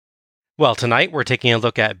Well, tonight we're taking a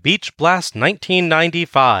look at Beach Blast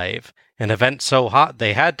 1995, an event so hot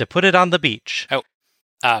they had to put it on the beach.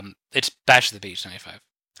 It's Bash of the Beach 95.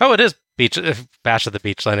 Oh, it is Bash of the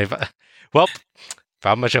Beach 95. Well,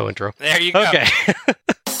 found my show intro. There you go. Okay.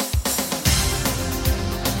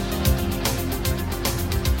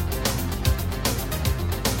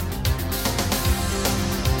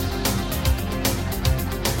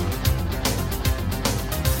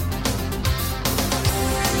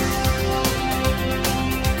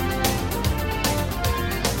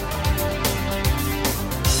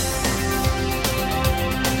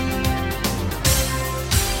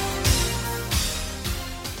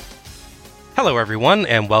 Hello everyone,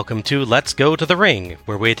 and welcome to Let's Go to the Ring,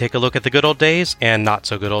 where we take a look at the good old days and not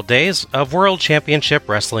so good old days of World Championship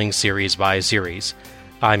Wrestling series by series.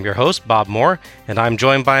 I'm your host, Bob Moore, and I'm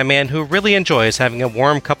joined by a man who really enjoys having a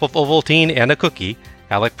warm cup of Ovaltine and a cookie,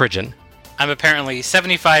 Alec Pridgeon. I'm apparently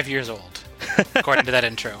 75 years old, according to that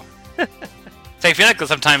intro. So I feel like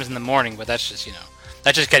sometimes in the morning, but that's just,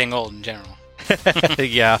 that's just getting old in general.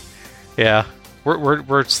 Yeah.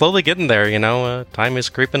 We're slowly getting there, time is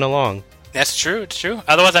creeping along. That's true, it's true.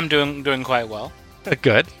 Otherwise, I'm doing quite well.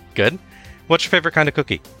 Good. What's your favorite kind of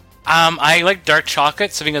cookie? I like dark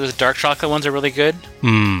chocolate, so those dark chocolate ones are really good.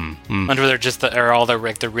 Ones where they're just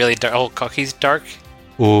the really dark, whole cookies dark.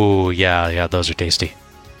 Ooh, yeah, those are tasty.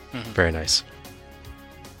 Mm-hmm. Very nice.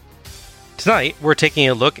 Tonight, we're taking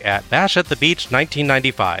a look at Bash at the Beach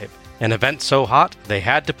 1995, an event so hot they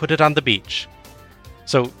had to put it on the beach.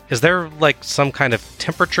 So, is there, some kind of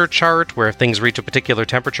temperature chart where if things reach a particular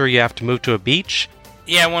temperature, you have to move to a beach?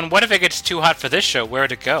 Yeah, what if it gets too hot for this show? Where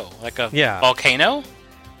to go? Like a volcano?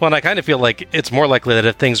 Well, and I kind of feel like it's more likely that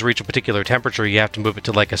if things reach a particular temperature, you have to move it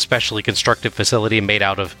to, a specially constructed facility made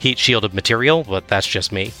out of heat-shielded material, but that's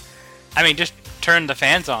just me. I mean, just turn the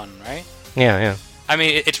fans on, right? Yeah. I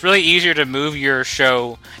mean, it's really easier to move your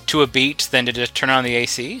show to a beach than to just turn on the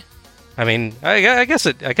AC. I mean, I guess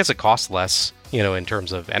it costs less. In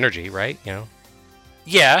terms of energy, right?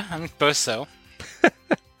 Yeah, I suppose so.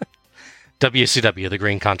 WCW, the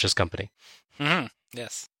Green Conscious Company. Mm-hmm.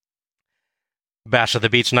 Yes. Bash of the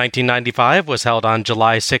Beach 1995 was held on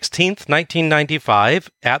July 16th, 1995,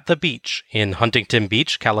 at the beach in Huntington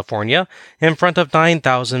Beach, California, in front of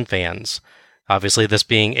 9,000 fans. Obviously, this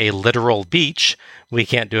being a literal beach, we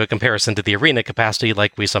can't do a comparison to the arena capacity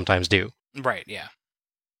like we sometimes do. Right, yeah.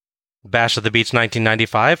 Bash of the Beach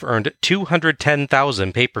 1995 earned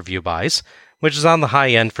 210,000 pay-per-view buys, which is on the high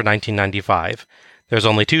end for 1995. There's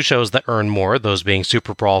only two shows that earn more, those being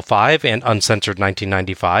Super Brawl 5 and Uncensored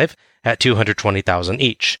 1995, at 220,000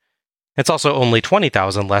 each. It's also only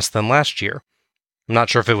 20,000 less than last year. I'm not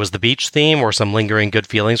sure if it was the beach theme or some lingering good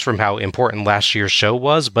feelings from how important last year's show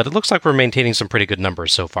was, but it looks like we're maintaining some pretty good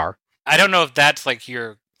numbers so far. I don't know if that's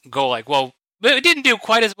your goal, it didn't do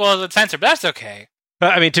quite as well as Uncensored, but that's okay.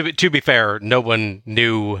 I mean, to be fair, no one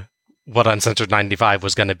knew what Uncensored 95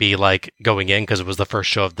 was going to be like going in because it was the first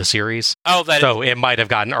show of the series. So it might have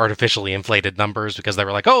gotten artificially inflated numbers because they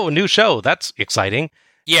were like, oh, new show, that's exciting.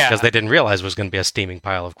 Yeah. Because they didn't realize it was going to be a steaming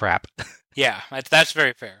pile of crap. Yeah, that's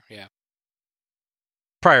very fair, yeah.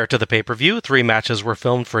 Prior to the pay-per-view, 3 matches were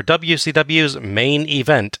filmed for WCW's Main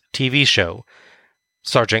Event TV show.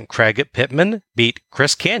 Sergeant Craig Pittman beat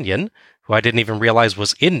Chris Kanyon, who I didn't even realize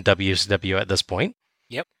was in WCW at this point.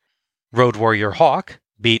 Yep. Road Warrior Hawk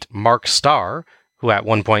beat Mark Starr, who at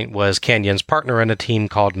one point was Canyon's partner in a team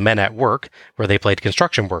called Men at Work, where they played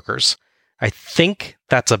construction workers. I think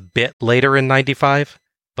that's a bit later in 95,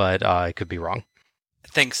 but I could be wrong. I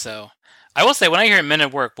think so. I will say, when I hear Men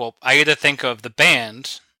at Work, I either think of the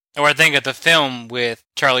band, or I think of the film with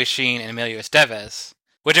Charlie Sheen and Emilio Estevez,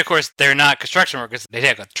 which, of course, they're not construction workers. They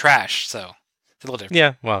take out trash, so it's a little different.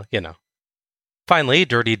 Yeah, well, Finally,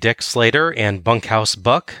 Dirty Dick Slater and Bunkhouse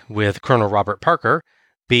Buck, with Colonel Robert Parker,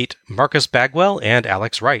 beat Marcus Bagwell and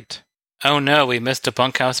Alex Wright. Oh no, we missed a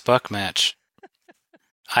Bunkhouse Buck match.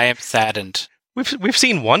 I am saddened. We've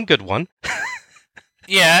seen one good one.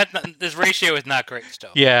 Yeah, this ratio is not great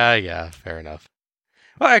still. Yeah, fair enough.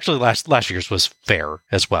 Well, actually, last year's was fair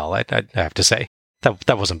as well, I have to say.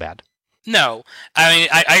 That wasn't bad. No, I mean,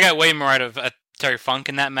 I got way more out of Terry Funk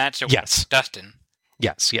in that match than Dustin.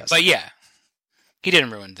 Yes. But yeah. He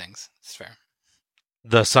didn't ruin things. It's fair.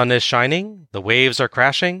 The sun is shining. The waves are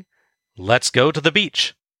crashing. Let's go to the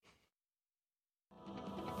beach.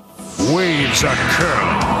 Waves are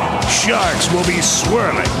curling. Sharks will be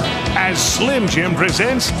swirling as Slim Jim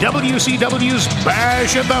presents WCW's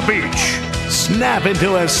Bash at the Beach. Snap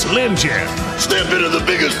into a Slim Jim. Step into the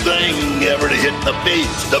biggest thing ever to hit the beach.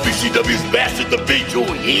 WCW's Bash at the Beach.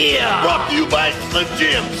 Oh, yeah. Brought to you by Slim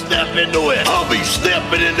Jim. Step into it. I'll be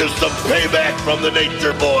stepping into some payback from the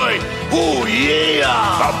Nature Boy. Oh,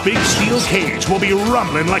 yeah. A big steel cage will be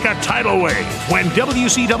rumbling like a tidal wave when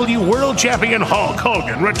WCW World Champion Hulk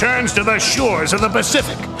Hogan returns to the shores of the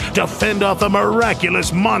Pacific to fend off the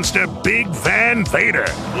miraculous monster Big Van Vader.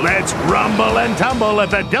 Let's rumble and tumble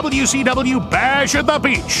at the WCW Bash at the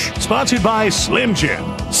Beach. Sponsored by Slim Jim.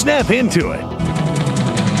 Snap into it.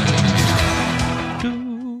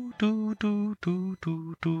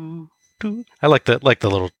 I like the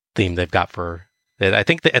little theme they've got for it. I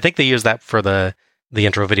think they used that for the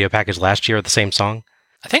intro video package last year, the same song.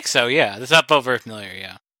 I think so, yeah. This up over familiar,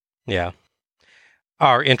 yeah. Yeah.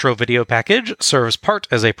 Our intro video package serves part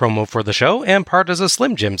as a promo for the show and part as a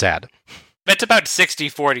Slim Jim's ad. It's about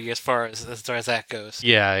 60-40 as far as that goes.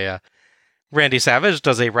 Yeah. Randy Savage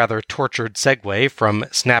does a rather tortured segue from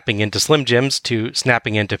snapping into Slim Jims to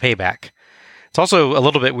snapping into Payback. It's also a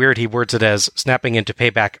little bit weird he words it as snapping into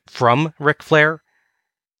Payback from Ric Flair.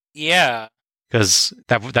 Yeah. Because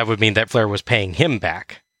that would mean that Flair was paying him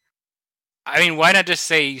back. I mean, why not just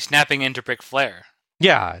say snapping into Ric Flair?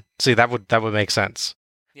 Yeah, see, that would make sense.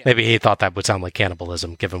 Yeah. Maybe he thought that would sound like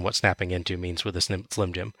cannibalism, given what snapping into means with a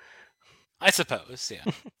Slim Jim. I suppose,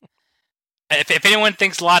 yeah. If anyone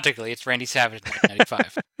thinks logically, it's Randy Savage in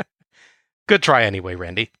 1995. Good try anyway,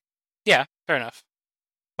 Randy. Yeah, fair enough.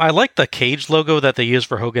 I like the cage logo that they use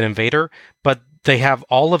for Hogan and Vader, but they have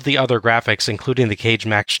all of the other graphics, including the cage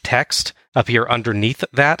match text, appear underneath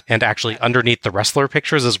that, and actually underneath the wrestler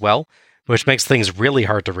pictures as well, which makes things really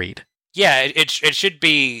hard to read. Yeah, it should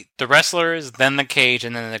be the wrestlers, then the cage,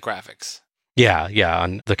 and then the graphics. Yeah,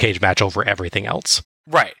 on the cage match over everything else.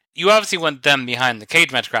 Right. You obviously want them behind the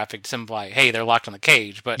cage match graphic to symbolize, hey, they're locked on the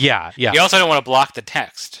cage, but yeah. You also don't want to block the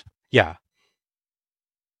text. Yeah.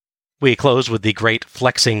 We close with the great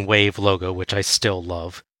Flexing Wave logo, which I still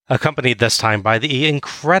love, accompanied this time by the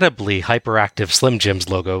incredibly hyperactive Slim Jim's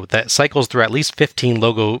logo that cycles through at least 15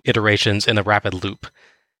 logo iterations in a rapid loop.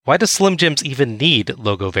 Why does Slim Jim's even need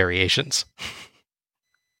logo variations?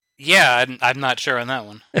 Yeah, I'm not sure on that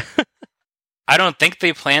one. I don't think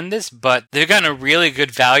they planned this, but they've gotten a really good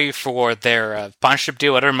value for their sponsorship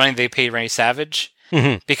deal, whatever money they paid Randy Savage.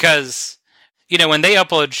 Mm-hmm. Because, when they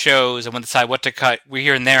upload shows and when they decide what to cut, we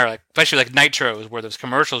here and there, especially like Nitros, where there's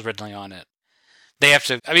commercials originally on it, they have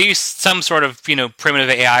to use some sort of, primitive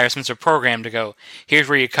AI or some sort of program to go, here's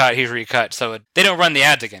where you cut, so they don't run the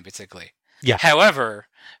ads again, basically. Yeah. However,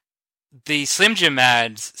 the Slim Jim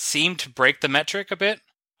ads seem to break the metric a bit,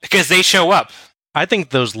 because they show up. I think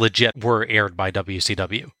those legit were aired by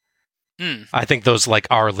WCW. I think those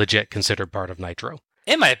are legit considered part of Nitro.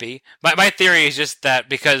 It might be. My theory is just that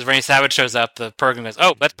because Randy Savage shows up, the program goes,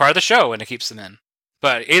 oh, that's part of the show, and it keeps them in.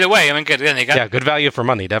 But either way, good. They got good value for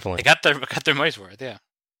money, definitely. They got their money's worth, yeah.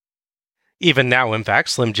 Even now, in fact,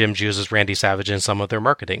 Slim Jim's uses Randy Savage in some of their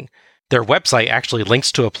marketing. Their website actually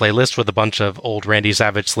links to a playlist with a bunch of old Randy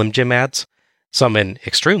Savage Slim Jim ads. Some in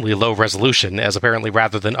extremely low resolution, as apparently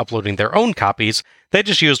rather than uploading their own copies, they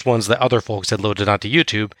just used ones that other folks had loaded onto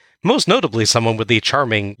YouTube, most notably someone with the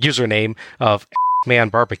charming username of Man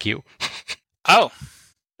Barbecue. Oh.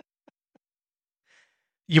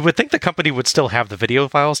 You would think the company would still have the video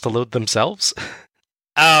files to load themselves?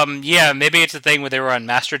 Yeah, maybe it's a thing where they were on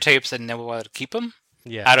master tapes and never wanted to keep them?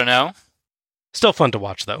 Yeah. I don't know. Still fun to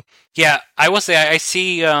watch, though. Yeah, I will say, I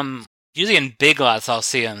see, usually in Big Lots, I'll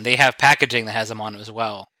see them. They have packaging that has them on as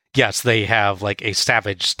well. Yes, they have a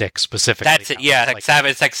Savage stick specifically. That's it, yeah.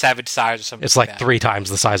 Savage, it's like Savage size or something. It's like 3 times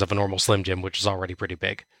the size of a normal Slim Jim, which is already pretty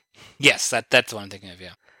big. Yes, that's what I'm thinking of,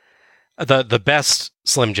 yeah. The best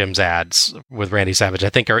Slim Jim's ads with Randy Savage, I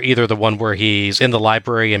think, are either the one where he's in the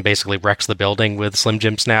library and basically wrecks the building with Slim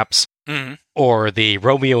Jim snaps, or the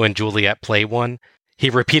Romeo and Juliet play one. He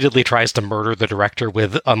repeatedly tries to murder the director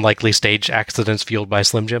with unlikely stage accidents fueled by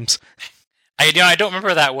Slim Jims. I don't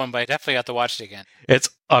remember that one, but I definitely have to watch it again. It's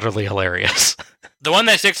utterly hilarious. The one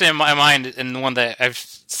that sticks in my mind, and the one that I've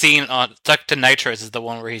seen stuck to Nitros, is the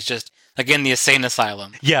one where he's just in the insane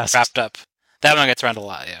asylum. Yes. Wrapped up. That one gets around a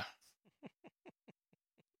lot, yeah.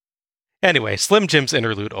 Anyway, Slim Jim's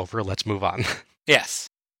interlude over. Let's move on. Yes.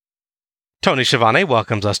 Tony Schiavone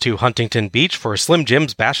welcomes us to Huntington Beach for Slim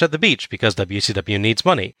Jim's Bash at the Beach because WCW needs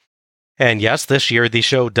money. And yes, this year the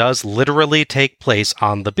show does literally take place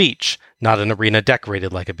on the beach, not an arena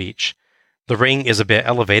decorated like a beach. The ring is a bit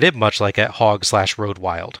elevated, much like at Hog/Road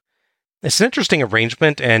Wild. It's an interesting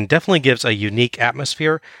arrangement and definitely gives a unique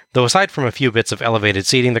atmosphere, though aside from a few bits of elevated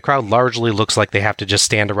seating, the crowd largely looks like they have to just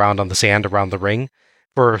stand around on the sand around the ring,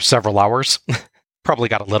 for several hours. Probably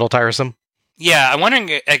got a little tiresome. Yeah, I'm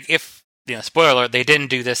wondering if, spoiler alert, they didn't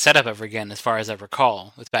do this setup ever again, as far as I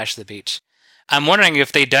recall, with Bash at the Beach. I'm wondering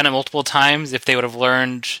if they'd done it multiple times, if they would have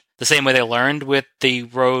learned the same way they learned with the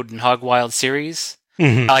Road and Hog Wild series.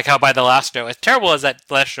 Mm-hmm. Like how by the last show, as terrible as that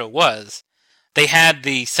last show was, they had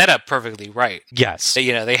the setup perfectly right. Yes. They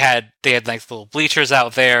had like little bleachers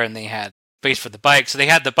out there, and they had space for the bikes. So they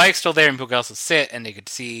had the bike still there, and people could also sit, and they could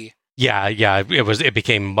see. Yeah. It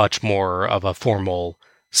became much more of a formal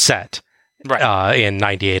set, right? In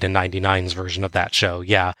 98 and 99's version of that show.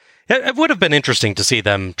 Yeah, it would have been interesting to see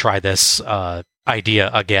them try this idea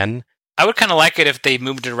again. I would kind of like it if they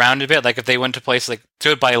moved it around a bit, like if they went to places like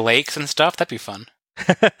to it by lakes and stuff. That'd be fun.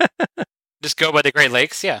 Just go by the Great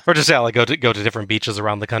Lakes, yeah. Or just like go to different beaches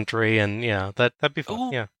around the country, and that'd be fun.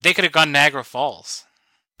 Ooh, yeah, they could have gone Niagara Falls.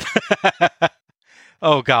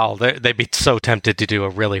 Oh god, they'd be so tempted to do a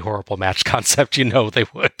really horrible match concept. They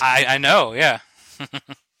would. I know, yeah.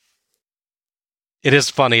 It is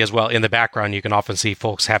funny as well. In the background, you can often see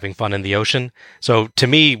folks having fun in the ocean. So to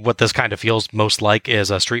me, what this kind of feels most like is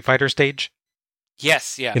a Street Fighter stage.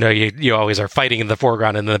 Yes, yeah. You always are fighting in the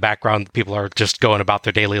foreground, and in the background, people are just going about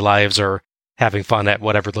their daily lives or having fun at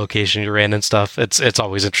whatever location you're in and stuff. It's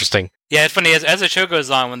always interesting. Yeah, it's funny, as the show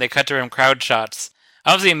goes on, when they cut to crowd shots,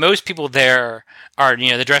 obviously most people there are,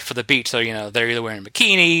 they're dressed for the beach, so, they're either wearing a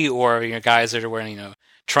bikini or, guys that are wearing,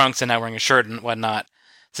 trunks and not wearing a shirt and whatnot.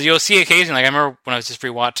 So you'll see occasionally, like I remember when I was just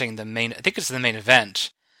rewatching I think it's the main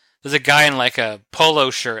event, there's a guy in like a polo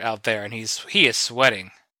shirt out there, and he is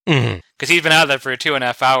sweating. Because he's been out there for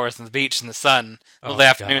 2.5 hours on the beach in the sun all the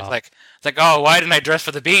afternoon. It's like, oh, why didn't I dress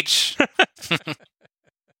for the beach? You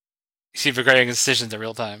see regretting decisions in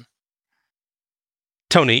real time.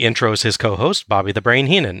 Tony intros his co-host, Bobby the Brain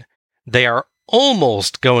Heenan. They are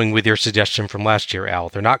almost going with your suggestion from last year, Al.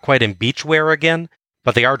 They're not quite in beachwear again,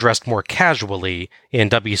 but they are dressed more casually in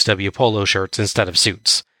WCW polo shirts instead of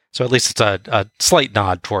suits. So at least it's a slight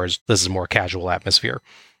nod towards this is more casual atmosphere.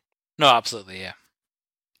 No, absolutely, yeah.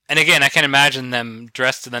 And again, I can imagine them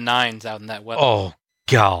dressed to the nines out in that weather. Oh,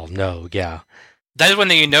 God, no, yeah. That is one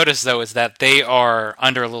thing you notice, though, is that they are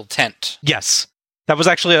under a little tent. Yes. That was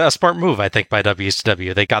actually a smart move, I think, by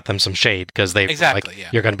WCW. They got them some shade because they exactly, yeah.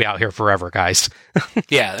 You're going to be out here forever, guys.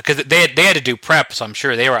 Yeah, because they had to do prep, so I'm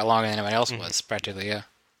sure they were out longer than anyone else was, practically, yeah.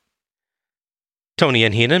 Tony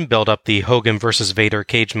and Heenan build up the Hogan vs. Vader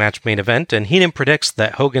cage match main event, and Heenan predicts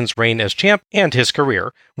that Hogan's reign as champ and his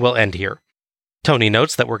career will end here. Tony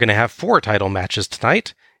notes that we're going to have 4 title matches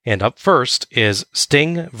tonight, and up first is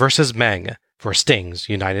Sting vs. Meng for Sting's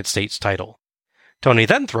United States title. Tony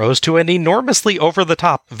then throws to an enormously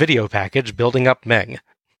over-the-top video package building up Meng.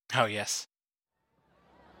 Oh, yes.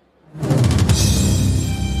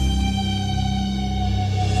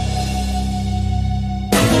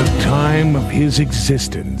 The time of his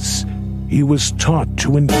existence, he was taught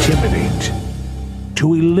to intimidate,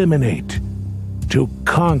 to eliminate, to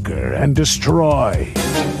conquer and destroy.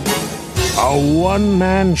 A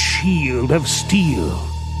one-man shield of steel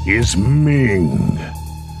is Ming.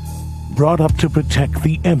 Brought up to protect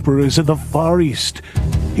the emperors of the Far East,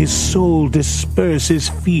 his soul disperses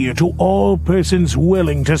fear to all persons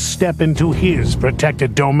willing to step into his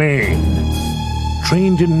protected domain.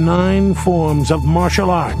 Trained in 9 forms of martial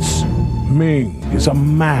arts, Ming is a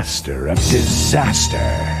master of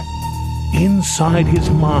disaster. Inside his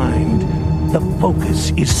mind, the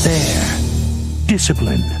focus is there.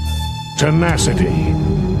 Discipline, tenacity,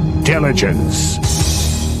 diligence.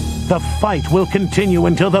 The fight will continue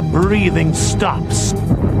until the breathing stops.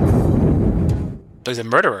 He's a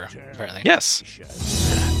murderer, apparently. Yes.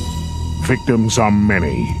 Victims are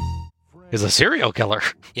many. He's a serial killer.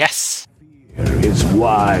 Yes. Fear is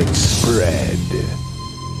widespread.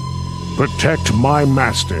 Protect my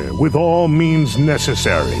master with all means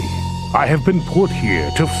necessary. I have been put here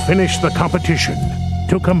to finish the competition,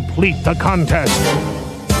 to complete the contest,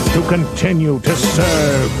 to continue to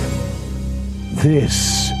serve.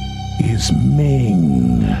 This is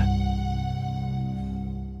Ming.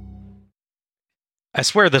 I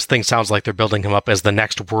swear this thing sounds like they're building him up as the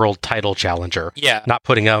next world title challenger. Yeah. Not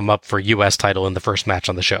putting him up for U.S. title in the first match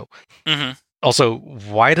on the show. Mm-hmm. Also,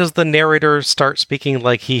 why does the narrator start speaking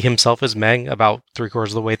like he himself is Meng about 3/4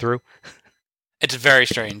 of the way through? It's very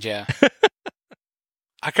strange, yeah.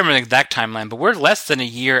 I can't remember the exact timeline, but we're less than a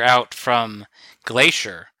year out from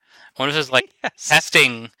Glacier. I wonder if it's like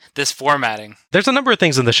testing this formatting. There's a number of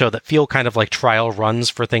things in the show that feel kind of like trial runs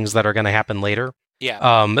for things that are going to happen later. Yeah.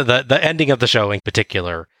 The ending of the show in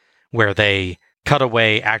particular, where they cut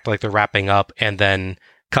away, act like they're wrapping up, and then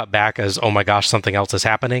cut back as, oh my gosh, something else is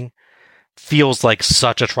happening. feels like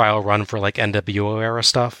such a trial run for like NWO era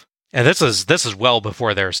stuff. And this is well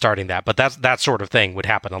before they're starting that, but that sort of thing would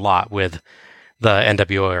happen a lot with the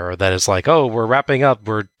NWO era. That is like, oh, we're wrapping up,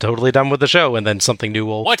 we're totally done with the show, and then something new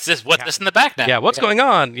will. What's this? What's this in the back now? Yeah, what's going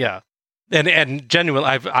on? Yeah, and genuinely,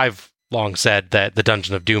 I've long said that the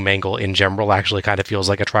Dungeon of Doom angle in general actually kind of feels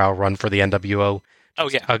like a trial run for the NWO. Oh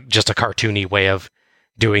yeah, just a cartoony way of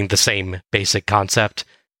doing the same basic concept.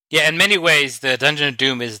 Yeah, in many ways, the Dungeon of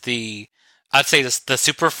Doom is I'd say the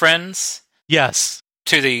Super Friends. Yes.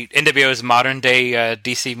 To the NWO's modern day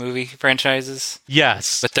DC movie franchises.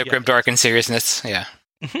 Yes. With their grimdark and seriousness, yeah.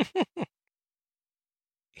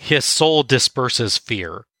 His soul disperses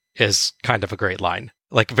fear is kind of a great line.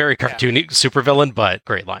 Like, very cartoony, supervillain, but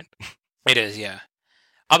great line. It is, yeah.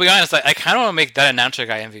 I'll be honest, I kind of want to make that announcer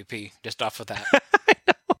guy MVP, just off of that. I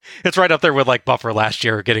know. It's right up there with, like, Buffer last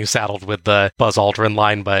year getting saddled with the Buzz Aldrin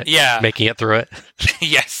line, but making it through it.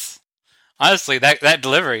 Yes. Honestly, that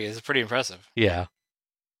delivery is pretty impressive. Yeah.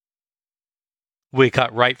 We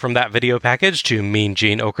cut right from that video package to Mean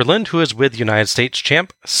Gene Okerlund, who is with United States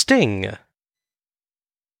champ Sting.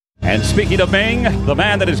 And speaking of Ming, the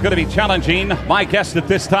man that is going to be challenging my guest at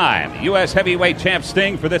this time, U.S. heavyweight champ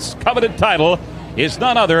Sting for this coveted title, is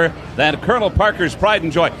none other than Colonel Parker's pride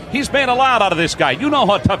and joy. He's made a lot out of this guy. You know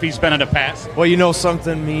how tough he's been in the past. Well, you know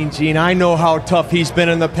something, Mean Gene. I know how tough he's been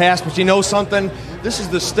in the past, but you know something? This is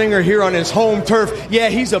the Stinger here on his home turf. Yeah,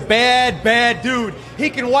 he's a bad, bad dude. He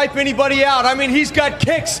can wipe anybody out. I mean, he's got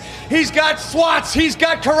kicks, he's got swats, he's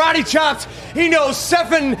got karate chops. He knows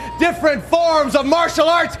 7 different forms of martial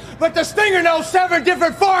arts, but the Stinger knows 7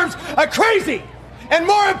 different forms of crazy. And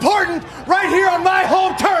more important, right here on my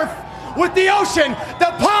home turf, with the ocean,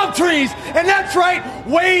 the palm trees, and that's right,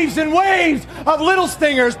 waves and waves of little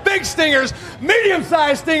stingers, big stingers,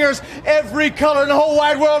 medium-sized stingers, every color in the whole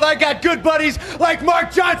wide world. I got good buddies like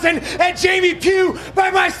Mark Johnson and Jamie Pugh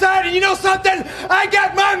by my side, and you know something? I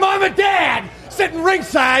got my mom and dad sitting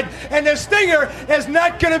ringside, and the Stinger is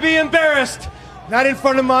not going to be embarrassed. Not in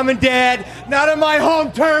front of mom and dad, not on my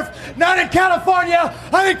home turf, not in California,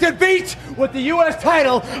 Huntington Beach, with the U.S.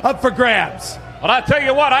 title up for grabs. Well, I'll tell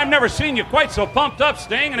you what, I've never seen you quite so pumped up,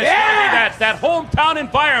 Sting, and it's going to be that hometown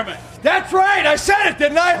environment. That's right, I said it,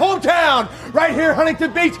 didn't I? Hometown, right here,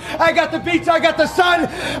 Huntington Beach. I got the beach, I got the sun,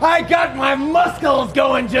 I got my muscles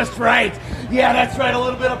going just right. Yeah, that's right, a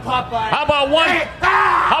little bit of Popeye. How about one? Hey,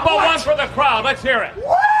 how about one for the crowd? Let's hear it.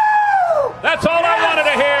 Woo! That's all I wanted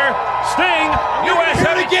to hear. Sting, U.S.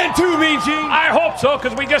 Hear it again too, Mean Gene. I hope so,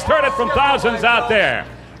 because we just heard it from thousands out there.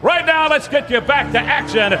 Right now, let's get you back to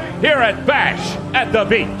action here at Bash at the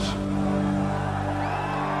Beach.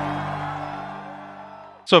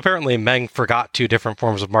 So apparently Meng forgot 2 different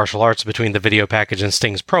forms of martial arts between the video package and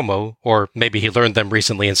Sting's promo, or maybe he learned them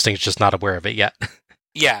recently and Sting's just not aware of it yet.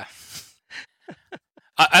 Yeah.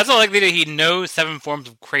 I also like that he knows 7 forms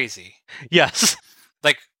of crazy. Yes.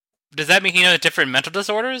 Like, does that mean he knows different mental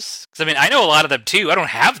disorders? Because, I mean, I know a lot of them too. I don't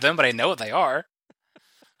have them, but I know what they are.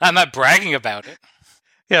 I'm not bragging about it.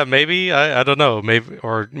 Yeah, maybe, I don't know,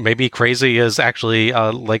 maybe crazy is actually,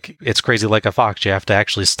 like, it's crazy like a fox. You have to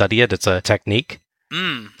actually study it. It's a technique.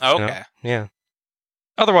 Okay. You know? Yeah.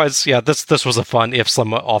 Otherwise, yeah, this was a fun, if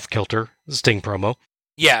somewhat off-kilter, Sting promo.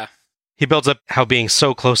 Yeah. He builds up how being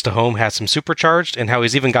so close to home has him supercharged, and how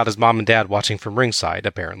he's even got his mom and dad watching from ringside,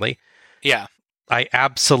 apparently. Yeah. I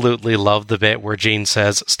absolutely love the bit where Gene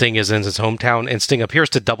says Sting is in his hometown, and Sting appears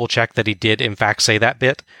to double-check that he did, in fact, say that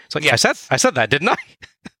bit. It's like, yes. I said that, didn't I?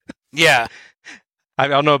 Yeah. I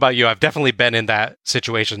don't know about you. I've definitely been in that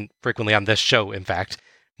situation frequently on this show, in fact,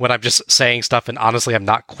 when I'm just saying stuff, and honestly, I'm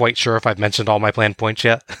not quite sure if I've mentioned all my planned points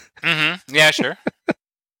yet. Mm-hmm. Yeah, sure.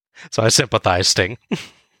 So I sympathize, Sting.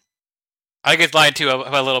 I get lied to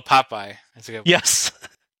about little Popeye. That's a good one. Yes.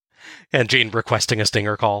 And Gene requesting a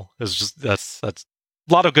Stinger call is just that's a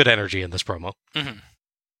lot of good energy in this promo. Mm-hmm.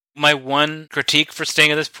 My one critique for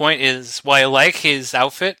Sting at this point is, while I like his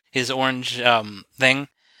outfit, his orange thing,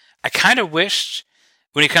 I kind of wished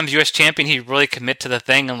when he comes U.S. champion he'd really commit to the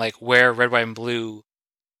thing and like wear red, white, and blue.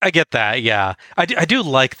 I get that, yeah. I do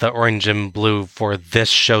like the orange and blue for this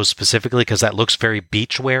show specifically because that looks very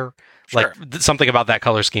beach wear. Sure. Like something about that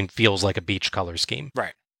color scheme feels like a beach color scheme.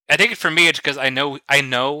 Right. I think for me it's because I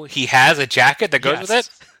know he has a jacket that goes with it.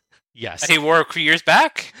 Yes. That he wore a few years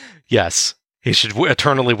back. Yes. He should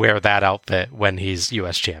eternally wear that outfit when he's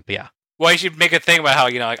U.S. champ, yeah. Well, you should make a thing about how,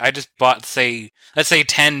 like, I just bought, let's say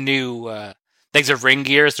 10 new things of ring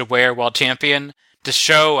gears to wear while champion to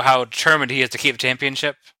show how determined he is to keep the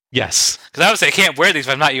championship. Yes. Because obviously I can't wear these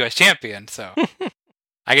if I'm not U.S. champion, so.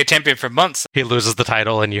 I get champion for months. He loses the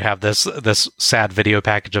title, and you have this sad video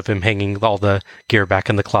package of him hanging all the gear back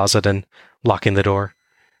in the closet and locking the door.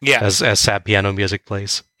 Yeah. As sad piano music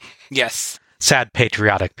plays. Yes. Sad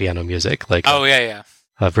patriotic piano music. Like yeah.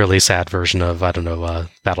 A really sad version of, I don't know,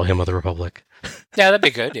 Battle Hymn of the Republic. Yeah, that'd be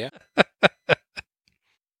good, yeah.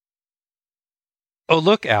 Oh,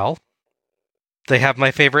 look, Al. They have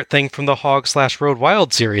my favorite thing from the Hog/Road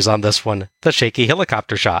Wild series on this one, the shaky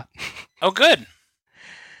helicopter shot. Oh, good.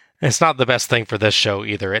 It's not the best thing for this show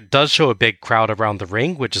either. It does show a big crowd around the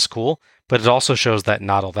ring, which is cool, but it also shows that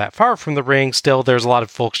not all that far from the ring, still there's a lot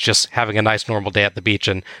of folks just having a nice normal day at the beach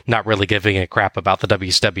and not really giving a crap about the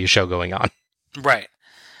WCW show going on. Right.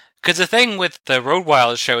 Because the thing with the Road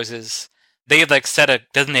Wild shows is they like set a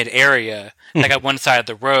designated area, like at one side of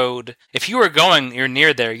the road. If you were going, you're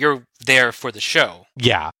near there, you're there for the show.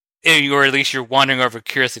 Yeah. Or at least you're wandering over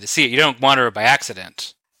curiously to see it. You don't wander by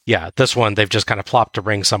accident. Yeah, this one, they've just kind of plopped a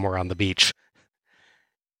ring somewhere on the beach.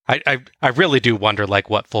 I really do wonder, like,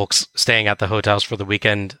 what folks staying at the hotels for the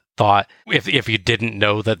weekend thought if you didn't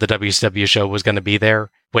know that the WCW show was going to be there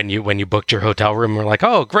when you booked your hotel room. We're like,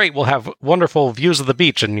 oh, great, we'll have wonderful views of the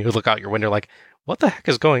beach. And you look out your window like, what the heck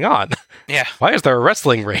is going on? Yeah. Why is there a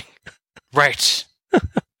wrestling ring? Right.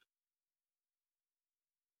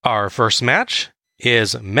 Our first match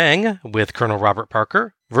is Meng with Colonel Robert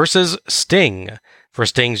Parker versus Sting for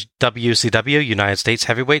Sting's WCW United States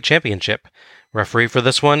Heavyweight Championship. Referee for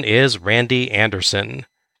this one is Randy Anderson.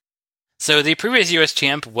 So the previous U.S.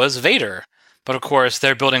 champ was Vader, but of course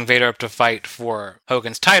they're building Vader up to fight for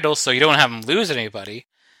Hogan's title, so you don't have him lose anybody.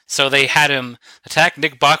 So they had him attack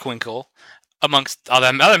Nick Bockwinkel, amongst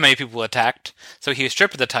other many people attacked, so he was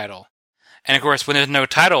stripped of the title. And of course, when there's no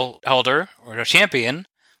title holder or no champion,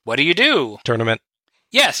 what do? Tournament.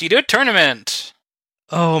 Yes, you do a tournament.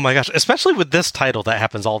 Oh my gosh, especially with this title, that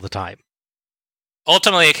happens all the time.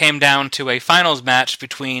 Ultimately, it came down to a finals match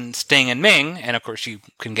between Sting and Ming, and of course you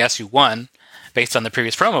can guess who won, based on the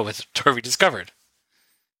previous promo with Torvey Discovered.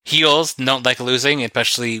 Heels don't like losing,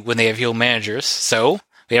 especially when they have heel managers, so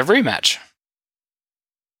we have a rematch.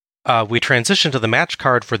 We transition to the match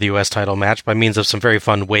card for the U.S. title match by means of some very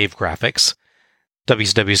fun wave graphics.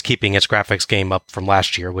 WCW is keeping its graphics game up from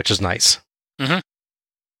last year, which is nice. Mm-hmm.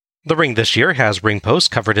 The ring this year has ring posts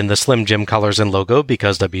covered in the Slim Jim colors and logo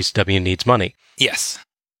because WCW needs money. Yes.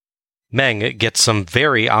 Meng gets some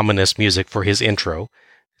very ominous music for his intro.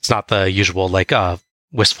 It's not the usual, like,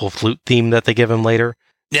 wistful flute theme that they give him later.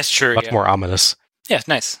 That's true. Much more ominous. Yeah, it's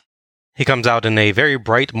nice. He comes out in a very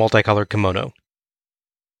bright, multicolored kimono.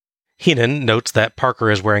 Heenan notes that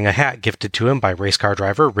Parker is wearing a hat gifted to him by race car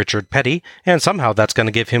driver Richard Petty, and somehow that's going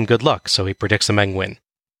to give him good luck, so he predicts a Meng win.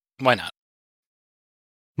 Why not?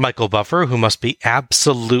 Michael Buffer, who must be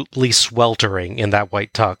absolutely sweltering in that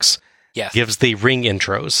white tux, Yes. gives the ring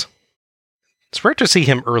intros. It's rare to see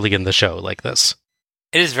him early in the show like this.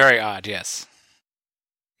 It is very odd, yes.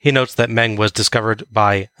 He notes that Meng was discovered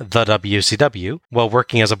by the WCW while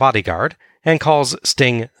working as a bodyguard, and calls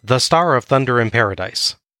Sting the Star of Thunder in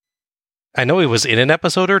Paradise. I know he was in an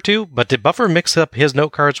episode or two, but did Buffer mix up his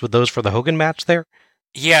note cards with those for the Hogan match there?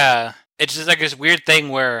 Yeah, it's just like this weird thing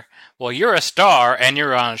where, well, you're a star and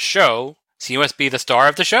you're on a show, so you must be the star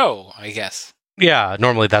of the show, I guess. Yeah,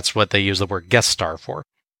 normally that's what they use the word guest star for.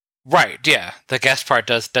 Right, yeah. The guest part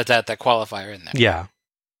does that qualifier in there. Yeah.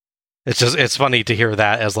 It's funny to hear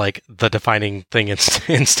that as like the defining thing in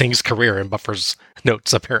Sting's career in Buffer's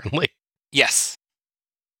notes, apparently. Yes.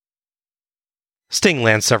 Sting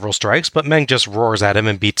lands several strikes, but Meng just roars at him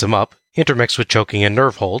and beats him up, intermixed with choking and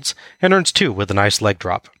nerve holds, and earns 2 with a nice leg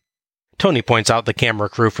drop. Tony points out the camera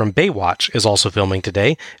crew from Baywatch is also filming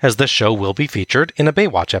today, as this show will be featured in a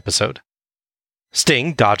Baywatch episode.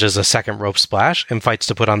 Sting dodges a second rope splash and fights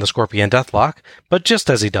to put on the Scorpion Deathlock, but just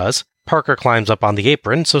as he does, Parker climbs up on the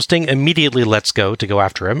apron, so Sting immediately lets go to go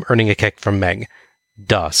after him, earning a kick from Meng.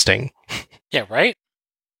 Duh, Sting. Yeah, right?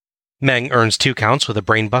 Meng earns 2 counts with a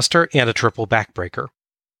brainbuster and a triple backbreaker.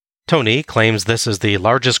 Tony claims this is the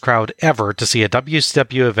largest crowd ever to see a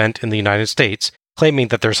WCW event in the United States, claiming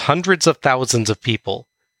that there's hundreds of thousands of people.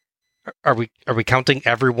 Are we counting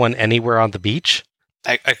everyone anywhere on the beach?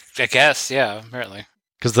 I guess, yeah, apparently.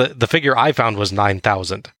 Because the figure I found was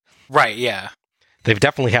 9,000. Right, yeah. They've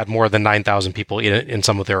definitely had more than 9,000 people in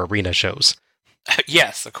some of their arena shows.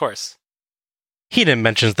 Yes, of course. Heenan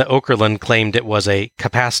mentions that Okerlund claimed it was a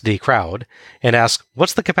capacity crowd, and asks,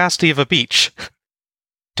 what's the capacity of a beach?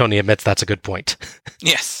 Tony admits that's a good point.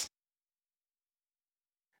 Yes.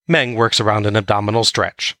 Meng works around an abdominal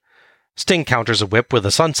stretch. Sting counters a whip with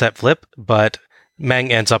a sunset flip, but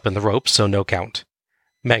Meng ends up in the ropes, so no count.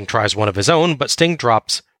 Meng tries one of his own, but Sting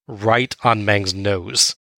drops right on Meng's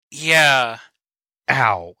nose. Yeah.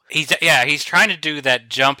 Ow. He's trying to do that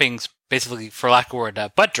jumping, basically, for lack of a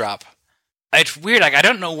word, butt drop. It's weird. Like, I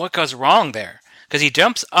don't know what goes wrong there. Because he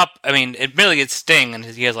jumps up. I mean, admittedly, it's Sting, and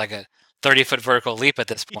he has like a 30-foot vertical leap at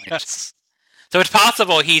this point. Yes. So it's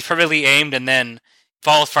possible he's perfectly aimed and then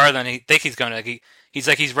falls farther than he thinks he's going to.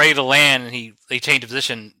 He's ready to land, and they change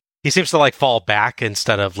position. He seems to like fall back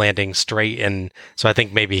instead of landing straight, and so I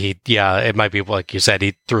think maybe it might be like you said,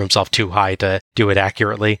 he threw himself too high to do it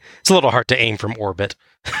accurately. It's a little hard to aim from orbit.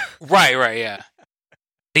 Right, yeah.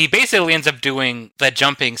 He basically ends up doing that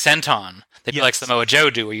jumping senton that like Samoa Joe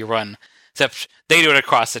do, where you run. Except they do it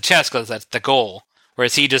across the chest because that's the goal.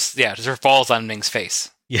 Whereas he just falls on Meng's face.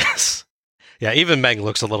 Yes. Yeah, even Meng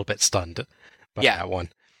looks a little bit stunned by that one.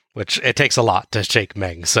 Which, it takes a lot to shake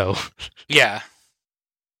Meng, so... Yeah.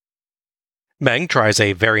 Meng tries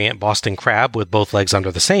a variant Boston Crab with both legs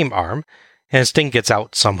under the same arm, and Sting gets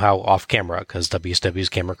out somehow off camera, because WCW's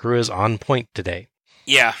camera crew is on point today.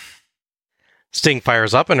 Yeah. Sting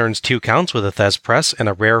fires up and earns 2 counts with a Thez press and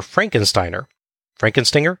a rare Frankensteiner.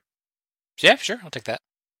 Frankenstinger? Yeah, sure, I'll take that.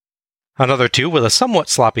 Another 2 with a somewhat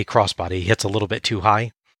sloppy crossbody. He hits a little bit too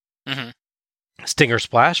high. Mm-hmm. Stinger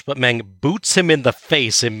splash, but Meng boots him in the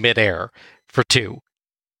face in midair for 2.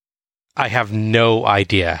 I have no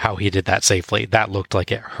idea how he did that safely. That looked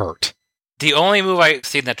like it hurt. The only move I've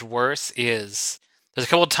seen that's worse is there's a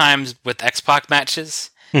couple of times with X-Pac matches,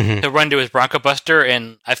 they'll run to his Bronco Buster,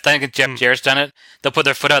 and I think Jeff Jarrett's done it. They'll put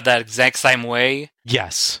their foot out that exact same way.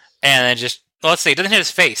 Yes. And then just... Well, let's see. It doesn't hit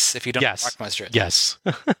his face if you don't Rockbuster it. Yes.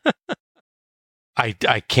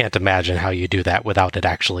 I can't imagine how you do that without it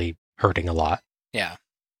actually hurting a lot. Yeah.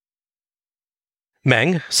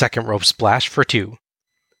 Meng, second rope splash for 2.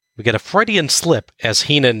 We get a Freudian slip as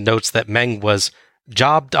Heenan notes that Meng was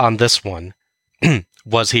jobbed on this one.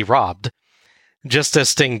 Was he robbed? Just as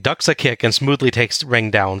Sting ducks a kick and smoothly takes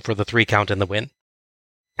Meng down for the 3 count in the win.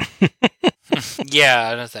 Yeah,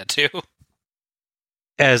 I noticed that too.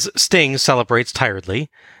 As Sting celebrates tiredly,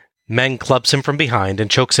 Meng clubs him from behind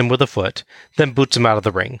and chokes him with a foot, then boots him out of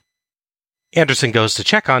the ring. Anderson goes to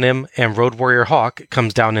check on him, and Road Warrior Hawk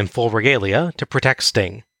comes down in full regalia to protect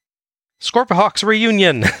Sting. Scorpion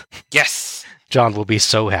reunion! Yes! John will be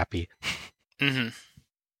so happy. Mm-hmm.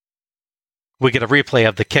 We get a replay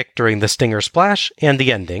of the kick during the Stinger splash and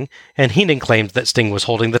the ending, and Heenan claims that Sting was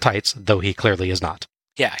holding the tights, though he clearly is not.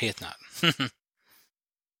 Yeah, he is not.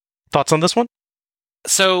 Thoughts on this one?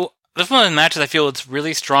 So, this one of the matches I feel it's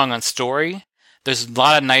really strong on story. There's a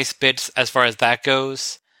lot of nice bits as far as that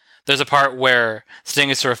goes. There's a part where Sting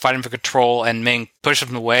is sort of fighting for control and Meng pushes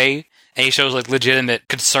him away, and he shows like legitimate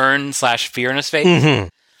concern / fear in his face. Mm-hmm.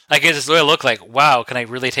 Like, it just really look like, wow, can I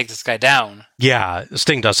really take this guy down? Yeah,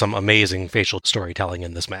 Sting does some amazing facial storytelling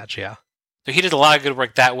in this match, yeah. So he did a lot of good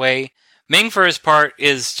work that way. Meng, for his part,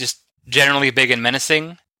 is just generally big and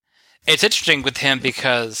menacing. It's interesting with him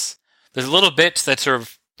because there's little bits that sort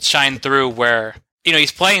of shine through where,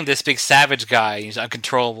 he's playing this big savage guy, he's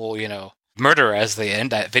uncontrollable, murderer, as the end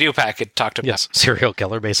that video packet talked about. Yes, serial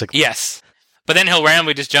killer, basically. Yes. But then he'll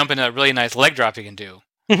randomly just jump into a really nice leg drop he can do.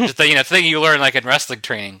 Just the thing you learn like in wrestling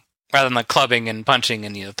training, rather than like clubbing and punching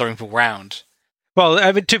and throwing people around. Well,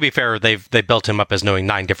 I mean, to be fair, they built him up as knowing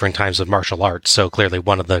 9 different kinds of martial arts, so clearly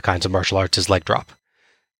one of the kinds of martial arts is leg drop.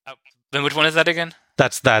 Oh, then which one is that again?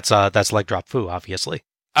 That's leg drop foo, obviously.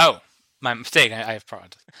 Oh, my mistake. I have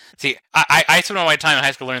problems. See, I spent all my time in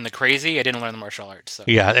high school learning the crazy. I didn't learn the martial arts. So.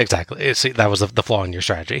 Yeah, exactly. See, that was the flaw in your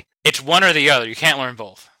strategy. It's one or the other. You can't learn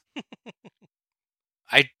both.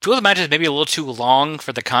 I feel the match is maybe a little too long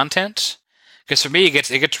for the content. Because for me, it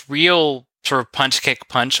gets real sort of punch, kick,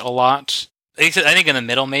 punch a lot. I think in the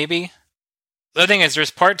middle, maybe. The other thing is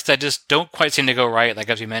there's parts that just don't quite seem to go right. Like,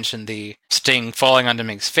 as you mentioned, the Sting falling onto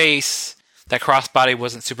Meng's face. That crossbody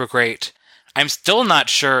wasn't super great. I'm still not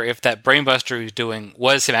sure if that brainbuster he was doing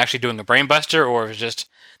was him actually doing a brainbuster, or if it was just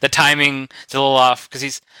the timing is a little off.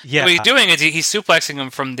 Because what he's doing is he's suplexing him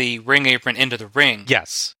from the ring apron into the ring.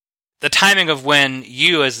 Yes. The timing of when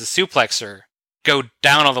you, as the suplexer, go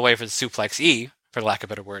down all the way for the suplex E, for lack of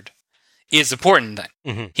a better word, is important then.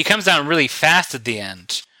 Mm-hmm. He comes down really fast at the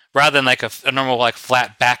end, rather than like a normal like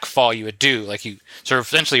flat back fall you would do. Like you sort of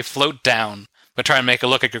essentially float down, but try and make it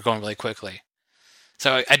look like you're going really quickly.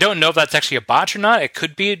 So I don't know if that's actually a botch or not. It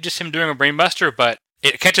could be just him doing a brainbuster, but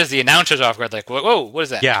it catches the announcers off guard. Like, whoa, what is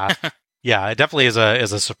that? Yeah, yeah, it definitely is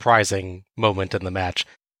a surprising moment in the match.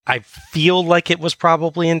 I feel like it was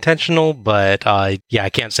probably intentional, but yeah, I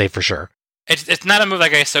can't say for sure. It's not a move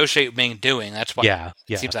like I associate Meng doing. That's why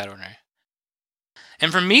it seems out of ordinary.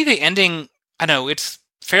 And for me, the ending, I know it's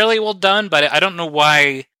fairly well done, but I don't know why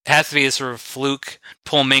it has to be a sort of fluke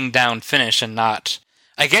pull Meng down finish and not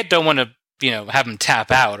I don't want to, have him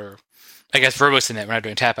tap out, or I guess Verbo's in it. We're not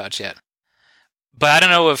doing tap outs yet. But I don't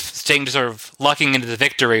know if Sting just sort of lucking into the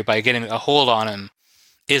victory by getting a hold on him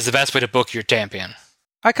is the best way to book your champion.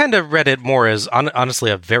 I kind of read it more as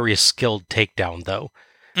honestly a very skilled takedown, though.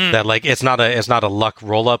 That it's not a luck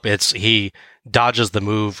roll up. It's he dodges the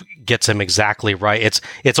move, gets him exactly right.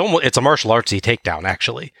 It's a martial artsy takedown.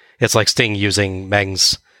 Actually, it's like Sting using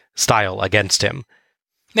Meng's style against him.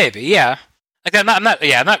 Maybe, yeah. I'm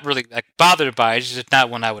not really bothered by it. It's just not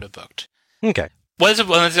one I would have booked. Okay. One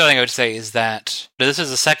other thing I would say is that this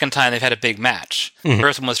is the second time they've had a big match. Mhm.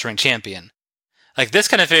 First one was for champion. This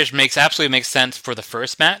kind of finish absolutely makes sense for the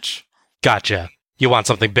first match. Gotcha. You want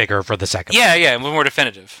something bigger for the second. Yeah, more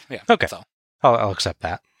definitive. Yeah. Okay. So. I'll accept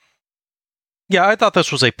that. Yeah, I thought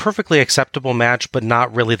this was a perfectly acceptable match, but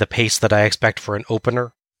not really the pace that I expect for an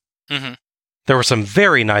opener. Mm-hmm. There were some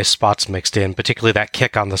very nice spots mixed in, particularly that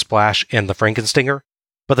kick on the splash and the Frankenstinger,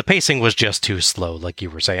 but the pacing was just too slow, like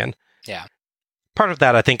you were saying. Yeah. Part of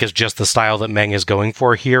that, I think, is just the style that Meng is going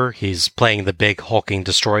for here. He's playing the big hulking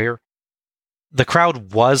destroyer. The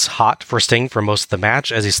crowd was hot for Sting for most of the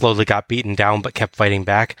match as he slowly got beaten down but kept fighting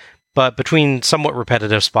back. But between somewhat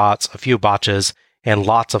repetitive spots, a few botches, and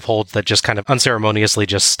lots of holds that just kind of unceremoniously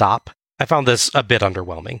just stop, I found this a bit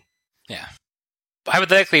underwhelming. Yeah.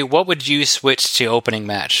 Hypothetically, what would you switch to opening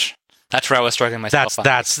match? That's where I was struggling myself.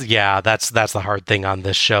 That's the hard thing on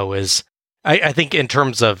this show is I think in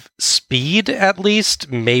terms of speed, at least,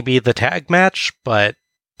 maybe the tag match, but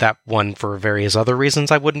that one for various other reasons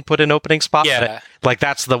I wouldn't put in opening spot. Yeah. But,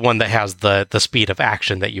 that's the one that has the speed of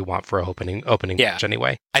action that you want for a opening match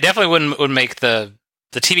anyway. I definitely would make the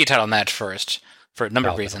TV title match first for a number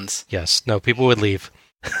of reasons. Yes. No, people would leave.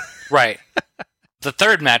 Right. The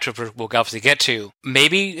third match, which we'll obviously get to,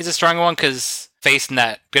 maybe is a stronger one because facing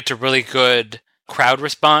that gets a really good crowd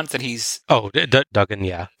response, and he's... Oh, Duggan,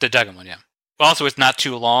 yeah. The Duggan one, yeah. Also, it's not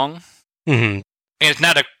too long. Mm-hmm. And it's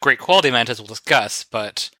not a great quality match, as we'll discuss,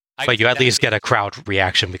 but... But you at least get a crowd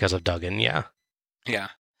reaction because of Duggan, yeah. Yeah.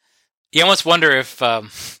 You almost wonder if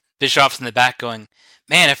Bischoff's in the back going,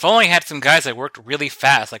 man, if only I had some guys that worked really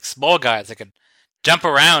fast, like small guys that could jump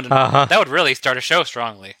around, and that would really start a show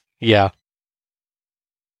strongly. Yeah.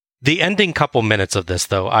 The ending couple minutes of this,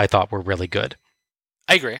 though, I thought were really good.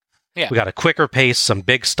 I agree. Yeah. We got a quicker pace, some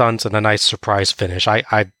big stunts, and a nice surprise finish.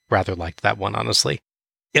 I rather liked that one, honestly.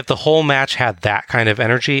 If the whole match had that kind of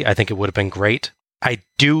energy, I think it would have been great. I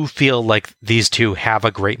do feel like these two have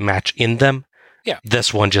a great match in them. Yeah.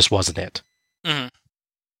 This one just wasn't it. Mm-hmm.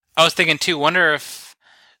 I was thinking, too, wonder if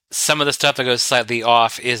some of the stuff that goes slightly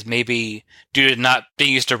off is maybe due to not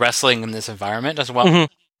being used to wrestling in this environment as well.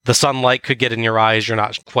 Mm-hmm. The sunlight could get in your eyes. You're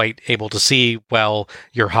not quite able to see well.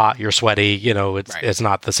 You're hot. You're sweaty. It's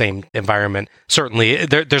not the same environment. Certainly,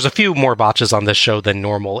 there's a few more botches on this show than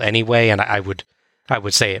normal anyway, and I would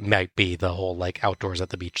say it might be the whole outdoors at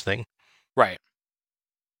the beach thing. Right.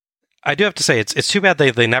 I do have to say it's too bad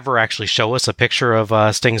they never actually show us a picture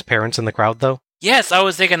of Sting's parents in the crowd, though. Yes, I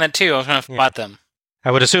was thinking that too. I was trying to spot them. I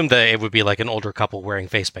would assume that it would be like an older couple wearing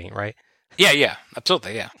face paint, right? Yeah,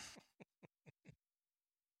 absolutely, yeah.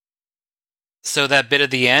 So that bit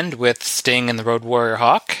at the end with Sting and the Road Warrior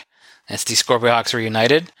Hawk, as the Scorpio Hawks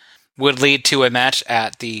reunited, would lead to a match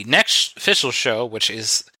at the next official show, which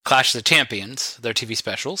is Clash of the Champions, their TV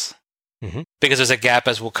specials. Mm-hmm. Because there's a gap,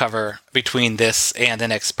 as we'll cover, between this and the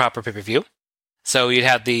next proper pay-per-view. So you'd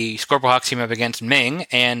have the Scorpio Hawks team up against Ming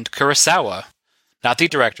and Kurosawa. Not the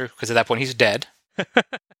director, because at that point he's dead.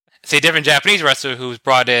 It's a different Japanese wrestler who's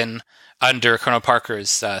brought in under Colonel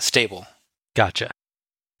Parker's stable. Gotcha.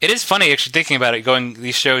 It is funny, actually, thinking about it, going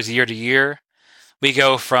these shows year to year. We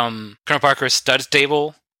go from Colonel Parker's stud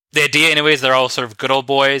stable. The idea, anyways, they're all sort of good old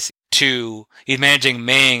boys, to he's managing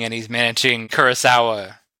Ming and he's managing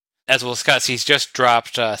Kurosawa. As we'll discuss, he's just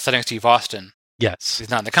dropped Stunning Steve Austin. Yes. He's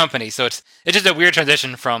not in the company. So it's just a weird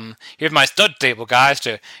transition from, here's my stud stable guys,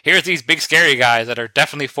 to here's these big scary guys that are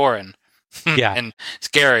definitely foreign. Yeah. And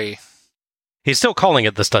scary. He's still calling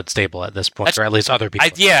it the stud stable at this point, or at least other people. I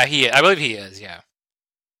believe he is, yeah.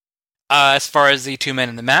 As far as the two men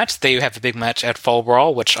in the match, they have a big match at Fall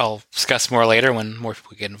Brawl, which I'll discuss more later when more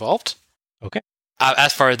people get involved. Okay.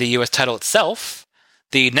 As far as the U.S. title itself,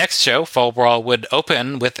 the next show, Fall Brawl, would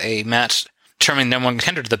open with a match determining the number one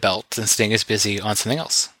contender to the belt, since Sting is busy on something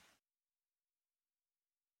else.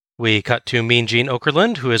 We cut to Mean Gene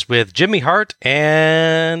Okerlund, who is with Jimmy Hart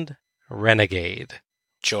and Renegade.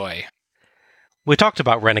 Joy. We talked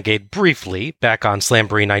about Renegade briefly back on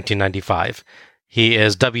Slamboree 1995. He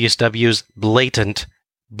is WCW's blatant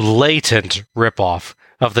ripoff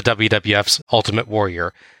of the WWF's Ultimate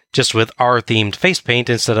Warrior. just with R-themed face paint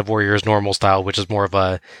instead of Warrior's normal style, which is more of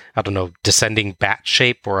a, descending bat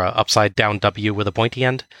shape or a upside-down W with a pointy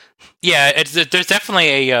end. Yeah, there's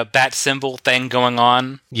definitely a bat symbol thing going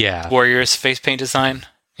on. Yeah. Warrior's face paint design.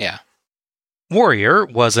 Yeah. Warrior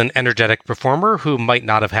was an energetic performer who might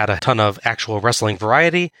not have had a ton of actual wrestling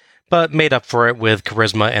variety, but made up for it with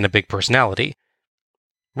charisma and a big personality.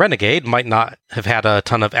 Renegade might not have had a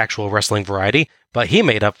ton of actual wrestling variety, but he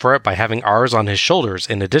made up for it by having R's on his shoulders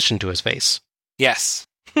in addition to his face. Yes.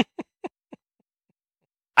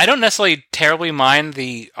 I don't necessarily terribly mind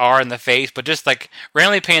the R in the face, but just like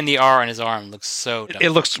randomly painting the R on his arm looks so dumb.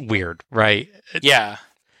 It looks weird, right? Yeah.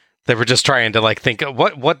 They were just trying to think,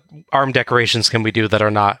 what arm decorations can we do that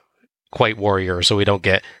are not quite Warrior so we don't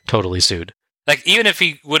get totally sued? Like, even if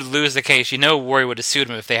he would lose the case, Warrior would have sued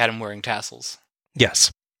him if they had him wearing tassels.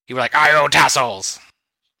 Yes. He would like, I owe tassels!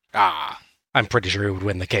 Ah. I'm pretty sure he would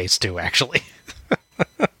win the case, too, actually.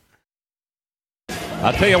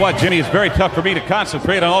 I'll tell you what, Jimmy, it's very tough for me to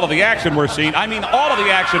concentrate on all of the action we're seeing. I mean, all of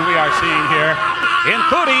the action we are seeing here,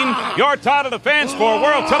 including your title defense for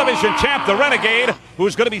World Television Champ, the Renegade,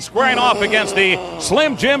 who's going to be squaring off against the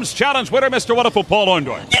Slim Jim's Challenge winner, Mr. Wonderful Paul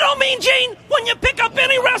Orndorff. You know, Mean Gene, when you pick up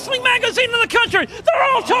any wrestling magazine in the country, they're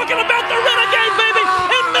all talking about the Renegade, baby,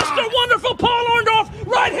 and Mr. Wonderful Paul Orndorff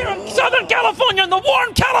right here in Southern California, in the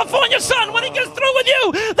warm California sun. When he gets through with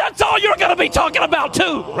you, that's all you're going to be talking about,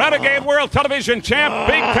 too. Renegade World Television Champ,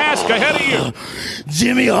 big task ahead of you.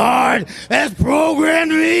 Jimmy Hart has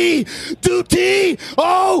programmed me to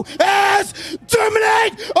TOS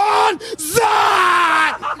terminate on Zion!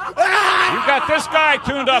 You got this guy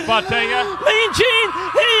tuned up, I'll tell you. Mean Gene,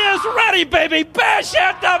 he is ready, baby. Bash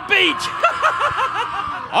at the beach.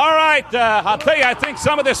 All right, I'll tell you, I think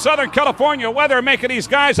some of this Southern California weather making these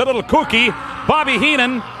guys a little kooky. Bobby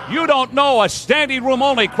Heenan, you don't know a standing room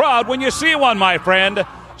only crowd when you see one, my friend.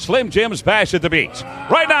 Slim Jim's Bash at the Beach.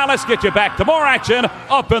 Right now, let's get you back to more action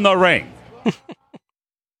up in the ring.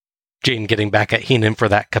 Gene getting back at Heenan for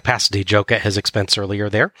that capacity joke at his expense earlier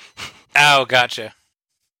there. Oh, gotcha.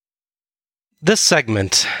 This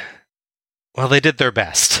segment, well, they did their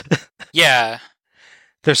best. Yeah.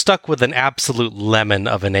 They're stuck with an absolute lemon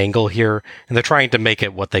of an angle here, and they're trying to make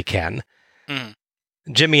it what they can. Mm.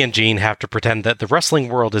 Jimmy and Gene have to pretend that the wrestling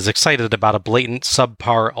world is excited about a blatant,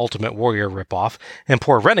 subpar Ultimate Warrior ripoff, and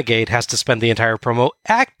poor Renegade has to spend the entire promo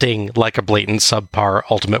acting like a blatant, subpar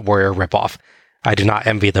Ultimate Warrior ripoff. I do not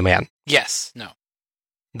envy the man. Yes. No.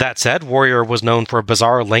 That said, Warrior was known for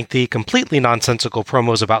bizarre, lengthy, completely nonsensical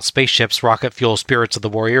promos about spaceships, rocket fuel, spirits of the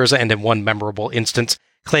Warriors, and in one memorable instance,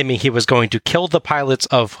 claiming he was going to kill the pilots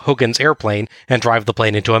of Hogan's airplane and drive the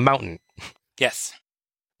plane into a mountain. Yes.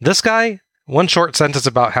 This guy, one short sentence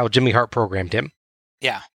about how Jimmy Hart programmed him.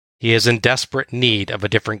 Yeah. He is in desperate need of a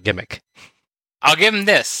different gimmick. I'll give him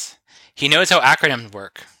this. He knows how acronyms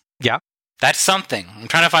work. Yeah. That's something. I'm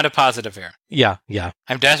trying to find a positive here. Yeah.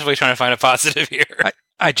 I'm desperately trying to find a positive here.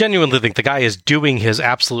 I genuinely think the guy is doing his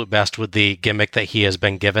absolute best with the gimmick that he has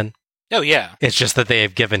been given. Oh, yeah. It's just that they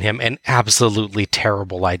have given him an absolutely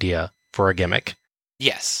terrible idea for a gimmick.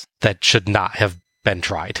 Yes. That should not have been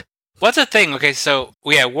tried. What's the thing? Okay, so,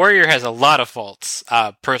 Warrior has a lot of faults,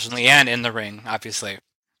 personally and in the ring, obviously.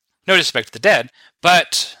 No disrespect to the dead,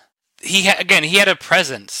 but he had a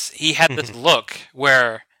presence. He had this look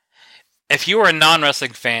where if you were a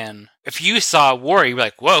non-wrestling fan, if you saw Warrior, you'd be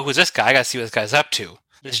like, whoa, who's this guy? I gotta see what this guy's up to.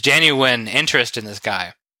 There's genuine interest in this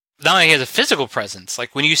guy. Not only he has a physical presence,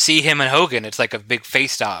 like when you see him and Hogan, it's like a big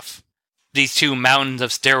face-off. These two mountains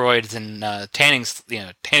of steroids and tanning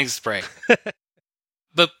spray.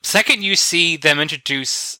 But second you see them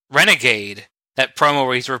introduce Renegade, that promo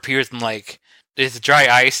where he appears in there's dry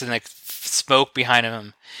ice and smoke behind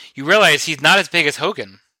him, you realize he's not as big as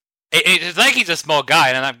Hogan. It's like he's a small guy,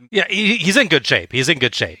 and he's in good shape. He's in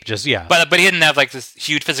good shape. Just but he didn't have this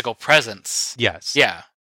huge physical presence. Yes. Yeah.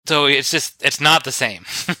 So it's not the same.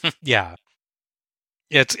 Yeah.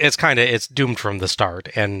 It's doomed from the start,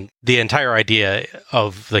 and the entire idea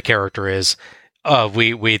of the character is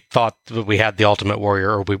we thought that we had the Ultimate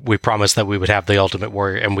Warrior, or we promised that we would have the Ultimate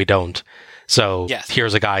Warrior, and we don't. So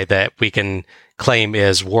Here's a guy that we can claim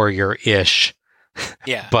is Warrior-ish.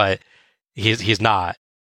 Yeah. But he's not.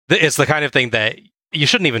 It's the kind of thing that you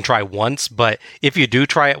shouldn't even try once, but if you do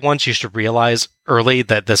try it once, you should realize early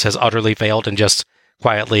that this has utterly failed and just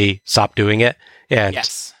quietly stop doing it. And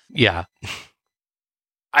yeah.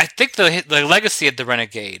 I think the legacy of the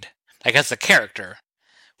Renegade, I guess the character,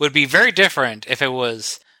 would be very different if it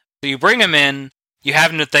was, you bring him in, you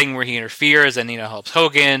have him a thing where he interferes and, helps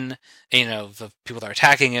Hogan, and, the people that are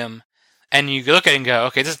attacking him, and you look at it and go,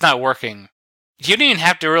 okay, this is not working. You don't even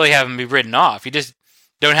have to really have him be written off. You just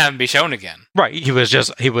don't have him be shown again. Right. He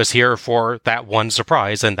was here for that one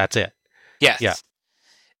surprise, and that's it. Yes. Yeah.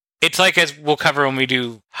 It's like, as we'll cover when we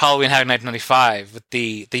do Halloween Havoc 1995 with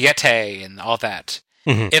the Yeti and all that.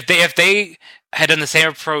 Mm-hmm. If they had done the same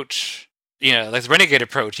approach, like the Renegade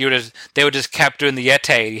approach, they would just kept doing the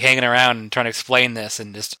Yeti, hanging around and trying to explain this,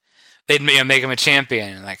 and just they'd make him a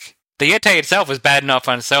champion. Like the Yeti itself was bad enough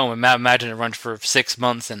on its own. Imagine it runs for 6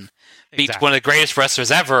 months and beats one of the greatest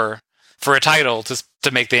wrestlers ever for a title just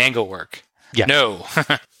to make the angle work. Yeah. No,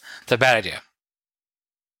 it's a bad idea.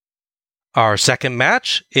 Our second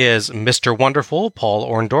match is Mr. Wonderful, Paul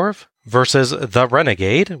Orndorff, versus The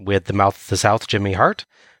Renegade, with the Mouth of the South, Jimmy Hart,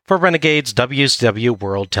 for Renegade's WCW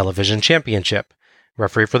World Television Championship.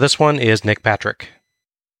 Referee for this one is Nick Patrick.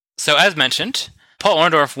 So, as mentioned, Paul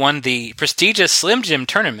Orndorff won the prestigious Slim Jim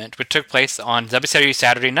tournament, which took place on WCW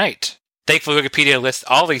Saturday night. Thankfully, Wikipedia lists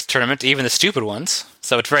all these tournaments, even the stupid ones,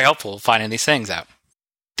 so it's very helpful finding these things out.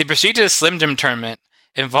 The prestigious Slim Jim tournament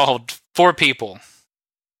involved 4 people.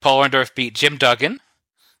 Paul Orndorff beat Jim Duggan,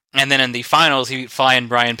 and then in the finals, he beat Flying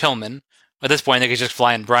Brian Pillman. At this point, I think he's just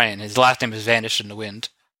Flying Brian. His last name has vanished in the wind.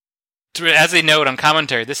 As they note on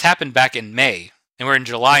commentary, this happened back in May, and we're in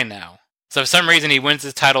July now. So for some reason, he wins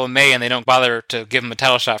his title in May, and they don't bother to give him a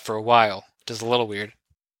title shot for a while, which is a little weird.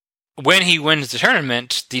 When he wins the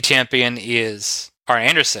tournament, the champion is Arn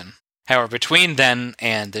Anderson. However, between then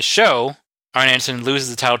and the show, Arn Anderson loses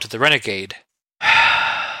the title to the Renegade.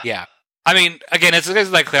 Yeah. I mean, again, it's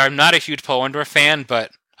like clear, I'm not a huge Paul Orndorff fan,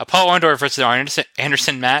 but a Paul Orndorff versus Arn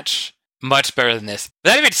Anderson match, much better than this.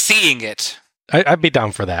 Without even seeing it. I'd be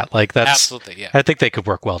down for that. Like, that's Absolutely, yeah. I think they could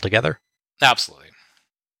work well together. Absolutely.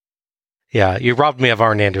 Yeah, you robbed me of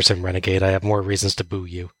Arn Anderson, Renegade. I have more reasons to boo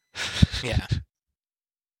you. Yeah.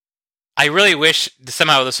 I really wish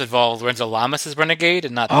somehow this involved Lorenzo Lamas as Renegade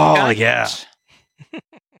and not the guy. Yeah.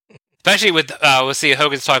 Especially with, we'll see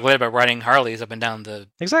Hogan's talk later about riding Harleys up and down the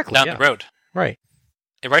the road. Right.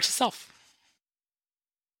 It writes itself.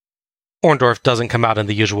 Orndorff doesn't come out in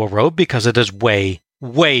the usual robe because it is way,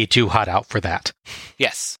 way too hot out for that.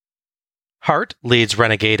 Yes. Hart leads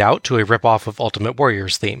Renegade out to a ripoff of Ultimate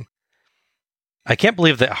Warrior's theme. I can't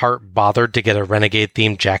believe that Hart bothered to get a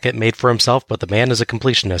Renegade-themed jacket made for himself, but the man is a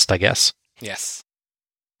completionist, I guess. Yes.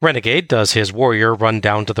 Renegade does his warrior run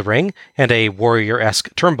down to the ring and a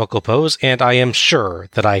warrior-esque turnbuckle pose, and I am sure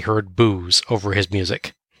that I heard boos over his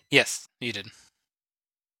music. Yes, you did.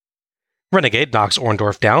 Renegade knocks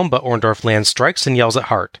Orndorff down, but Orndorff lands strikes and yells at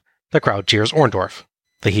Hart. The crowd cheers Orndorff,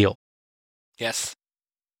 the heel. Yes.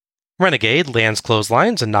 Renegade lands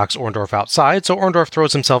clotheslines and knocks Orndorff outside, so Orndorff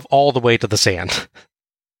throws himself all the way to the sand.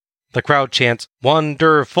 The crowd chants,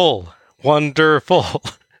 "Wonderful! Wonderful!"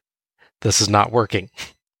 This is not working.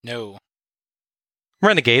 No.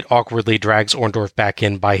 Renegade awkwardly drags Orndorff back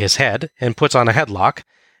in by his head and puts on a headlock,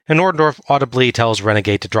 and Orndorff audibly tells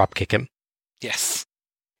Renegade to dropkick him. Yes.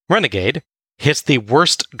 Renegade hits the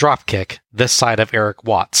worst dropkick this side of Eric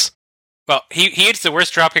Watts. Well, he hits the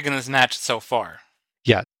worst dropkick in this match so far.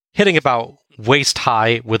 Yeah, hitting about waist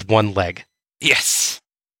high with one leg. Yes.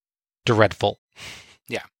 Dreadful.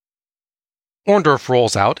 Yeah. Orndorff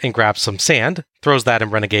rolls out and grabs some sand, throws that in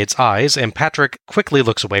Renegade's eyes, and Patrick quickly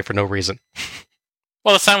looks away for no reason.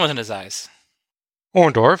 Well, the sun was in his eyes.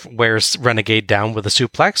 Orndorff wears Renegade down with a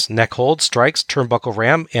suplex, neck hold, strikes, turnbuckle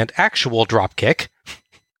ram, and actual dropkick,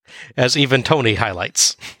 as even Tony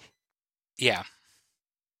highlights. Yeah.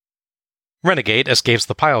 Renegade escapes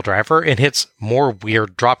the pile driver and hits more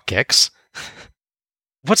weird dropkicks.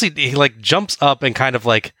 What's he like jumps up and kind of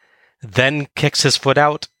like then kicks his foot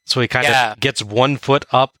out, so he kind of gets one foot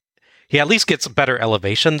up. He at least gets better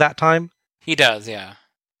elevation that time. He does, yeah.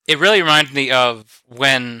 It really reminds me of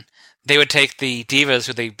when they would take the divas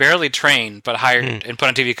who they barely trained but hired and put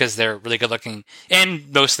on TV because they're really good looking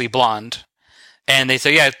and mostly blonde. And they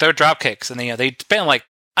say, yeah, throw drop kicks. And they spent like,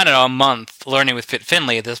 I don't know, a month learning with Fit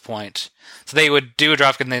Finlay at this point. So they would do a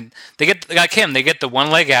drop kick and then they get, like him, they get the one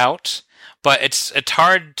leg out, but it's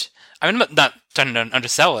hard. I'm not trying to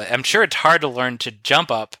undersell it. I'm sure it's hard to learn to jump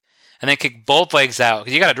up and then kick both legs out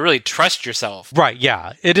because you got to really trust yourself. Right,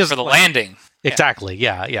 yeah. It is for the landing. Exactly,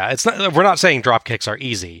 yeah. It's not. We're not saying drop kicks are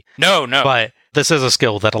easy. No. But this is a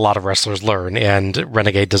skill that a lot of wrestlers learn, and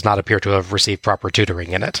Renegade does not appear to have received proper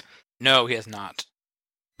tutoring in it. No, he has not.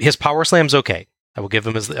 His power slam's okay. I will give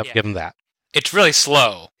him give him that. It's really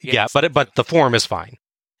slow. Yeah, but the form is fine.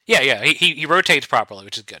 Yeah. He rotates properly,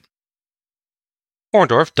 which is good.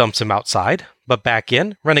 Orndorff dumps him outside, but back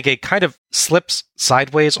in, Renegade kind of slips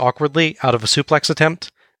sideways awkwardly out of a suplex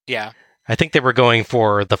attempt. Yeah. I think they were going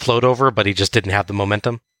for the float over, but he just didn't have the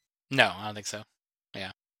momentum. No, I don't think so.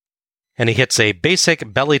 Yeah. and he hits a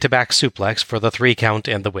basic belly-to-back suplex for the 3 count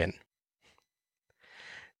and the win.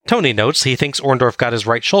 Tony notes he thinks Orndorff got his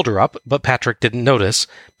right shoulder up, but Patrick didn't notice,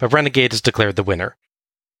 but Renegade is declared the winner.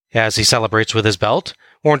 As he celebrates with his belt,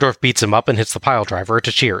 Orndorff beats him up and hits the piledriver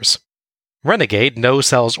to cheers. Renegade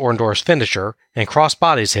no-sells Orndorff's finisher and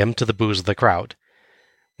cross-bodies him to the boos of the crowd.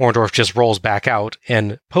 Orndorff just rolls back out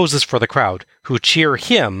and poses for the crowd, who cheer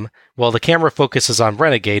him while the camera focuses on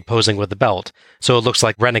Renegade posing with the belt, so it looks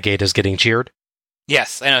like Renegade is getting cheered.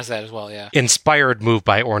 Yes, I noticed that as well, yeah. Inspired move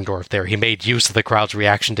by Orndorff there. He made use of the crowd's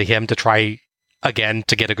reaction to him to try, again,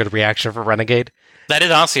 to get a good reaction for Renegade. That is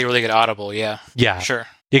honestly a really good audible, yeah. Yeah. Sure.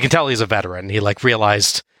 You can tell he's a veteran. He,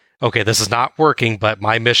 realized, okay, this is not working, but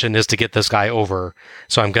my mission is to get this guy over,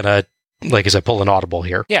 so I'm gonna, like I said, pull an audible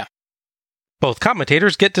here. Yeah. Both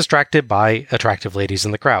commentators get distracted by attractive ladies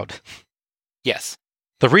in the crowd. Yes.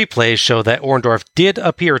 The replays show that Orndorff did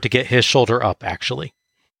appear to get his shoulder up, actually.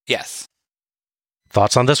 Yes.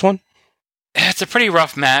 Thoughts on this one? It's a pretty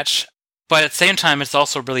rough match, but at the same time, it's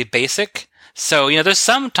also really basic. So, there's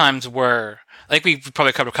some times where, I think we've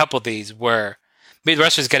probably covered a couple of these, where maybe the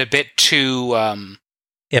wrestlers get a bit too...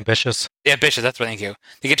 ambitious. Ambitious, that's what thank you.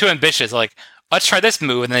 They get too ambitious, like, let's try this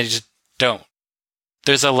move, and then they just don't.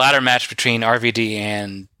 There's a ladder match between RVD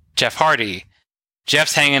and Jeff Hardy.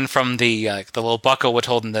 Jeff's hanging from the little buckle with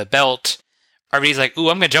holding the belt. RVD's like, ooh,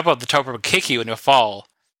 I'm going to jump up the top rope and kick you into a fall.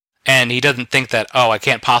 And he doesn't think that, I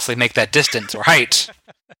can't possibly make that distance or height.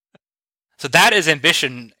 So that is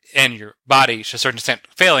ambition in your body, to a certain extent,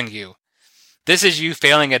 failing you. This is you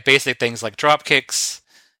failing at basic things like drop kicks.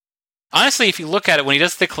 Honestly, if you look at it, when he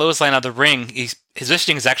does the clothesline out of the ring, his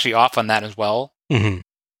positioning is actually off on that as well. Mm-hmm.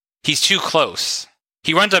 He's too close.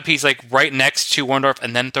 He runs up, he's right next to Orndorff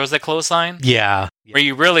and then throws the clothesline. Yeah. Where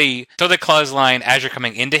you really throw the clothesline as you're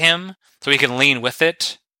coming into him, so he can lean with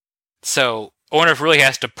it. So Orndorff really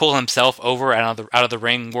has to pull himself over out of the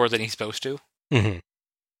ring more than he's supposed to. Mm-hmm.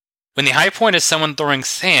 When the high point is someone throwing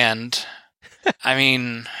sand, I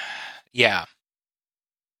mean, yeah.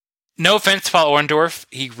 No offense to Paul Orndorff,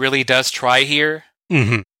 he really does try here.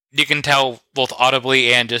 Mm-hmm. You can tell both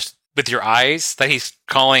audibly and just with your eyes that he's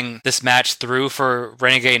calling this match through for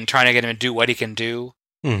Renegade and trying to get him to do what he can do.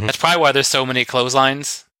 Mm-hmm. That's probably why there's so many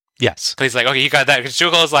clotheslines. Yes. Because he's like, okay, you got that. Just do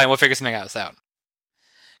a clothesline, we'll figure something else out.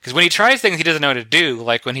 Because when he tries things he doesn't know what to do,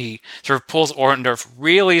 like when he sort of pulls Orndorff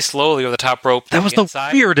really slowly over the top rope. That was the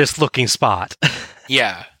weirdest looking spot.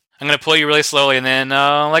 Yeah. I'm going to pull you really slowly and then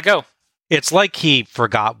let go. It's like he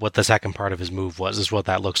forgot what the second part of his move was, is what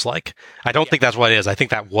that looks like. I don't think that's what it is. I think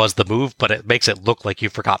that was the move, but it makes it look like you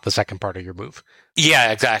forgot the second part of your move. Yeah,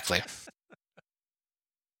 exactly.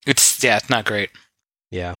 It's not great.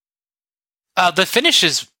 Yeah. The finish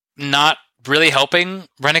is not really helping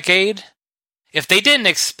Renegade. If they didn't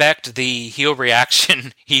expect the heel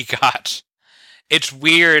reaction he got, it's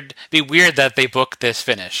weird. It'd be weird that they booked this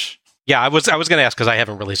finish. Yeah, I was going to ask because I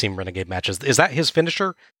haven't really seen Renegade matches. Is that his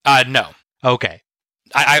finisher? No. Okay.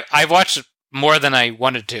 I've watched more than I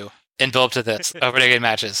wanted to in build up to this Renegade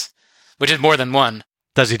matches, which is more than one.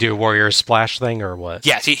 Does he do a Warrior Splash thing or what?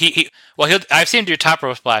 Yes, I've seen him do top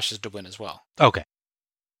rope splashes to win as well. Okay.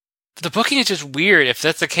 The booking is just weird if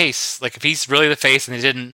that's the case. Like if he's really the face and they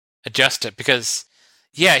didn't adjust it, because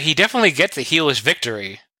he definitely gets a heelish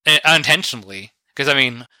victory unintentionally. Because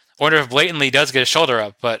Orndorff blatantly does get his shoulder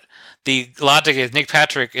up, but the logic is Nick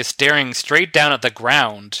Patrick is staring straight down at the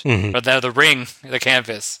ground, mm-hmm. or the ring, the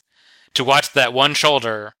canvas, to watch that one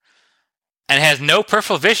shoulder, and has no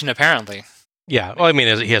peripheral vision, apparently. Yeah, well,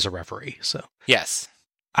 he has a referee, so. Yes.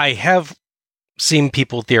 I have seen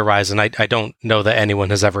people theorize, and I don't know that anyone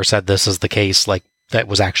has ever said this is the case, like, that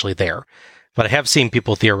was actually there. But I have seen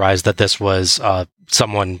people theorize that this was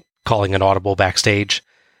someone calling an audible backstage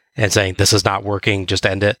and saying, this is not working, just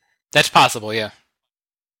end it. That's possible, yeah.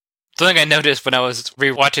 Something I noticed when I was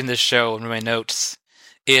rewatching this show in my notes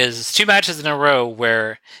is 2 matches in a row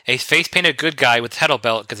where a face-painted good guy with a title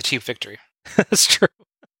belt gets a cheap victory. That's true.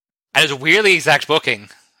 And it's weirdly exact booking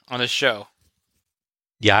on this show.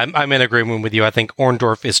 Yeah, I'm in agreement with you. I think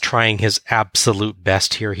Orndorff is trying his absolute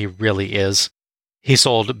best here. He really is. He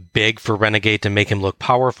sold big for Renegade to make him look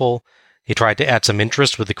powerful. He tried to add some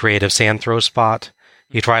interest with the creative sand throw spot.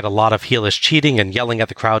 He tried a lot of heelish cheating and yelling at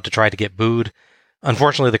the crowd to try to get booed.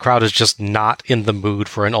 Unfortunately, the crowd is just not in the mood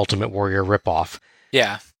for an Ultimate Warrior ripoff.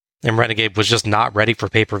 Yeah. And Renegade was just not ready for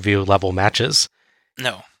pay-per-view level matches.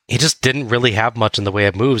 No. He just didn't really have much in the way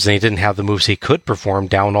of moves, and he didn't have the moves he could perform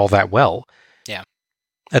down all that well. Yeah.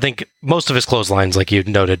 I think most of his clotheslines, like you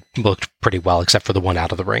noted, looked pretty well, except for the one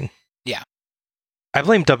out of the ring. Yeah. I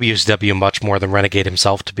blame WCW much more than Renegade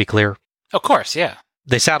himself, to be clear. Of course, yeah.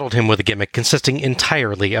 They saddled him with a gimmick consisting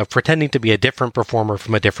entirely of pretending to be a different performer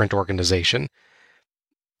from a different organization.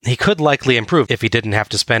 He could likely improve if he didn't have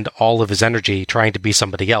to spend all of his energy trying to be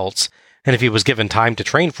somebody else, and if he was given time to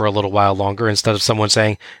train for a little while longer instead of someone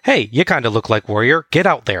saying, "Hey, you kind of look like Warrior, get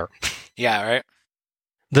out there." Yeah, right?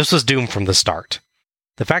 This was doomed from the start.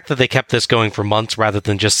 The fact that they kept this going for months rather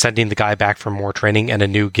than just sending the guy back for more training and a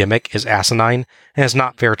new gimmick is asinine, and is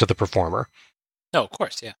not fair to the performer. No, of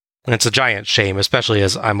course, yeah. And it's a giant shame, especially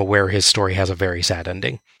as I'm aware his story has a very sad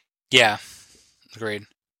ending. Yeah, agreed.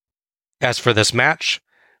 As for this match,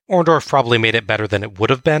 Orndorff probably made it better than it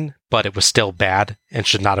would have been, but it was still bad and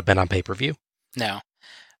should not have been on pay-per-view. No.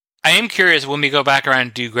 I am curious when we go back around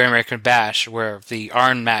and do Great American Bash, where the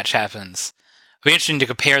Arn match happens. It'll be interesting to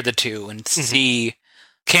compare the two and see,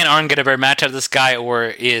 can Arn get a better match out of this guy,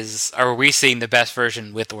 or are we seeing the best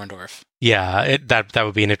version with Orndorff? Yeah, that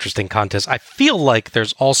would be an interesting contest. I feel like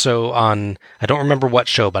there's also on, I don't remember what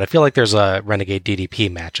show, but I feel like there's a Renegade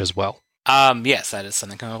DDP match as well. Yes, that is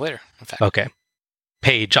something coming up later, in fact. Okay.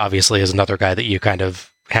 Page, obviously, is another guy that you kind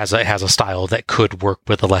of has a style that could work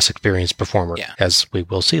with a less experienced performer, as we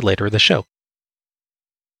will see later in the show.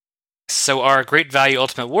 So our Great Value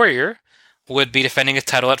Ultimate Warrior would be defending his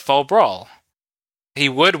title at Fall Brawl. He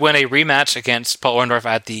would win a rematch against Paul Orndorff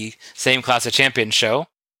at the same Class of Champions show,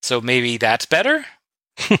 so maybe that's better?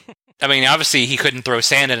 I mean, obviously, he couldn't throw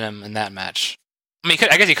sand at him in that match. I mean,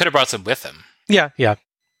 I guess he could have brought some with him. Yeah.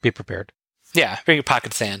 Be prepared. Yeah, bring your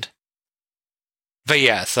pocket sand. But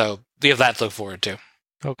yeah, so we have that to look forward to.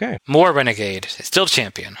 Okay. More Renegade. Still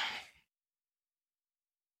champion.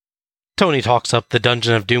 Tony talks up the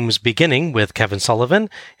Dungeon of Doom's beginning with Kevin Sullivan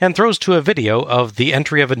and throws to a video of the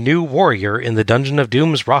entry of a new warrior in the Dungeon of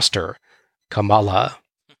Doom's roster, Kamala.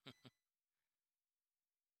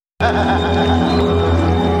 Father,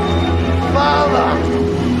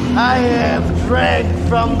 I have drank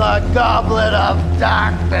from the goblet of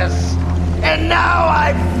darkness, and now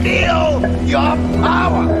I feel your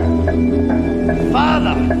power.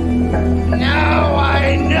 Father, now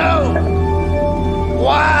I know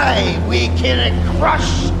why we can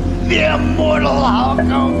crush the immortal Hulk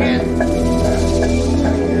Hogan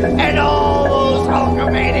and all those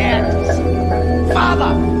Hulkamaniacs.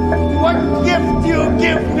 Father, what gift you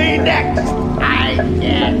give me next? I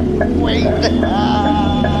can't wait.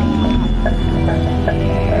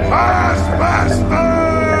 Taskmaster,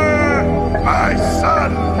 my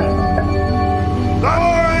son, the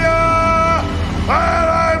warrior that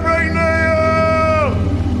I bring to you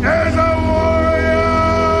is a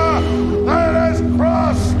warrior that has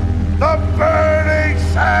crossed the burning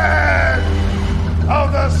sand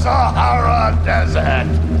of the Sahara Desert.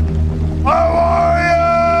 A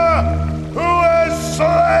warrior who has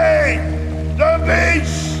slain the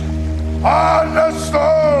beasts on the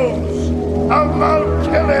stones of Mount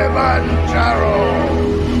Kilimanjaro.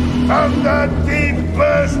 From the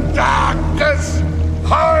deepest, darkest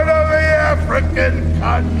heart of the African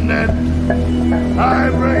continent, I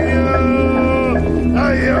bring you the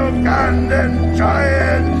Ugandan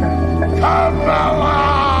giant,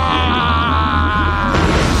 Kamala!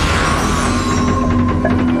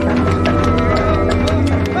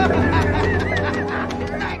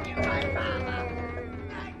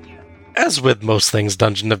 As with most things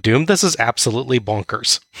Dungeon of Doom, this is absolutely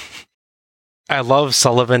bonkers. I love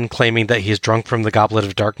Sullivan claiming that he's drunk from the Goblet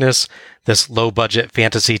of Darkness, this low-budget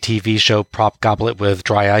fantasy TV show prop goblet with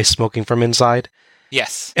dry ice smoking from inside.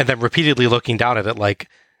 Yes. And then repeatedly looking down at it like,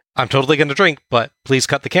 I'm totally going to drink, but please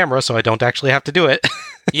cut the camera so I don't actually have to do it.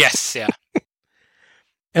 Yes, yeah.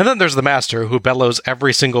 And then there's the Master, who bellows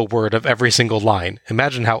every single word of every single line.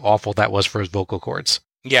 Imagine how awful that was for his vocal cords.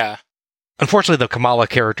 Yeah. Unfortunately, the Kamala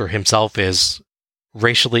character himself is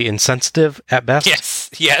racially insensitive at best.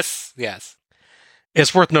 Yes.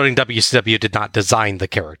 It's worth noting WCW did not design the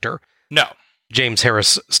character. No. James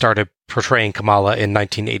Harris started portraying Kamala in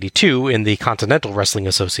 1982 in the Continental Wrestling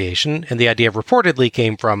Association, and the idea reportedly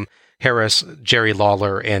came from Harris, Jerry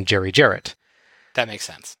Lawler, and Jerry Jarrett. That makes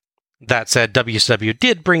sense. That said, WCW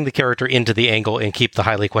did bring the character into the angle and keep the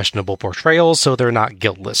highly questionable portrayals, so they're not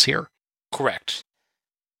guiltless here. Correct.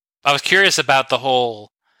 I was curious about the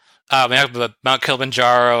whole Mount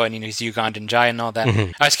Kilimanjaro and he's Ugandan giant and all that.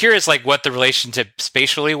 Mm-hmm. I was curious, like, what the relationship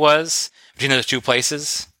spatially was between those two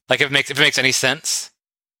places. Like, if it makes any sense.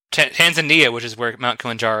 Tanzania, which is where Mount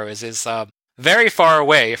Kilimanjaro is very far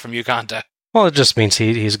away from Uganda. Well, it just means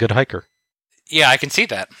he's a good hiker. Yeah, I can see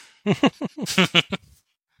that.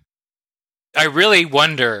 I really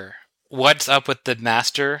wonder what's up with the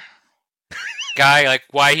Master guy, like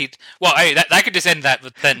why he. Well, I could just end that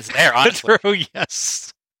sentence there, honestly. True,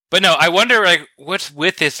 yes. But no, I wonder, like, what's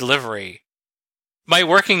with his delivery. My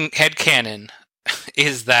working headcanon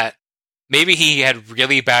is that maybe he had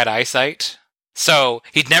really bad eyesight, so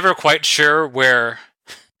he's never quite sure where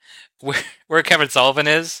Kevin Sullivan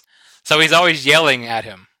is, so he's always yelling at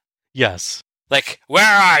him. Yes. Like, where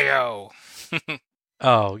are you?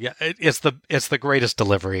 Oh, yeah. It's the greatest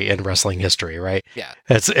delivery in wrestling history, right? Yeah.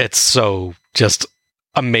 It's so just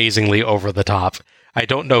amazingly over the top. I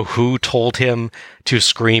don't know who told him to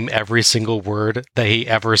scream every single word that he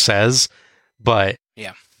ever says, but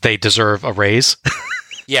yeah, they deserve a raise.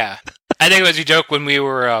 Yeah. I think it was a joke when we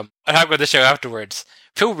were talking about the show afterwards.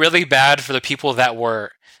 I feel really bad for the people that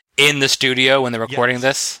were in the studio when they're recording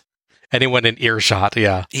this. Anyone in earshot,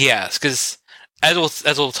 yeah. Yes, because as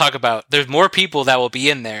we'll talk about, there's more people that will be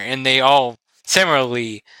in there, and they all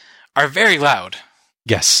similarly are very loud.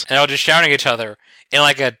 Yes. And all just shouting at each other in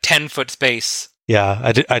like a 10-foot space.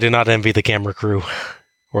 Yeah, I do not envy the camera crew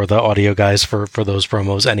or the audio guys for those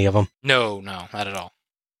promos, any of them. No, not at all.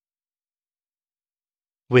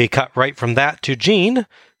 We cut right from that to Gene,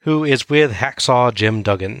 who is with Hacksaw Jim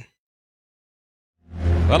Duggan.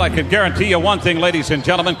 Well, I can guarantee you one thing, ladies and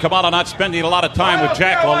gentlemen. Kamala not spending a lot of time with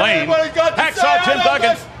Jack LaLanne. Hacksaw Jim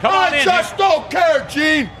Duggan, come on in. I just don't care,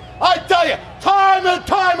 Gene. I tell you, time and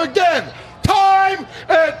time again,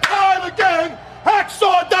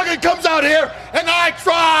 Hacksaw Duggan comes out here, and I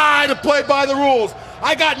try to play by the rules.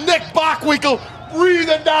 I got Nick Bockwinkel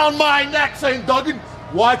breathing down my neck saying, Duggan,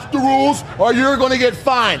 watch the rules or you're going to get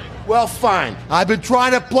fined. Well, fine. I've been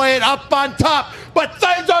trying to play it up on top, but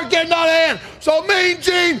things are getting out of hand. So Mean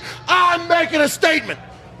Gene, I'm making a statement.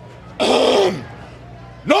 No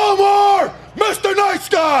more Mr. Nice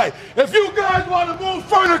Guy. If you guys want to move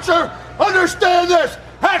furniture, understand this.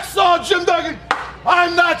 Hacksaw Jim Duggan,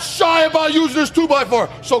 I'm not shy about using this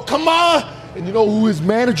 2x4. So Kamala, and you know who his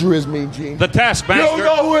manager is, Mean Gene? The Taskmaster. You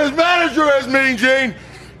know who his manager is, Mean Gene.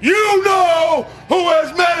 You know who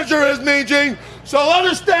his manager is, Mean Gene. So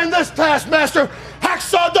understand this, Taskmaster.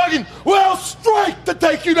 Hacksaw Duggan will strike to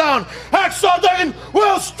take you down. Hacksaw Duggan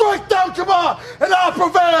will strike down Kamala, and I'll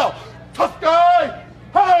prevail. Tough guy.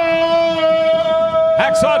 Hey!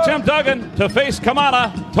 Hacksaw Jim Duggan to face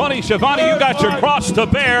Kamala. Tony Schiavone, you got your cross to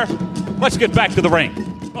bear. Let's get back to the ring.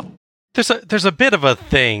 There's a bit of a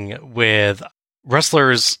thing with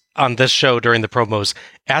wrestlers on this show during the promos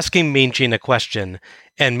asking Mean Gene a question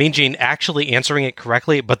and Mean Gene actually answering it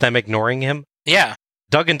correctly, but them ignoring him. Yeah.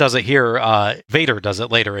 Duggan does it here. Vader does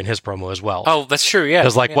it later in his promo as well. Oh, that's true, yeah.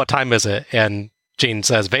 It's like, what time is it? And Gene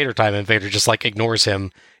says Vader time, and Vader just like ignores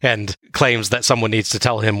him and claims that someone needs to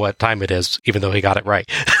tell him what time it is, even though he got it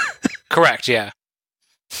right. Correct, yeah.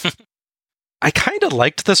 I kind of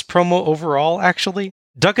liked this promo overall, actually.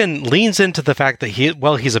 Duggan leans into the fact that he's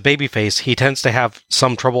a babyface, he tends to have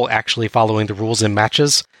some trouble actually following the rules in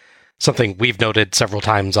matches, something we've noted several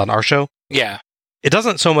times on our show. Yeah. It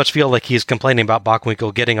doesn't so much feel like he's complaining about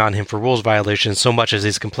Bockwinkel getting on him for rules violations so much as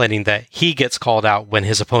he's complaining that he gets called out when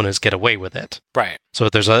his opponents get away with it. Right. So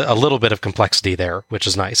there's a little bit of complexity there, which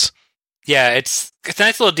is nice. Yeah, it's a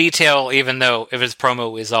nice little detail, even though if his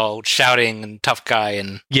promo is all shouting and tough guy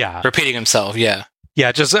and repeating himself, yeah.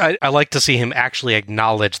 Yeah, just I like to see him actually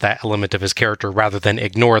acknowledge that element of his character rather than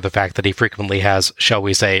ignore the fact that he frequently has, shall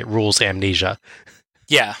we say, rules amnesia.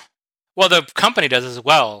 Yeah. Well, the company does as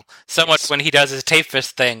well. So much when he does his tape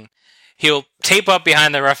fist thing, he'll tape up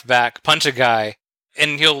behind the ref back, punch a guy,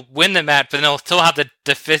 and he'll win the match, but then he'll still have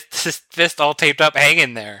the fist all taped up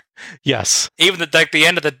hanging there. Yes. Even the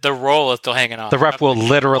end of the roll is still hanging off. The ref will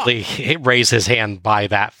literally raise his hand by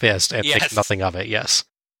that fist and think nothing of it, yes.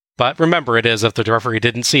 But remember, it is if the referee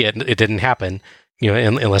didn't see it, it didn't happen,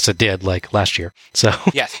 unless it did, like last year. So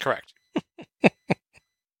yes, correct.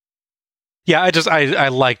 Yeah, I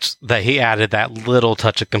liked that he added that little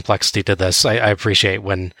touch of complexity to this. I appreciate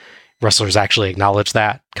when wrestlers actually acknowledge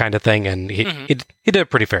that kind of thing, and he did a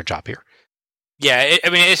pretty fair job here. Yeah,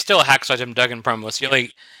 it's still a Hacksaw Jim Duggan promo, so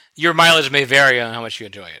your mileage may vary on how much you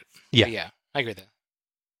enjoy it. Yeah. But yeah, I agree with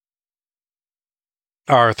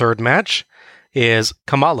that. Our third match is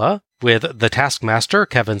Kamala with the Taskmaster,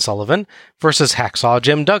 Kevin Sullivan, versus Hacksaw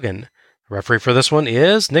Jim Duggan. The referee for this one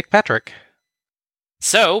is Nick Patrick.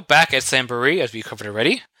 So, back at Slamboree, as we covered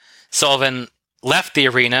already, Sullivan left the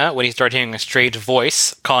arena when he started hearing a strange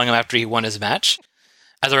voice calling him after he won his match.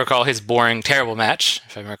 As I recall, his boring, terrible match,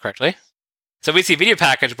 if I remember correctly. So we see a video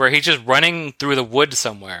package where he's just running through the woods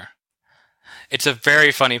somewhere. It's a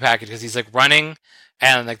very funny package because he's like running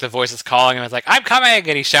and like the voice is calling him. It's like, I'm coming!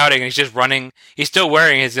 And he's shouting and he's just running. He's still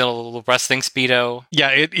wearing his little wrestling Speedo. Yeah,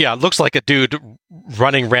 it looks like a dude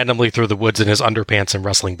running randomly through the woods in his underpants and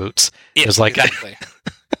wrestling boots. Yeah, it's like... exactly.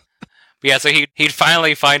 But yeah, so he'd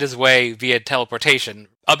finally find his way via teleportation,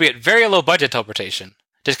 albeit very low budget teleportation.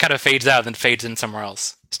 Just kind of fades out and then fades in somewhere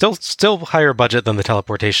else. Still higher budget than the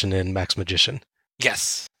teleportation in Max Magician.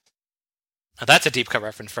 Yes. Now that's a deep cut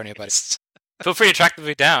reference for anybody. Feel free to track the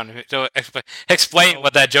movie down. To explain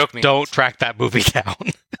what that joke means. Don't track that movie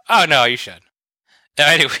down. Oh, no, you should.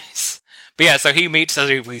 Anyways. But yeah, so he meets,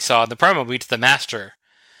 as we saw in the promo, meets the Master,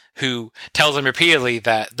 who tells him repeatedly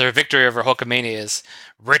that their victory over Hulkamania is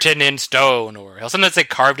written in stone, or he'll sometimes say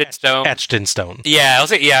carved in stone. Etched in stone. Yeah,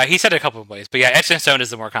 he said it a couple of ways, but yeah, etched in stone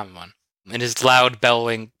is the more common one. In his loud,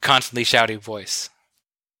 bellowing, constantly shouting voice.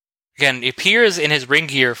 Again, he appears in his ring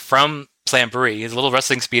gear from Slamboree, his little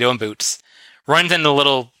wrestling Speedo and boots, runs in the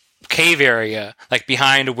little cave area, like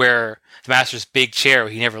behind where the Master's big chair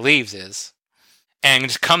he never leaves is, and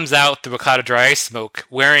just comes out through a cloud of dry ice smoke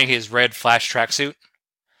wearing his red Flash tracksuit.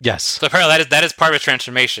 Yes. So apparently that is part of his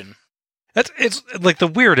transformation. It's like the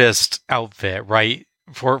weirdest outfit, right?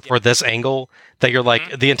 For this angle, that you're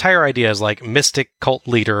like, the entire idea is like mystic cult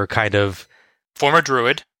leader kind of... Former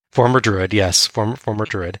druid, yes. Former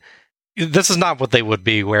druid. This is not what they would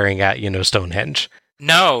be wearing at, Stonehenge.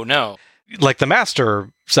 No. Like the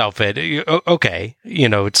Master's outfit, okay,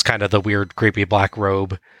 it's kind of the weird, creepy black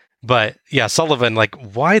robe. But yeah, Sullivan, like,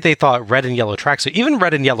 why they thought red and yellow tracksuit, even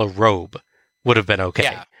red and yellow robe would have been okay.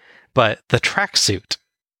 Yeah. But the tracksuit,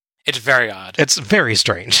 it's very odd. It's very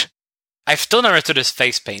strange. I've still never understood his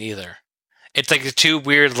face paint either. It's like the two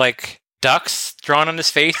weird, like, ducks drawn on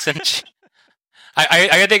his face. And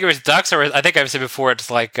I think it was ducks, or I think I've said before it's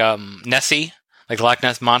like Nessie. Like the Loch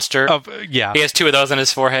Ness Monster. Yeah. He has two of those on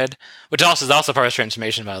his forehead, which is also part of his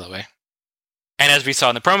transformation, by the way. And as we saw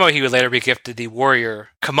in the promo, he would later be gifted the warrior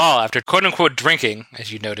Kamala after quote-unquote drinking,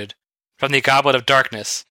 as you noted, from the Goblet of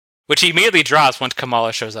Darkness, which he immediately drops once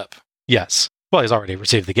Kamala shows up. Yes. Well, he's already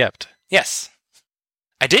received the gift. Yes.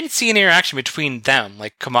 I didn't see any interaction between them,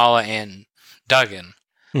 like Kamala and Duggan.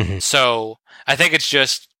 Mm-hmm. So I think it's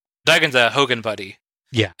just Duggan's a Hogan buddy.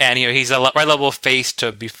 Yeah. And he's a right level face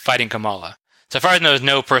to be fighting Kamala. So far as I know, there's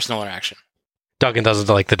no personal interaction. Duggan doesn't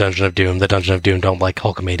like the Dungeon of Doom. The Dungeon of Doom don't like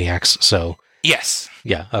Hulkamaniacs, so... Yes.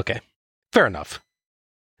 Yeah, okay. Fair enough.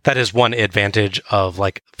 That is one advantage of,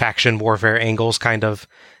 like, faction warfare angles, kind of,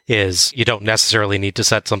 is you don't necessarily need to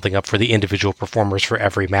set something up for the individual performers for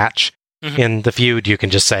every match. Mm-hmm. In the feud, you can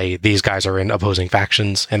just say, these guys are in opposing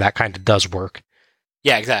factions, and that kind of does work.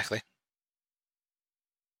 Yeah, exactly.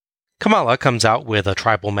 Kamala comes out with a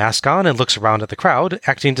tribal mask on and looks around at the crowd,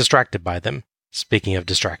 acting distracted by them. Speaking of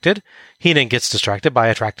distracted, Heenan gets distracted by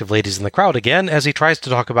attractive ladies in the crowd again as he tries to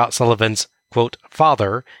talk about Sullivan's, quote,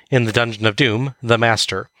 father in the Dungeon of Doom, the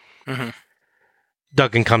Master. Mm-hmm.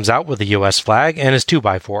 Duggan comes out with a U.S. flag and his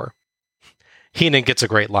 2x4. Heenan gets a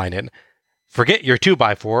great line in. Forget your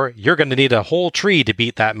 2x4, you're going to need a whole tree to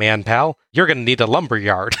beat that man, pal. You're going to need a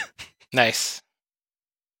lumberyard. Nice.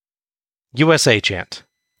 USA chant.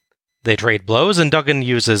 They trade blows and Duggan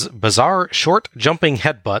uses bizarre, short, jumping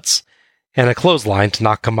headbutts and a clothesline to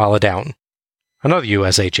knock Kamala down. Another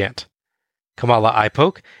USA chant. Kamala eye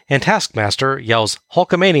poke, and Taskmaster yells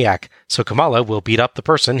Hulkamaniac, so Kamala will beat up the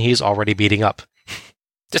person he's already beating up.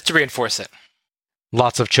 Just to reinforce it.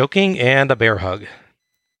 Lots of choking and a bear hug.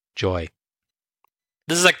 Joy.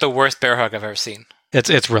 This is like the worst bear hug I've ever seen.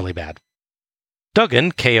 It's really bad.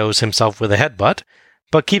 Duggan KOs himself with a headbutt,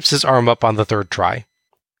 but keeps his arm up on the third try.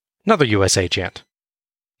 Another USA chant.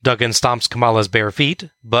 Duggan stomps Kamala's bare feet,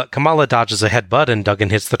 but Kamala dodges a headbutt and Duggan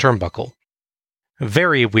hits the turnbuckle.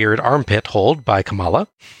 Very weird armpit hold by Kamala.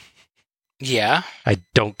 Yeah. I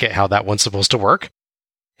don't get how that one's supposed to work.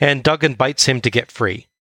 And Duggan bites him to get free.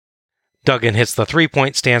 Duggan hits the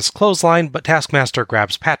 3-point stance clothesline, but Taskmaster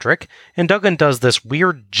grabs Patrick, and Duggan does this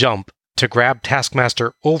weird jump to grab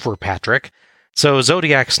Taskmaster over Patrick, so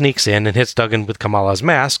Zodiac sneaks in and hits Duggan with Kamala's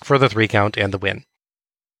mask for the 3 count and the win.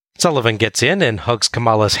 Sullivan gets in and hugs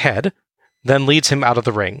Kamala's head, then leads him out of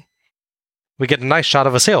the ring. We get a nice shot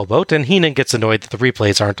of a sailboat, and Heenan gets annoyed that the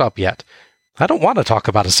replays aren't up yet. I don't want to talk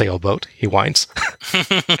about a sailboat, he whines.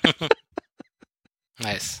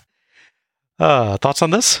 Nice. Thoughts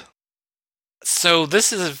on this? So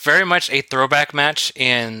this is very much a throwback match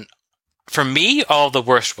in, for me, all the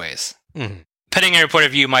worst ways. Mm. Depending on your point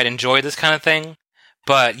of view, you might enjoy this kind of thing.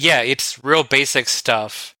 But yeah, it's real basic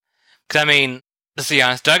stuff. Because, I mean, let's be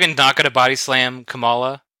honest, Duggan's not going to body slam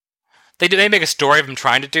Kamala. They make a story of him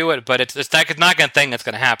trying to do it, but it's not a thing that's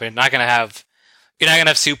going to happen. You're not going to have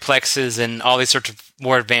suplexes and all these sorts of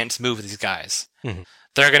more advanced moves with these guys. Mm-hmm.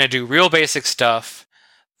 They're going to do real basic stuff.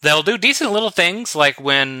 They'll do decent little things, like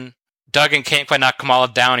when Duggan can't quite knock Kamala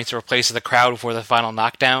down, he replaces the crowd before the final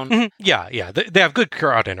knockdown. Mm-hmm. Yeah. They have good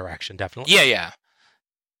crowd interaction, definitely. Yeah.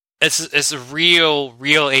 It's a real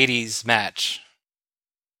 80s match.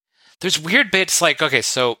 There's weird bits like, okay,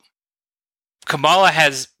 so Kamala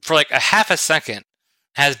has, for like a half a second,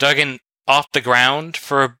 has Duggan off the ground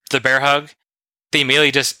for the bear hug. He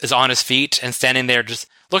immediately just is on his feet and standing there just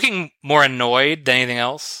looking more annoyed than anything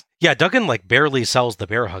else. Yeah, Duggan like barely sells the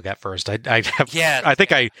bear hug at first. I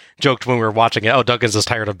think I joked when we were watching it, oh, Duggan's as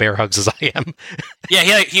tired of bear hugs as I am.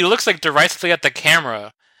 Yeah, he looks like derisively at the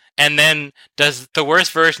camera and then does the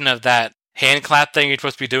worst version of that hand clap thing you're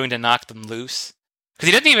supposed to be doing to knock them loose. Because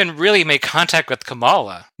he doesn't even really make contact with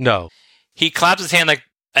Kamala. No. He claps his hand like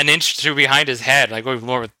an inch through behind his head, like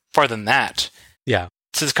more far than that. Yeah.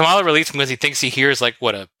 So does Kamala release him because he thinks he hears like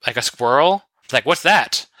a squirrel? It's like, what's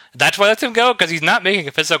that? That's why lets him go? Because he's not making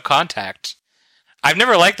a physical contact. I've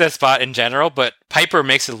never liked that spot in general, but Piper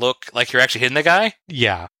makes it look like you're actually hitting the guy.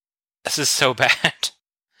 Yeah. This is so bad.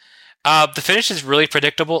 The finish is really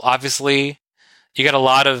predictable. Obviously, you get a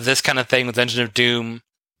lot of this kind of thing with Dungeon of Doom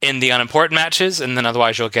in the unimportant matches, and then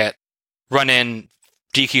otherwise you'll get run-in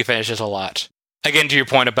DQ finishes a lot. Again, to your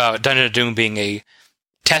point about Dungeon of Doom being a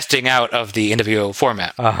testing out of the NWO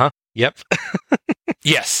format. Uh-huh. Yep.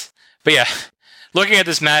 Yes. But yeah, looking at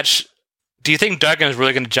this match, do you think Duggan is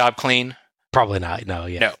really going to job clean? Probably not. No,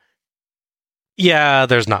 yeah. No. Yeah,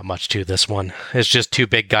 there's not much to this one. It's just two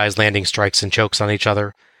big guys landing strikes and chokes on each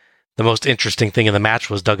other. The most interesting thing in the match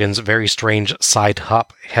was Duggan's very strange side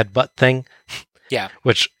hop headbutt thing. Yeah.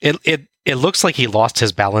 Which it looks like he lost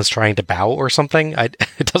his balance trying to bow or something. It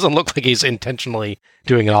doesn't look like he's intentionally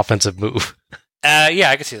doing an offensive move. Yeah,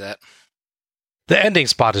 I can see that. The ending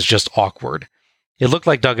spot is just awkward. It looked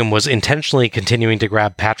like Duggan was intentionally continuing to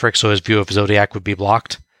grab Patrick so his view of Zodiac would be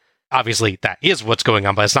blocked. Obviously, that is what's going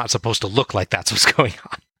on, but it's not supposed to look like that's what's going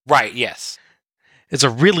on. Right, yes. It's a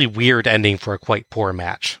really weird ending for a quite poor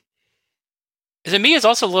match. To me, it's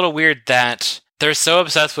also a little weird that they're so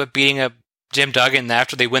obsessed with beating up Jim Duggan that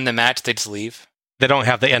after they win the match, they just leave. They don't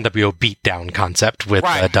have the NWO beatdown concept with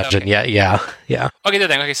Dungeon okay. yet. Yeah. Okay, the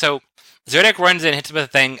thing. Okay, so Zodiac runs in, hits him with a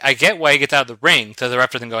thing. I get why he gets out of the ring, so the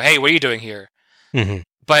ref doesn't go, hey, what are you doing here? Mm-hmm.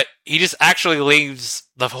 But he just actually leaves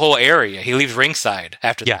the whole area. He leaves ringside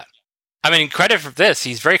after that. I mean, credit for this.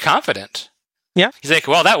 He's very confident. Yeah. He's like,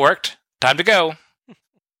 well, that worked. Time to go.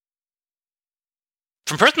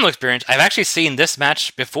 From personal experience, I've actually seen this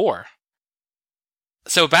match before.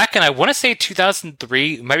 So back in, I want to say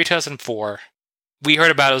 2003, maybe 2004, we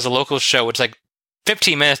heard about it was a local show, which is like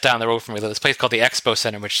 15 minutes down the road from me, this place called the Expo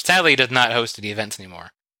Center, which sadly does not host any events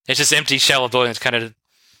anymore. It's just an empty shell of building. It's kind of,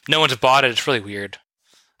 no one's bought it. It's really weird.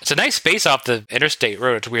 It's a nice space off the interstate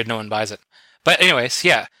road. It's weird no one buys it. But anyways,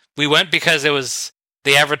 yeah. We went because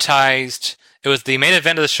they advertised, the main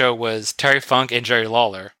event of the show was Terry Funk and Jerry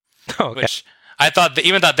Lawler. Okay. Which I thought,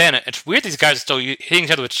 even then, it's weird these guys are still hitting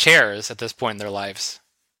each other with chairs at this point in their lives.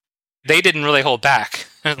 They didn't really hold back.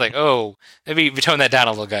 I was like, oh, maybe we tone that down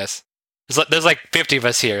a little, guys. There's like 50 of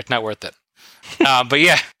us here. It's not worth it. But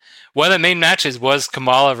yeah, one of the main matches was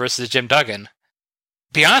Kamala versus Jim Duggan.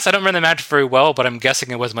 To be honest, I don't remember the match very well, but I'm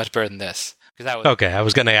guessing it was much better than this. Okay, I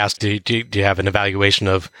was going to ask, do you have an evaluation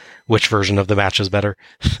of which version of the match is better?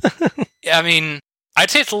 Yeah, I mean,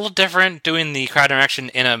 I'd say it's a little different doing the crowd interaction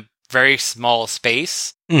in a very small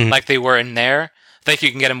space, like they were in there. I think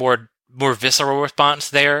you can get a more visceral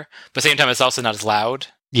response there, but at the same time, it's also not as loud.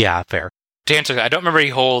 Yeah, fair. To answer that, I don't remember any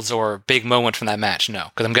holds or big moments from that match, no,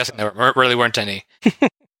 because I'm guessing there really weren't any.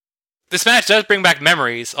 This match does bring back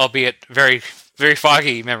memories, albeit very, very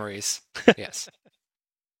foggy memories. Yes.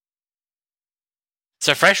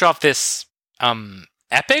 So fresh off this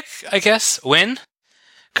epic, I guess, win,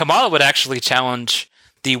 Kamala would actually challenge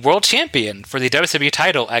the world champion for the WWE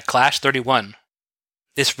title at Clash 31.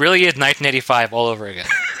 This really is 1985 all over again.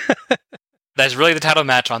 That's really the title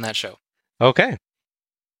match on that show. Okay.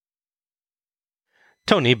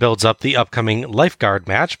 Tony builds up the upcoming lifeguard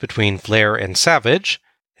match between Flair and Savage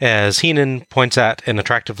as Heenan points at an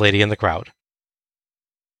attractive lady in the crowd.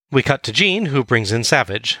 We cut to Gene, who brings in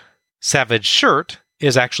Savage. Savage's shirt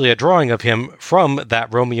is actually a drawing of him from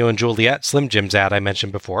that Romeo and Juliet Slim Jims ad I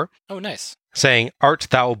mentioned before. Oh, nice. Saying, "Art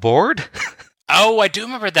thou bored?" Oh, I do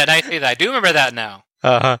remember that. I do remember that now.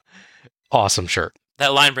 Uh-huh. Awesome shirt.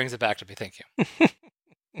 That line brings it back to me. Thank you.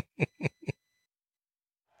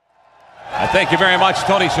 Thank you very much,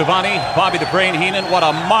 Tony Schiavone, Bobby the Brain Heenan. What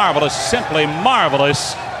a marvelous, simply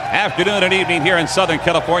marvelous afternoon and evening here in Southern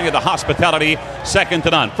California. The hospitality, second to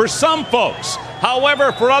none. For some folks,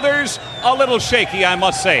 however, for others, a little shaky, I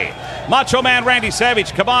must say. Macho Man Randy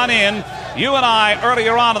Savage, come on in. You and I,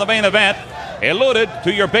 earlier on in the main event, alluded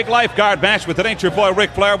to your big lifeguard match with the Nature Boy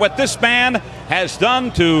Ric Flair. What this man has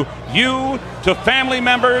done to you, to family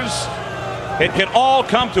members, It can all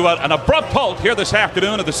come to an abrupt halt here this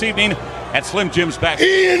afternoon or this evening at Slim Jim's back.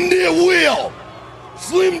 And it will.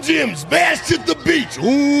 Slim Jim's Bash at the Beach.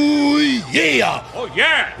 Ooh, yeah. Oh,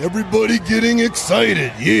 yeah. Everybody getting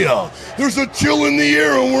excited, yeah. There's a chill in the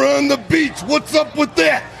air and we're on the beach. What's up with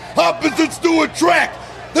that? Opposites to attract.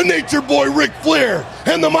 The Nature Boy Ric Flair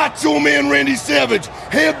and the Macho Man Randy Savage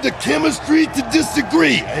have the chemistry to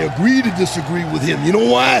disagree. I agree to disagree with him. You know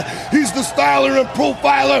why? He's the styler and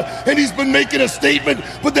profiler, and he's been making a statement,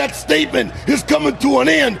 but that statement is coming to an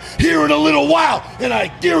end here in a little while, and I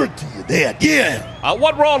guarantee you that, yeah.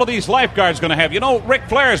 What role are these lifeguards going to have? You know, Ric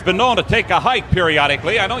Flair's been known to take a hike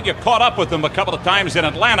periodically. I know you caught up with him a couple of times in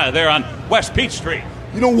Atlanta there on West Peachtree.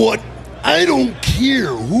 You know what? I don't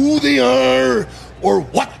care who they are or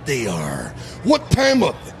what they are, what time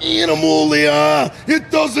of animal they are.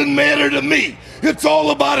 It doesn't matter to me. It's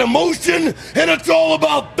all about emotion, and it's all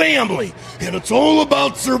about family, and it's all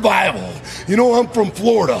about survival. You know, I'm from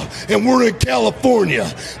Florida, and we're in California,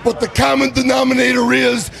 but the common denominator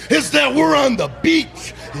is that we're on the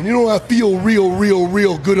beach. And you know, I feel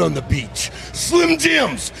real good on the beach. Slim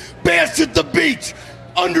Jim's Bash at the Beach.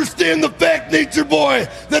 Understand the fact, Nature Boy,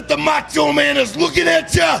 that the Macho Man is looking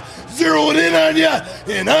at you, zeroing in on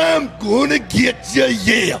you, and I'm gonna get you,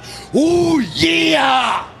 yeah. Ooh,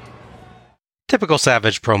 yeah! Typical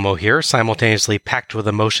Savage promo here, simultaneously packed with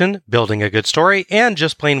emotion, building a good story, and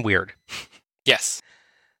just plain weird. Yes.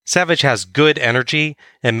 Savage has good energy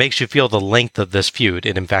and makes you feel the length of this feud.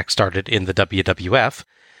 It in fact started in the WWF.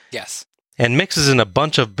 Yes. And mixes in a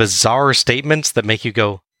bunch of bizarre statements that make you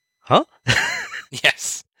go, huh?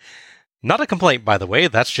 Yes. Not a complaint, by the way.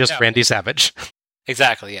 That's just No. Randy Savage.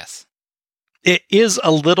 Exactly, yes. It is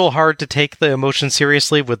a little hard to take the emotion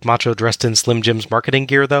seriously with Macho dressed in Slim Jim's marketing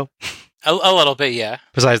gear, though. A little bit, yeah.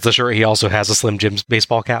 Besides the shirt, he also has a Slim Jim's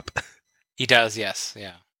baseball cap. He does, yes,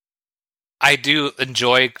 yeah. I do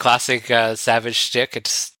enjoy classic Savage shtick.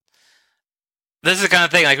 This is the kind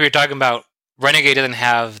of thing, like we were talking about, Renegade doesn't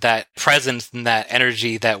have that presence and that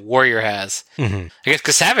energy that Warrior has. Mm-hmm. I guess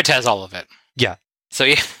because Savage has all of it. Yeah. So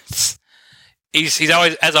yeah, he's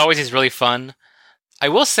always, as always, he's really fun. I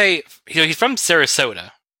will say, he's from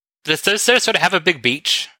Sarasota. Does Sarasota have a big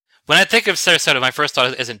beach? When I think of Sarasota, my first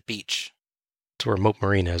thought isn't beach. It's where Moat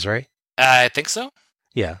Marine is, right? I think so.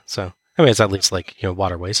 Yeah, so, I mean, it's at least like,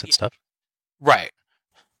 waterways and stuff. Right.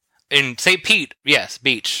 In St. Pete, yes,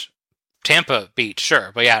 beach. Tampa Beach,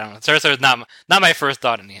 sure. But yeah, I don't know. Sarasota's not my first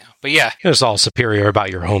thought anyhow. But yeah. It's all superior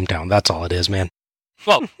about your hometown. That's all it is, man.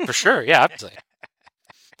 Well, for sure. Yeah, obviously.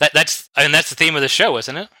 That's the theme of the show,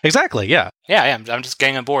 isn't it? Exactly, yeah. Yeah, I'm just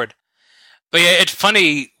getting on board. But yeah, it's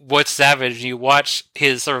funny what Savage, you watch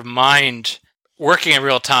his sort of mind working in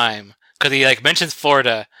real time. Because he mentions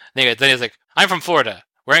Florida. Then he's like, I'm from Florida.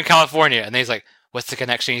 We're in California. And then he's like, what's the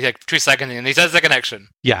connection? He's like, 2 seconds. And he says the connection.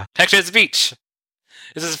 Yeah. Actually, it's beach.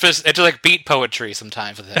 It's like beat poetry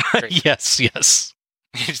sometimes with it. Yes. He's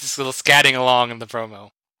just a little scatting along in the promo.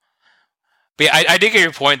 But yeah, I did get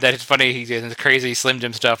your point that it's funny he's doing the crazy Slim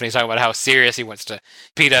Jim stuff and he's talking about how serious he wants to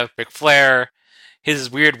beat up Ric Flair.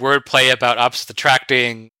 His weird wordplay about opposites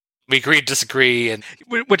attracting. We agree to disagree. And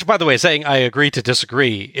Which, by the way, saying I agree to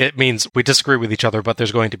disagree, it means we disagree with each other, but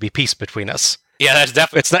there's going to be peace between us. Yeah, that's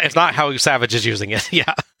definitely... It's not how Savage is using it,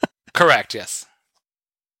 yeah. Correct, yes.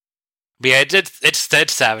 But yeah,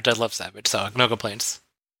 it's Savage. I love Savage, so no complaints.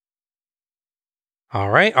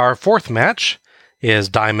 All right, our fourth match is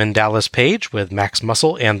Diamond Dallas Page with Max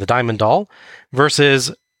Muscle and the Diamond Doll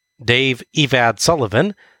versus Dave Evad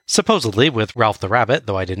Sullivan, supposedly with Ralph the Rabbit,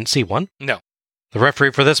 though I didn't see one. No. The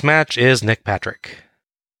referee for this match is Nick Patrick.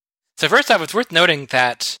 So first off, it's worth noting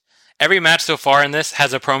that every match so far in this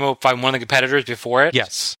has a promo by one of the competitors before it.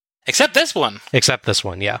 Yes. Except this one. Except this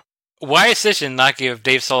one, yeah. Why is Sishin not give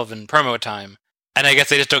Dave Sullivan promo time? And I guess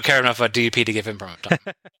they just don't care enough about DDP to give him promo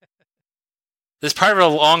time. This is part of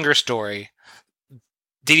a longer story.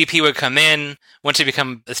 DDP would come in, once he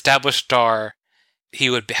become established star, he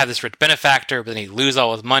would have this rich benefactor, but then he'd lose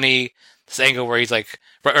all his money. This angle where he's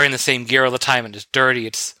wearing the same gear all the time and just dirty.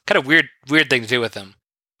 It's kind of weird thing to do with him.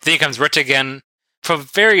 Then he becomes rich again from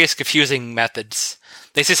various confusing methods.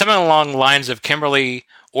 They say something along the lines of Kimberly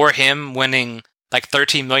or him winning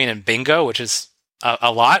 $13 million in bingo, which is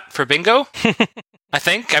a lot for bingo. I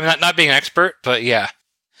think. I'm not being an expert, but yeah.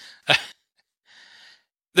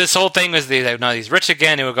 This whole thing was now he's rich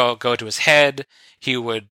again. It would go to his head. He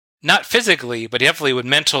would not physically, but he definitely would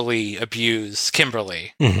mentally abuse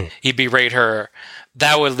Kimberly. Mm-hmm. He'd berate her.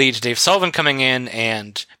 That would lead to Dave Sullivan coming in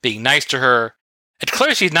and being nice to her. It's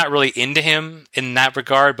clear she's not really into him in that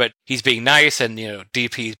regard, but he's being nice, and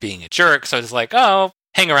DDP's being a jerk. So it's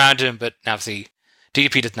hang around him. But obviously,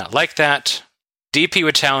 DDP does not like that. DP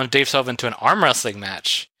would challenge Dave Sullivan to an arm wrestling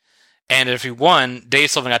match, and if he won, Dave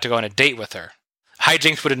Sullivan got to go on a date with her.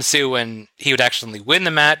 Hijinks would ensue when he would actually win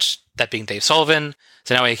the match, that being Dave Sullivan,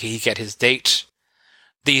 so now he could get his date.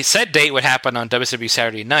 The said date would happen on WCW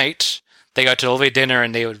Saturday night. They go to a lovely dinner,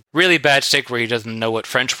 and they would really bad steak where he doesn't know what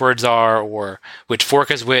French words are or which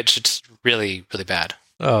fork is which. It's really, really bad.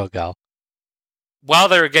 Oh, God. While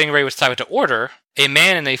they were getting ready with time to order, a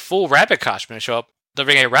man in a full rabbit costume would show up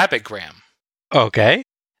delivering a rabbitgram. Okay.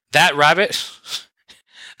 That rabbit,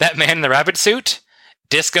 that man in the rabbit suit,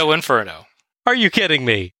 Disco Inferno. Are you kidding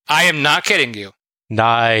me? I am not kidding you.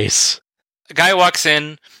 Nice. A guy walks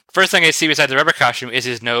in, first thing I see beside the rabbit costume is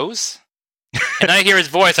his nose. And then I hear his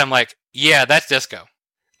voice, I'm like, yeah, that's Disco.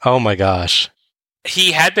 Oh my gosh.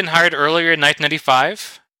 He had been hired earlier in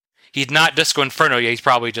 1995. He's not Disco Inferno yet, he's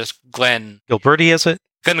probably just Glenn Gilberti, is it?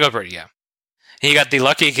 Glenn Gilberti, yeah. He got the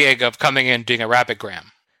lucky gig of coming in and doing a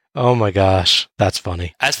rabbitgram. Oh my gosh. That's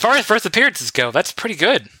funny. As far as first appearances go, that's pretty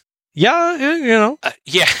good. Yeah, you know.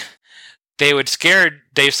 Yeah. They would scare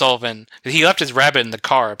Dave Sullivan. He left his rabbit in the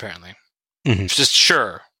car, apparently. Mm-hmm. Just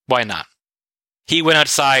sure, why not? He went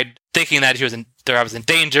outside thinking that the rabbit was in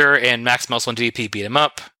danger, and Max Muscle and DDP beat him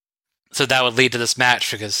up. So that would lead to this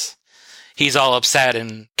match, because he's all upset,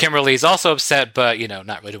 and Kimberly's also upset, but,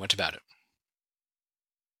 not really doing much about it.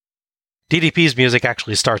 DDP's music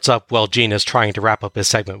actually starts up while Gene is trying to wrap up his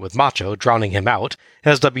segment with Macho, drowning him out,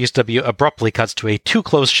 as WCW abruptly cuts to a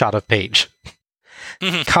too-close shot of Page.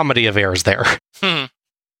 Comedy of errors there.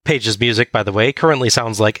 Page's music, by the way, currently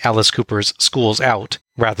sounds like Alice Cooper's School's Out,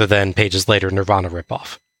 rather than Page's later Nirvana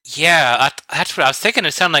ripoff. Yeah, that's what I was thinking.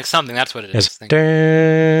 It sounded like something. That's what it is.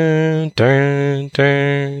 Dun, dun,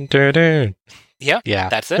 dun, dun, dun. Yep, yeah.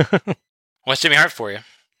 That's it. What's Jimmy Hart for you?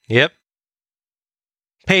 Yep.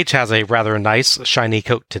 Page has a rather nice, shiny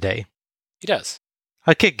coat today. He does.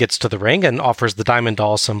 A kid gets to the ring and offers the Diamond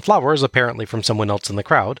Doll some flowers, apparently from someone else in the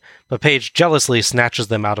crowd, but Page jealously snatches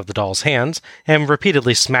them out of the doll's hands and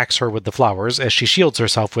repeatedly smacks her with the flowers as she shields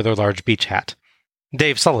herself with her large beach hat.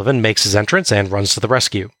 Dave Sullivan makes his entrance and runs to the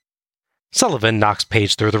rescue. Sullivan knocks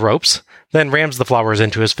Page through the ropes, then rams the flowers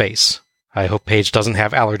into his face. I hope Page doesn't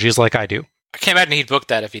have allergies like I do. I can't imagine he'd book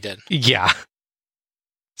that if he did. Yeah.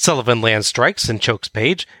 Sullivan lands strikes and chokes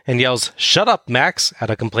Page and yells, "Shut up, Max," at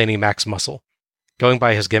a complaining Max Muscle. Going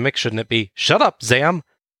by his gimmick, shouldn't it be, "Shut up, Zam"?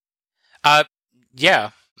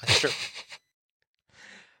 Yeah, that's true.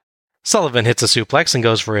 Sullivan hits a suplex and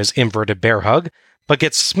goes for his inverted bear hug, but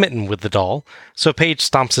gets smitten with the doll, so Page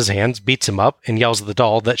stomps his hands, beats him up, and yells at the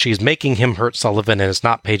doll that she's making him hurt Sullivan and it's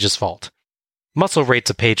not Page's fault. Muscle rates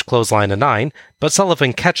a Page clothesline a 9, but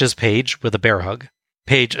Sullivan catches Page with a bear hug.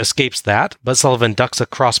 Page escapes that, but Sullivan ducks a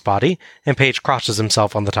crossbody, and Page crosses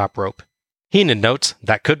himself on the top rope. Heenan notes,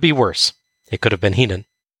 that could be worse. It could have been Heenan.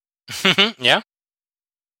 Yeah.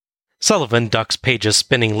 Sullivan ducks Page's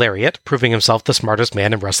spinning lariat, proving himself the smartest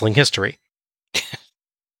man in wrestling history.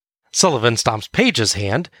 Sullivan stomps Page's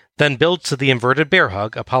hand, then builds to the inverted bear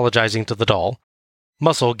hug, apologizing to the doll.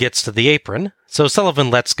 Muscle gets to the apron, so Sullivan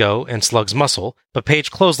lets go and slugs Muscle, but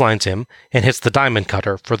Page clotheslines him and hits the diamond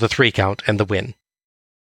cutter for the 3 count and the win.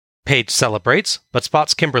 Page celebrates, but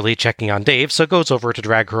spots Kimberly checking on Dave, so goes over to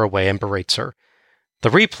drag her away and berates her. The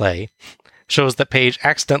replay shows that Page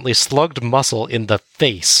accidentally slugged Muscle in the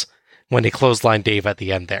face when he clotheslined Dave at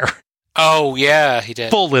the end there. Oh, yeah, he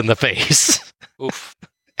did. Full in the face. Oof.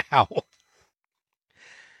 Ow.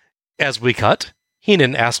 As we cut,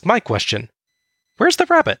 Heenan asked my question. Where's the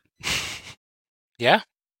rabbit? Yeah.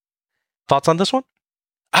 Thoughts on this one?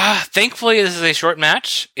 Thankfully, this is a short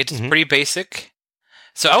match. It's pretty basic.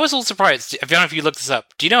 So I was a little surprised. I don't know if you looked this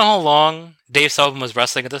up. Do you know how long Dave Sullivan was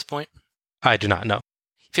wrestling at this point? I do not know.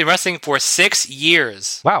 He's been wrestling for 6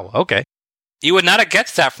 years. Wow, okay. You would not have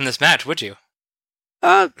guessed that from this match, would you?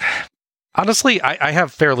 Honestly, I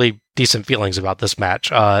have fairly decent feelings about this match.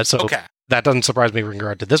 So okay. That doesn't surprise me in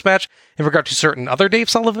regard to this match. In regard to certain other Dave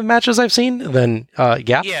Sullivan matches I've seen, then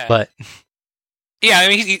yeah. But yeah, I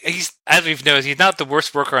mean, he's as we've noticed, he's not the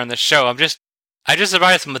worst worker on the show. I just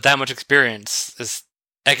surprised him with that much experience.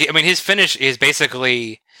 His finish is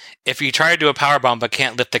basically if you try to do a powerbomb but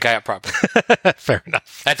can't lift the guy up properly. Fair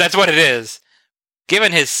enough. That's what it is.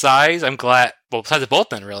 Given his size, I'm glad. Well, besides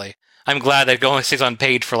both men, really, I'm glad that it only stays on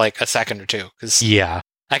Page for like a second or two. Cause yeah,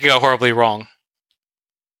 that could go horribly wrong.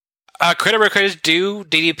 Credit where credit's due.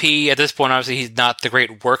 DDP at this point, obviously, he's not the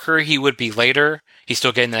great worker he would be later. He's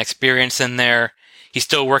still getting that experience in there. He's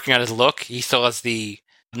still working on his look. He still has the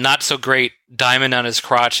not so great diamond on his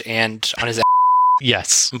crotch and on his ass.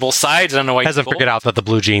 Yes. On both sides. I don't know why hasn't figured out that the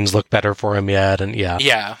blue jeans look better for him yet, and yeah.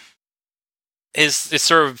 Yeah. His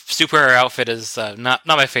sort of superhero outfit is not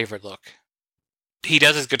my favorite look. he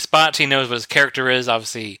does his good spots. He knows what his character is.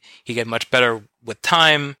 Obviously, he get much better with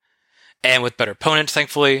time and with better opponents,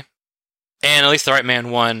 thankfully. And at least the right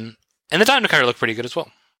man won. And the Diamond Cutter looked pretty good as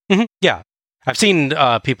well. Mm-hmm. Yeah. I've seen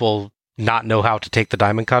people not know how to take the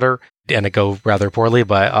Diamond Cutter and it go rather poorly,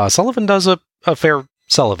 but Sullivan does a fair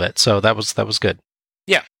sell of it, so that was good.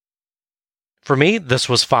 Yeah. For me, this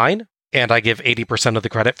was fine, and I give 80% of the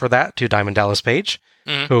credit for that to Diamond Dallas Page,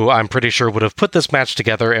 who I'm pretty sure would have put this match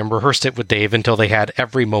together and rehearsed it with Dave until they had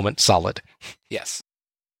every moment solid. Yes.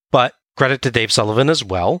 But credit to Dave Sullivan as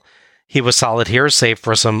well. He was solid here, save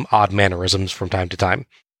for some odd mannerisms from time to time.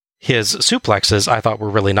 His suplexes, I thought, were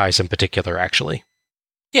really nice in particular, actually.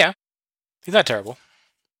 Yeah. He's not terrible.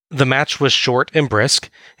 The match was short and brisk,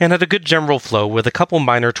 and had a good general flow with a couple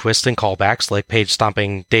minor twists and callbacks, like Page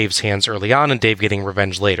stomping Dave's hands early on and Dave getting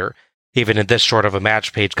revenge later. Even in this short of a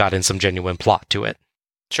match, Page got in some genuine plot to it.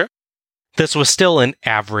 Sure. This was still an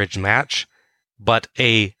average match, but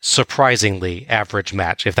a surprisingly average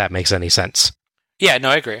match, if that makes any sense. Yeah, no,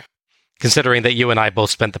 I agree. Considering that you and I both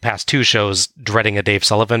spent the past 2 shows dreading a Dave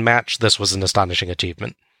Sullivan match, this was an astonishing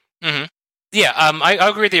achievement. Mm-hmm. Yeah, I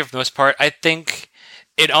agree with you for the most part. I think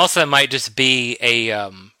it also might just be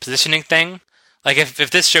a positioning thing. Like,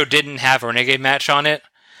 if this show didn't have a Renegade match on it,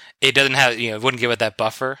 it doesn't have, it wouldn't give it that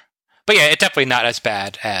buffer. But yeah, it's definitely not as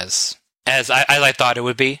bad as I thought it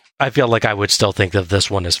would be. I feel like I would still think that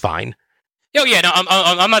this one is fine. Oh yeah, no,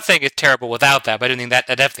 I'm not saying it's terrible without that, but I think that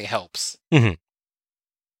definitely helps. Mm-hmm.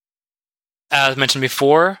 As mentioned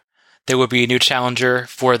before, there would be a new challenger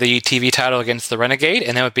for the TV title against the Renegade,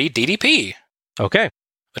 and that would be DDP. Okay.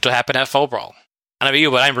 Which will happen at Fall Brawl. I don't know about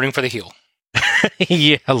you, but I'm rooting for the heel.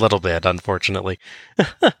 Yeah, a little bit, unfortunately.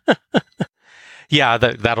 Yeah,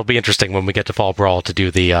 that'll be interesting when we get to Fall Brawl to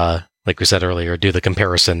do the, like we said earlier, do the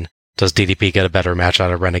comparison. Does DDP get a better match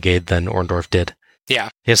out of Renegade than Orndorff did? Yeah.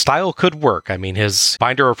 His style could work. I mean, his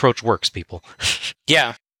binder approach works, people.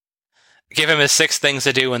 Yeah. Give him his 6 things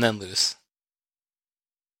to do and then lose.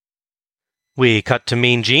 We cut to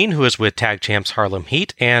Mean Gene, who is with tag champs Harlem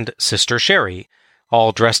Heat and Sister Sherry,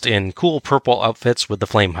 all dressed in cool purple outfits with the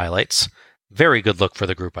flame highlights. Very good look for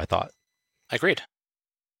the group, I thought. Agreed.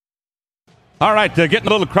 All right, getting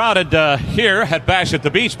a little crowded here at Bash at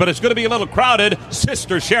the Beach, but it's going to be a little crowded.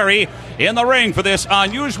 Sister Sherry in the ring for this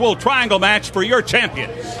unusual triangle match for your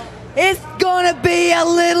champions. It's gonna be a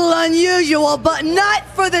little unusual, but not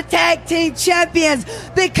for the tag team champions,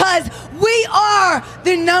 because we are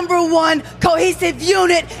the #1 cohesive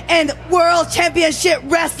unit in World Championship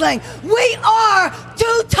Wrestling. We are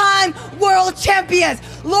 2-time world champions.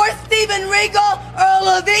 Lord Steven Regal, Earl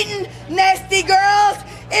of Eaton, Nasty Girls.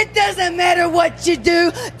 It doesn't matter what you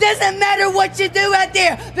do. Doesn't matter what you do out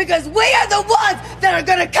there, because we are the ones that are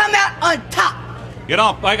gonna come out on top. You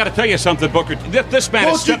know, I got to tell you something, Booker. This man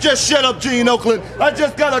Won't you just shut up, Gene Oakland? I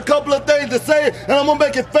just got a couple of things to say, and I'm going to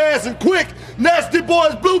make it fast and quick. Nasty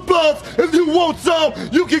Boys, Blue Bloods, if you want some,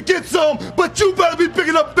 you can get some, but you better be big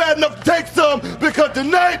enough, bad enough to take some, because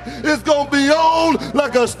tonight is going to be on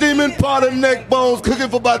like a steaming pot of neck bones cooking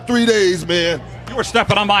for about 3 days, man. You were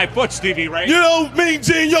stepping on my foot, Stevie Ray. You know, Mean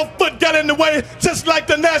Gene, your foot got in the way, just like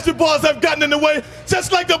the Nasty Boys have gotten in the way,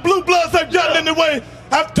 just like the Blue Bloods have gotten in the way.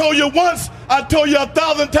 I've told you once, I told you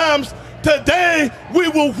 1,000 times, today we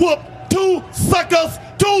will whoop 2 suckers,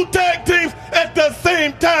 2 tag teams at the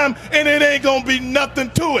same time, and it ain't gonna be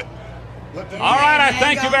nothing to it. All right, I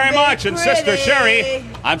thank you very much. And Sister Sherry,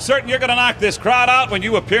 I'm certain you're going to knock this crowd out when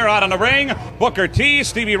you appear out on the ring. Booker T,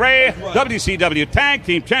 Stevie Ray, WCW Tag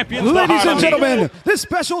Team Champions. Ladies and gentlemen, this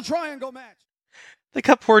special triangle match. They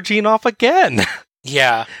cut poor Gene off again.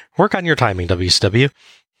 Yeah. Work on your timing, WCW.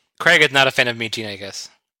 Craig is not a fan of Mean Gene, I guess.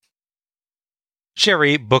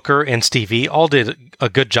 Sherry, Booker, and Stevie all did a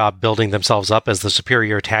good job building themselves up as the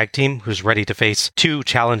superior tag team who's ready to face 2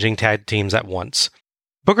 challenging tag teams at once.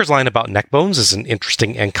 Booker's line about neck bones is an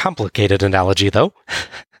interesting and complicated analogy, though.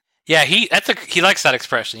 Yeah, he likes that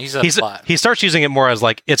expression. He starts using it more as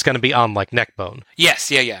like, it's going to be on like neck bone.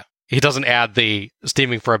 Yes, yeah. He doesn't add the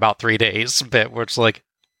steaming for about 3 days bit, where it's like,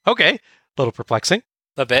 okay, a little perplexing.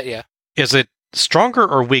 A bit, yeah. Is it stronger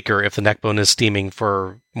or weaker if the neck bone is steaming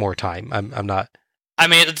for more time? I'm not... I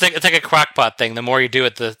mean, it's like a crockpot thing. The more you do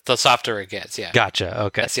it, the softer it gets, yeah. Gotcha,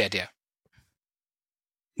 okay. That's the idea.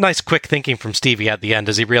 Nice quick thinking from Stevie at the end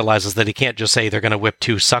as he realizes that he can't just say they're going to whip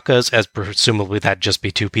 2 suckers, as presumably that'd just be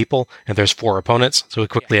 2 people, and there's 4 opponents, so he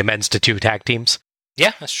quickly amends to 2 tag teams.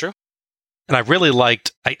 Yeah, that's true. And I really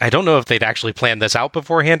liked, I don't know if they'd actually planned this out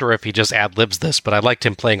beforehand or if he just ad-libs this, but I liked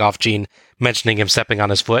him playing off Gene, mentioning him stepping on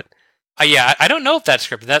his foot. Yeah, I don't know if that's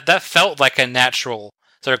scripted. That felt like a natural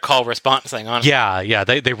sort of call-response thing, honestly. Yeah,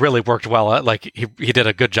 they really worked well. Like, he did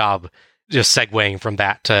a good job just segueing from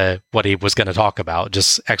that to what he was going to talk about.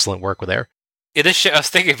 Just excellent work with there. Yeah, this show, I was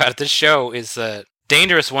thinking about it. This show is a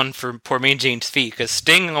dangerous one for poor Mean Gene's feet, because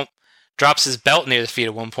Sting drops his belt near his feet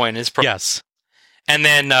at one point. Yes. And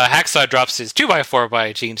then Hacksaw drops his 2x4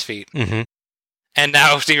 by Gene's feet. Mm-hmm. And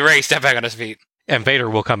now Stevie Ray stepped back on his feet. And Vader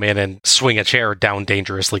will come in and swing a chair down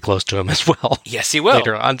dangerously close to him as well. Yes, he will.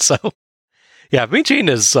 Later on, so... Yeah, Mean Gene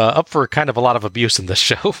is up for kind of a lot of abuse in this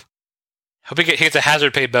show. Hope he gets a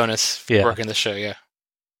hazard pay bonus for working the show, yeah.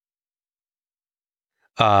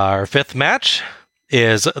 Our fifth match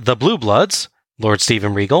is the Blue Bloods, Lord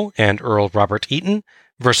Steven Regal and Earl Robert Eaton,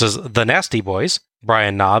 versus the Nasty Boys,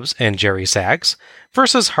 Brian Knobbs and Jerry Sags,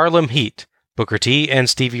 versus Harlem Heat, Booker T and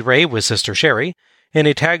Stevie Ray with Sister Sherry, in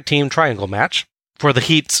a tag team triangle match for the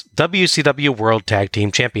Heat's WCW World Tag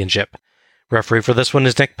Team Championship. Referee for this one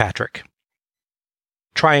is Nick Patrick.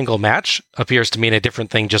 Triangle match appears to mean a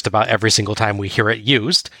different thing just about every single time we hear it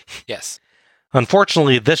used. Yes.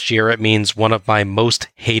 Unfortunately, this year it means one of my most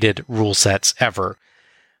hated rule sets ever.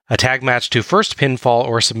 A tag match to first pinfall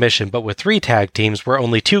or submission, but with 3 tag teams where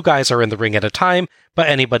only 2 guys are in the ring at a time, but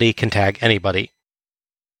anybody can tag anybody.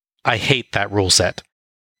 I hate that rule set.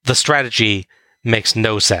 The strategy makes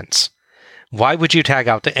no sense. Why would you tag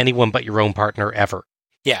out to anyone but your own partner ever?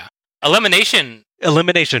 Yeah. Elimination,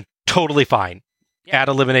 totally fine. Yeah. At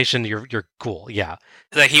elimination, you're cool, yeah.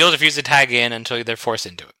 The heels refuse to tag in until they're forced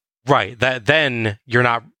into it. Right, then you're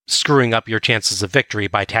not screwing up your chances of victory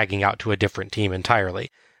by tagging out to a different team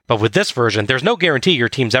entirely. But with this version, there's no guarantee your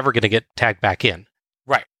team's ever going to get tagged back in.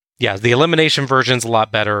 Right. Yeah, the elimination version's a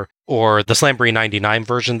lot better, or the Slamboree 99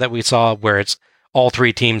 version that we saw, where it's all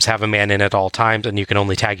 3 teams have a man in at all times, and you can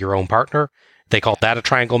only tag your own partner. They call that a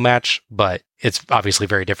triangle match, but it's obviously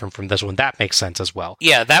very different from this one. That makes sense as well.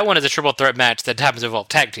 Yeah, that one is a triple threat match that happens to involve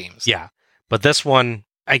tag teams. Yeah, but this one,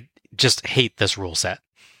 I just hate this rule set.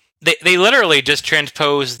 They literally just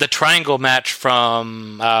transposed the triangle match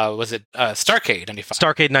from, Starrcade 95?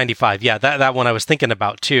 Starrcade 95, yeah, that one I was thinking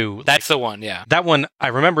about too. That's the one, yeah. That one, I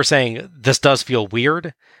remember saying, this does feel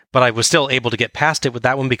weird, but I was still able to get past it with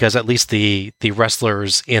that one because at least the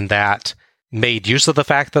wrestlers in that made use of the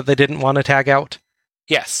fact that they didn't want to tag out.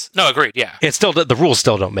 Yes. No, agreed, yeah. It's still, the rules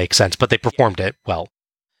still don't make sense, but they performed it well.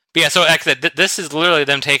 But yeah, so like I said, this is literally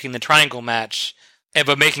them taking the triangle match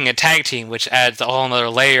but making a tag team, which adds a whole other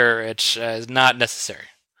layer, which is not necessary.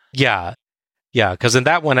 Yeah, because in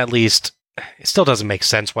that one, at least, it still doesn't make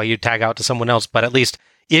sense why you tag out to someone else, but at least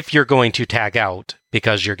if you're going to tag out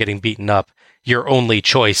because you're getting beaten up, your only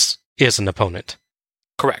choice is an opponent.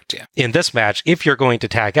 Correct, yeah. In this match, if you're going to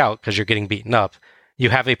tag out because you're getting beaten up, you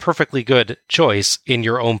have a perfectly good choice in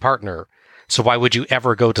your own partner, so why would you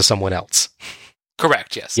ever go to someone else?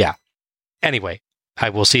 Correct, yes. Yeah. Anyway, I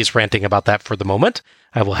will cease ranting about that for the moment.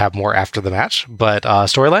 I will have more after the match, but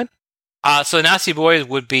storyline? So the Nasty Boys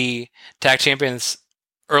would be tag champions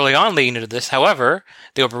early on leading into this. However,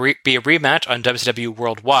 there will be a rematch on WCW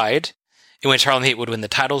Worldwide, in which Harlem Heat would win the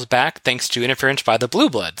titles back thanks to interference by the Blue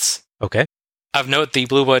Bloods. Okay. Of note, the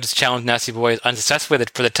Blue Bloods challenged Nasty Boys unsuccessfully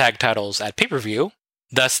for the tag titles at pay-per-view,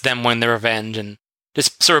 thus them winning their revenge and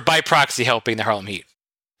just sort of by proxy helping the Harlem Heat.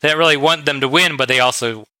 They didn't really want them to win, but they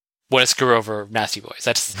also want to screw over Nasty Boys.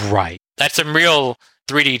 That's right. That's some real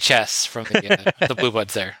 3D chess from the Blue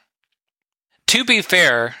Bloods there. To be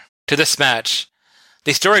fair to this match,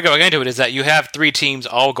 the story going into it is that you have 3 teams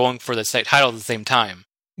all going for the title at the same time.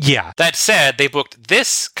 Yeah. That said, they booked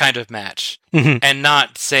this kind of match and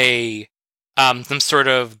not, say, some sort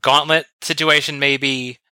of gauntlet situation,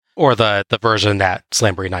 maybe. Or the version that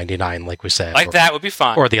Slamboree 99, like we said. That would be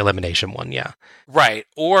fine. Or the elimination one, yeah. Right.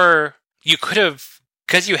 Or you could have,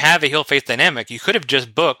 because you have a heel-face dynamic, you could have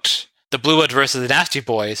just booked the Blue Bloods versus the Nasty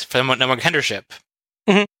Boys for the number 1 contendership.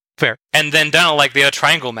 Mm-hmm. Fair. And then done like the other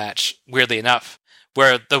triangle match, weirdly enough,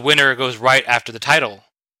 where the winner goes right after the title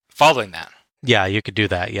following that. Yeah, you could do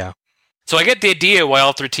that, yeah. So I get the idea why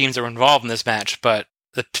all 3 teams are involved in this match, but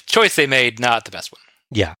the choice they made, not the best one.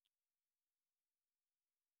 Yeah.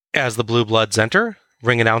 As the Blue Bloods enter,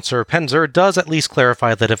 ring announcer Penzer does at least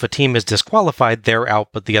clarify that if a team is disqualified, they're out,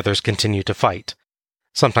 but the others continue to fight.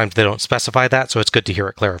 Sometimes they don't specify that, so it's good to hear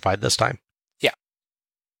it clarified this time. Yeah.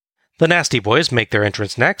 The Nasty Boys make their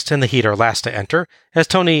entrance next, and the Heat are last to enter, as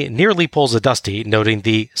Tony nearly pulls a Dusty, noting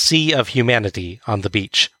the sea of humanity on the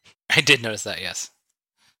beach. I did notice that, yes.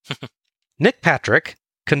 Nick Patrick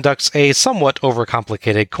conducts a somewhat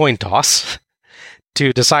overcomplicated coin toss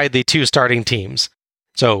to decide the 2 starting teams.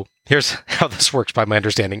 So here's how this works by my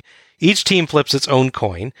understanding. Each team flips its own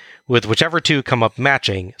coin, with whichever 2 come up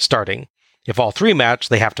matching starting. If all 3 match,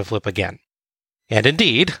 they have to flip again. And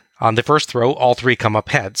indeed, on the first throw, all 3 come up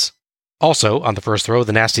heads. Also, on the first throw,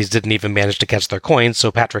 the Nasties didn't even manage to catch their coins,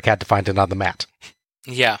 so Patrick had to find it on the mat.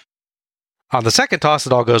 Yeah. On the second toss,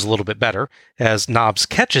 it all goes a little bit better, as Knobbs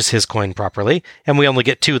catches his coin properly, and we only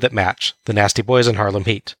get 2 that match, the Nasty Boys and Harlem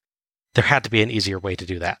Heat. There had to be an easier way to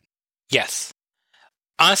do that. Yes.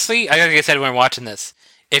 Honestly, like I said when we were watching this,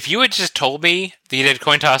 if you had just told me that you did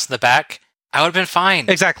coin toss in the back, I would have been fine.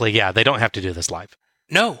 Exactly, yeah, they don't have to do this live.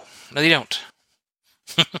 No, they don't.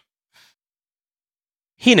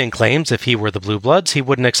 Heenan claims if he were the Blue Bloods, he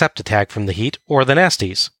wouldn't accept a tag from the Heat or the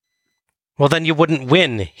Nasties. Well, then you wouldn't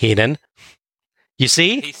win, Heenan. You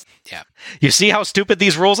see? Yeah. You see how stupid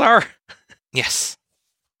these rules are? Yes.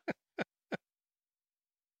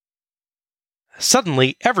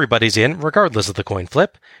 Suddenly, everybody's in, regardless of the coin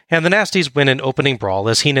flip, and the Nasties win an opening brawl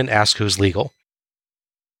as Heenan asks who's legal.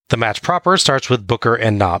 The match proper starts with Booker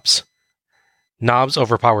and Knobbs. Knobbs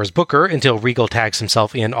overpowers Booker until Regal tags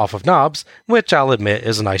himself in off of Knobbs, which I'll admit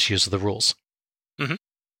is a nice use of the rules. Mm-hmm.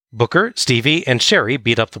 Booker, Stevie, and Sherry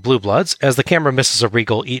beat up the Blue Bloods as the camera misses a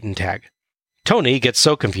Regal Eaton tag. Tony gets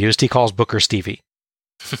so confused he calls Booker Stevie.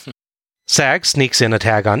 Sag sneaks in a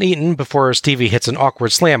tag on Eaton before Stevie hits an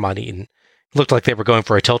awkward slam on Eaton. Looked like they were going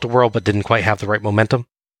for a tilt-a-whirl but didn't quite have the right momentum.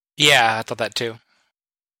 Yeah, I thought that too.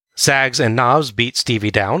 Sags and Knobbs beat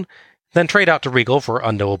Stevie down, then trade out to Regal for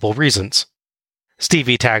unknowable reasons.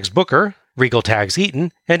 Stevie tags Booker, Regal tags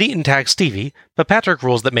Eaton, and Eaton tags Stevie, but Patrick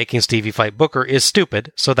rules that making Stevie fight Booker is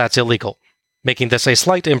stupid, so that's illegal, making this a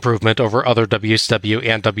slight improvement over other WCW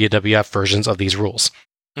and WWF versions of these rules.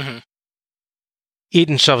 Mm-hmm.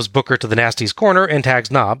 Eaton shoves Booker to the Nasty's corner and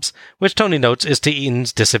tags Knobbs, which Tony notes is to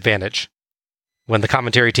Eaton's disadvantage. When the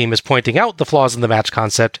commentary team is pointing out the flaws in the match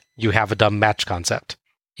concept, you have a dumb match concept.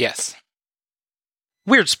 Yes.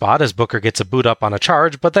 Weird spot as Booker gets a boot up on a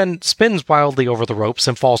charge, but then spins wildly over the ropes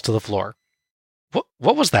and falls to the floor.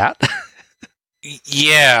 What was that?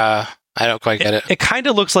 Yeah, I don't quite get it. It kind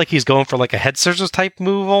of looks like he's going for like a head scissors type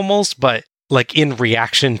move almost, but like in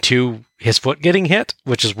reaction to his foot getting hit,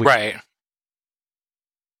 which is weird. Right.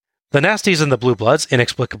 The Nasties and the Blue Bloods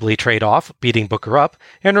inexplicably trade off, beating Booker up,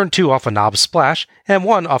 and earn 2 off a Knobbs splash, and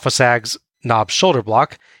 1 off a Sags Knobbs shoulder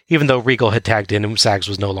block, even though Regal had tagged in and Sags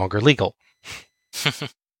was no longer legal.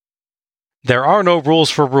 There are no rules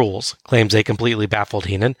for rules, claims a completely baffled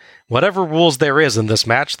Heenan. Whatever rules there is in this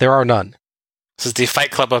match, there are none. This is the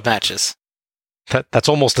Fight Club of matches. That's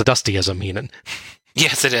almost a Dustyism, Heenan.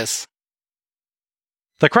 Yes, it is.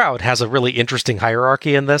 The crowd has a really interesting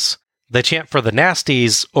hierarchy in this. They chant for the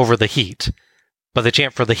Nasties over the Heat, but they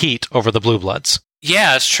chant for the Heat over the Blue Bloods.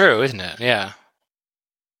 Yeah, it's true, isn't it? Yeah.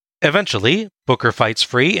 Eventually, Booker fights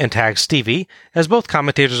free and tags Stevie, as both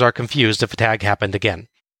commentators are confused if a tag happened again.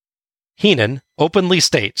 Heenan openly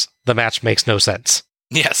states the match makes no sense.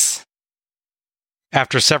 Yes.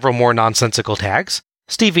 After several more nonsensical tags,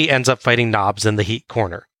 Stevie ends up fighting Knobbs in the Heat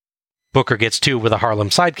corner. Booker gets 2 with a Harlem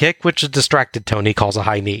sidekick, which a distracted Tony calls a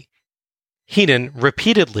high knee. Heenan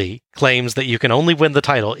repeatedly claims that you can only win the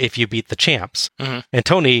title if you beat the champs, and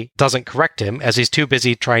Tony doesn't correct him as he's too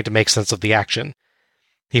busy trying to make sense of the action.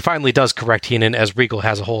 He finally does correct Heenan as Regal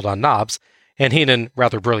has a hold on Knobbs, and Heenan,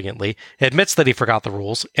 rather brilliantly, admits that he forgot the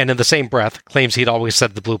rules, and in the same breath claims he'd always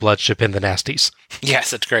said the Blue Bloods should pin the Nasties.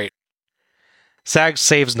 Yes, it's great. Sags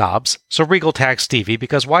saves Knobbs, so Regal tags Stevie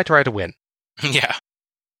because why try to win? Yeah.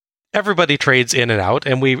 Everybody trades in and out,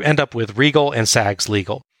 and we end up with Regal and Sags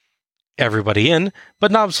legal. Everybody in,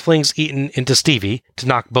 but Knobbs flings Eaton into Stevie to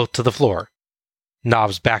knock both to the floor.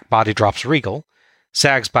 Knobbs' back body drops Regal,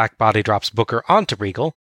 Sags' back body drops Booker onto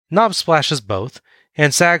Regal, Knobbs splashes both,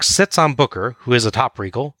 and Sags sits on Booker, who is atop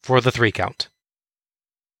Regal, for the 3 count.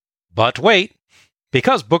 But wait!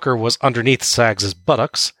 Because Booker was underneath Sags'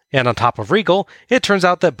 buttocks and on top of Regal, it turns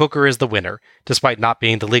out that Booker is the winner, despite not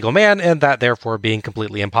being the legal man and that therefore being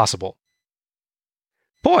completely impossible.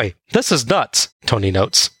 Boy, this is nuts, Tony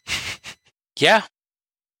notes. Yeah.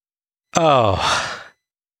 Oh.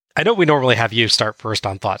 I know we normally have you start first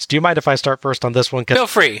on thoughts. Do you mind if I start first on this one? Feel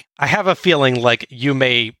free. I have a feeling like you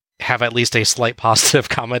may have at least a slight positive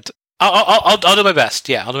comment. I'll do my best.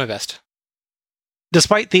 Yeah, I'll do my best.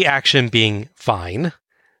 Despite the action being fine,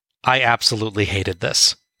 I absolutely hated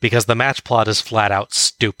this, because the match plot is flat out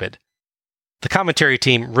stupid. The commentary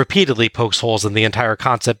team repeatedly pokes holes in the entire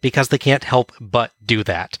concept because they can't help but do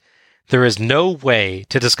that. There is no way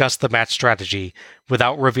to discuss the match strategy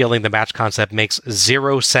without revealing the match concept makes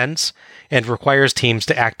 0 sense and requires teams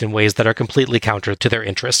to act in ways that are completely counter to their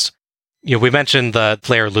interests. We mentioned the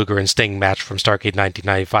Flair, Luger, and Sting match from Starrcade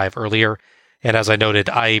 1995 earlier, and as I noted,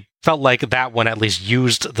 I felt like that one at least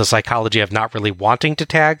used the psychology of not really wanting to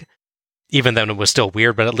tag, even though it was still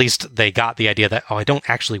weird, but at least they got the idea that, I don't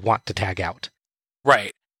actually want to tag out.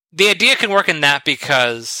 Right. The idea can work in that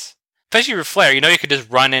because, especially with Flair, you could just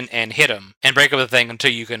run in and hit him and break up the thing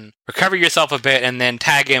until you can recover yourself a bit and then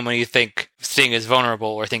tag in when you think Sting is vulnerable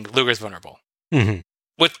or think Luger's vulnerable. Mm-hmm.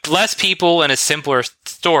 With less people and a simpler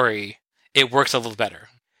story, it works a little better.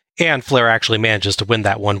 And Flair actually manages to win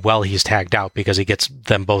that one while he's tagged out because he gets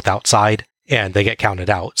them both outside and they get counted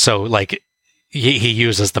out. So, like, he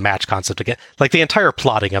uses the match concept again. Like, the entire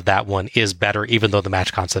plotting of that one is better, even though the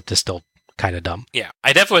match concept is still kind of dumb. Yeah,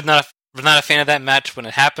 I definitely was not a fan of that match when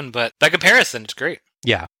it happened, but by comparison, it's great.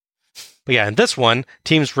 Yeah. But yeah, in this one,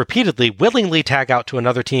 teams repeatedly willingly tag out to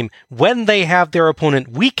another team when they have their opponent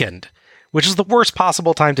weakened, which is the worst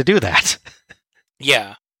possible time to do that.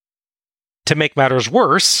 Yeah. To make matters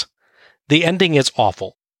worse, the ending is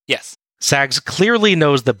awful. Yes. Sags clearly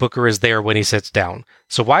knows that Booker is there when he sits down,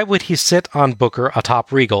 so why would he sit on Booker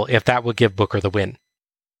atop Regal if that would give Booker the win?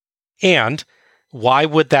 And why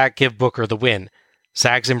would that give Booker the win?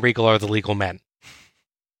 Sags and Regal are the legal men.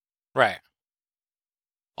 Right.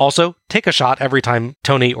 Also, take a shot every time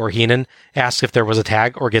Tony or Heenan asks if there was a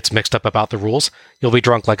tag or gets mixed up about the rules. You'll be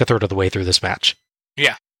drunk like a third of the way through this match.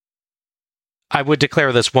 Yeah. I would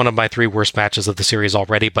declare this one of my 3 worst matches of the series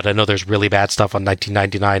already, but I know there's really bad stuff on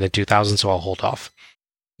 1999 and 2000, so I'll hold off.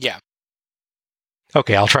 Yeah.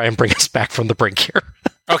 Okay, I'll try and bring us back from the brink here.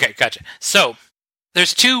 Okay, gotcha. So,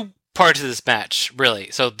 there's 2 parts of this match, really.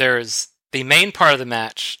 So there's the main part of the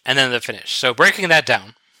match, and then the finish. So breaking that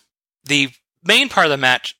down, the main part of the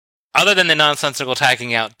match, other than the nonsensical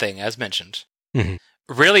tagging out thing, as mentioned,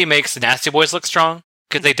 really makes the Nasty Boys look strong,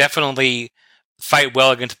 because they definitely fight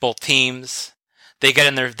well against both teams. They get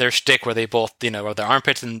in their shtick where they both, rub their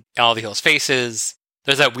armpits in all the heels' faces.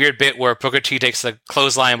 There's that weird bit where Booker T takes the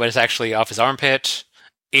clothesline, but it's actually off his armpit.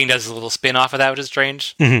 Ian does a little spin off of that, which is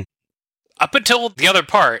strange. Mm-hmm. Up until the other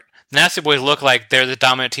part, the Nasty Boys look like they're the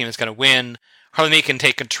dominant team that's going to win. Harley Meek can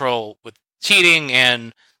take control with cheating,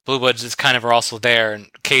 and Blue Bloods just kind of are also there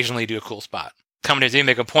and occasionally do a cool spot. Commentators even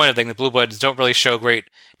make a point of thinking the Blue Bloods don't really show great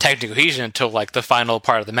technical cohesion until like the final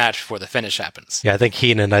part of the match before the finish happens. Yeah, I think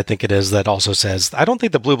Heenan, that also says, I don't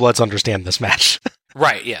think the Blue Bloods understand this match.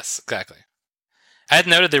 Right, yes, exactly. I had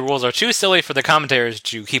noted the rules are too silly for the commentators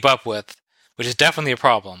to keep up with, which is definitely a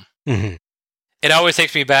problem. Mm-hmm. It always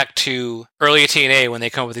takes me back to early TNA when they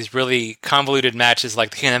come up with these really convoluted matches like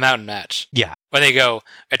the King of the Mountain match. Yeah. Where they go,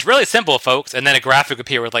 it's really simple, folks, and then a graphic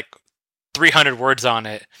appear with like 300 words on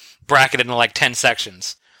it, bracketed into like 10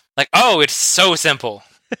 sections. Like, oh, it's so simple.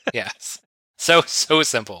 Yes. So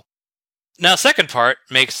simple. Now, second part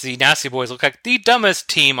makes the Nasty Boys look like the dumbest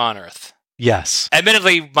team on Earth. Yes.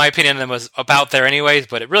 Admittedly, my opinion of them was about there anyways,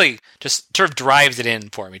 but it really just sort of drives it in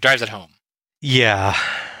for me, drives it home. Yeah.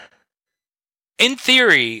 In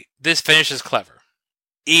theory, this finish is clever.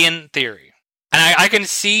 In theory. And I can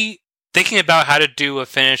see, thinking about how to do a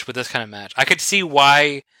finish with this kind of match, I could see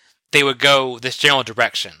why they would go this general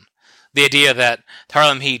direction. The idea that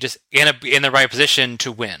Harlem Heat just end up in the right position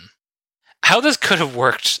to win. How this could have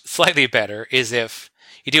worked slightly better is if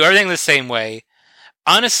you do everything the same way.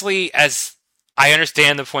 Honestly, as I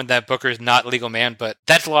understand the point that Booker's not a legal man, but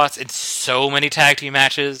that's lost in so many tag team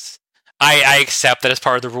matches. I accept that as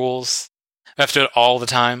part of the rules. I have to do it all the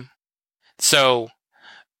time. So,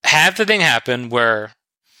 have the thing happen where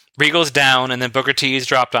Regal's down and then Booker T is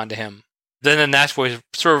dropped onto him. Then the Nasty Boys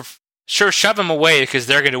sort of shove him away because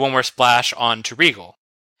they're going to do one more splash onto Regal.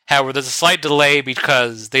 However, there's a slight delay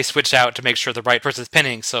because they switch out to make sure the right person's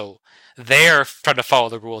pinning, so they're trying to follow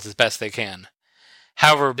the rules as best they can.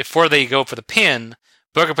 However, before they go for the pin,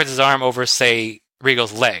 Booker puts his arm over, say,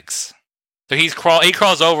 Regal's legs. So he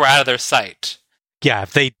crawls over out of their sight. Yeah,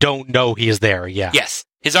 if they don't know he is there, yeah. Yes.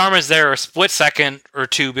 His arm is there a split second or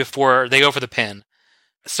two before they go for the pin.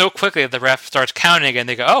 So quickly that the ref starts counting again,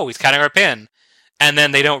 they go, oh, he's counting our pin. And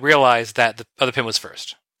then they don't realize that the other pin was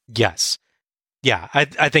first. Yes. Yeah,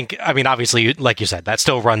 I think, obviously, like you said, that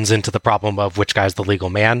still runs into the problem of which guy's the legal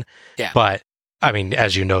man. Yeah. But,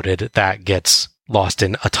 as you noted, that gets lost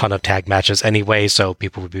in a ton of tag matches anyway, so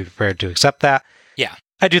people would be prepared to accept that. Yeah.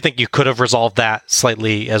 I do think you could have resolved that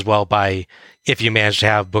slightly as well by if you managed to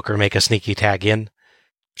have Booker make a sneaky tag in.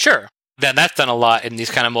 Sure. Then that's done a lot in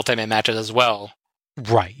these kind of multi-man matches as well.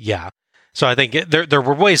 Right, yeah. So I think there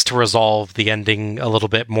were ways to resolve the ending a little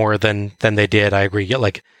bit more than they did. I agree.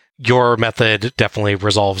 Like, your method definitely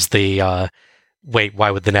resolves the, wait,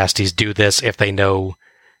 why would the Nasties do this if they know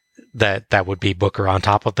that would be Booker on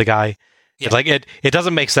top of the guy? Yeah. Like, it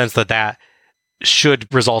doesn't make sense that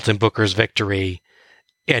should result in Booker's victory,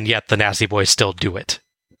 and yet the Nasty Boys still do it.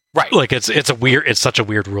 Right. Like, it's such a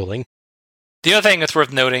weird ruling. The other thing that's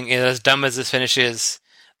worth noting is, as dumb as this finish is,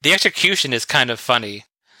 the execution is kind of funny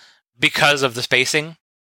because of the spacing.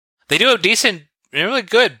 they do a decent, really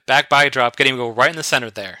good back body drop, getting him to go right in the center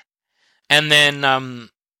there. And then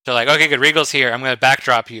they're like, okay, good, Regal's here. I'm going to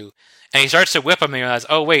backdrop you. And he starts to whip him and you realize,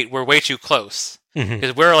 oh, wait, we're way too close.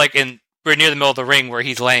 Because we're near the middle of the ring where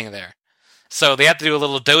he's laying there. So they have to do a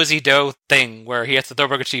little dozy-do thing where he has to throw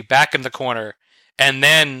Booker T back in the corner and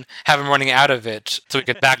then have him running out of it so he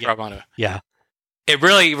could backdrop on it. Yeah. It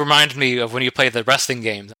really reminds me of when you play the wrestling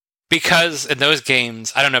games. Because in those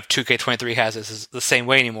games, I don't know if 2K23 has this the same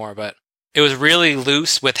way anymore, but it was really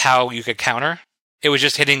loose with how you could counter. It was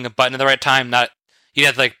just hitting the button at the right time, you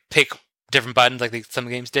had to pick different buttons like some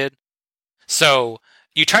games did. So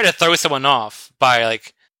you try to throw someone off by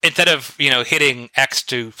instead of hitting X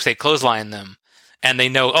to say clothesline them, and they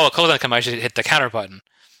know, oh, a clothesline come, I should hit the counter button.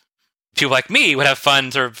 People like me would have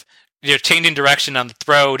fun sort of changing direction on the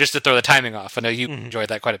throw just to throw the timing off. I know you enjoyed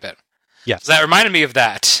that quite a bit. Yeah, so that reminded me of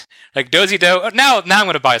that, dozy do. Now I'm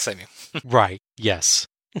going to buy something. Right. Yes.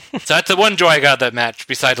 So that's the one joy I got of that match,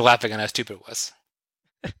 besides laughing at how stupid it was.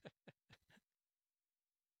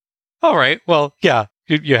 All right. Well, yeah,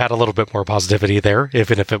 you had a little bit more positivity there,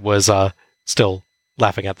 even if it was still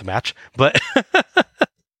laughing at the match. But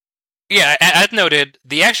yeah, as noted,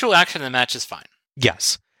 the actual action in the match is fine.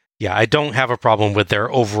 Yes. Yeah, I don't have a problem with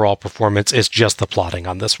their overall performance. It's just the plotting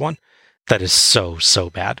on this one that is so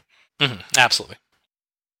bad. Absolutely.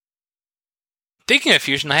 Speaking of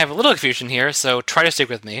fusion, I have a little confusion here, so try to stick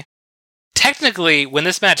with me. Technically, when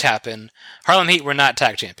this match happened, Harlem Heat were not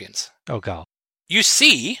tag champions. Oh, God. You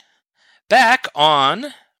see, back on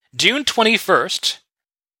June 21st,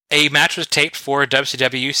 a match was taped for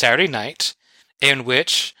WCW Saturday Night, in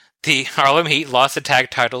which the Harlem Heat lost the tag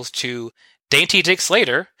titles to Dainty Dick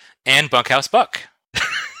Slater and Bunkhouse Buck.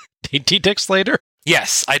 Dainty Dick Slater?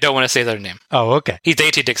 Yes, I don't want to say their name. Oh, okay. He's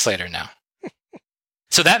Dainty Dick Slater now.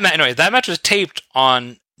 So that match was taped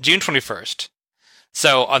on June 21st.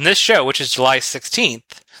 So on this show, which is July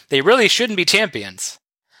 16th, they really shouldn't be champions.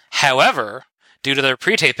 However, due to their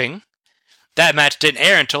pre-taping, that match didn't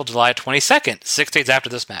air until July 22nd, 6 days after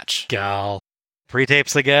this match. Gal.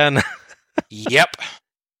 Pre-tapes again. Yep.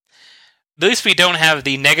 At least we don't have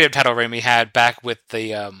the negative title reign we had back with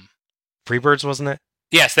the... Freebirds, wasn't it?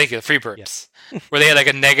 Yes, thank you, the Freebirds. Yes. Where they had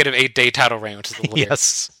a negative 8-day title reign, which is a little weird.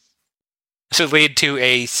 Yes. So it led to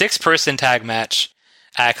a 6-person tag match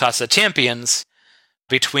at Clash of Champions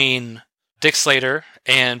between Dick Slater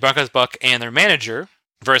and Bunkhouse Buck and their manager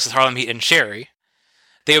versus Harlem Heat and Sherry.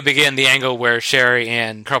 They would begin the angle where Sherry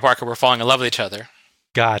and Colonel Parker were falling in love with each other.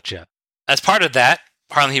 Gotcha. As part of that,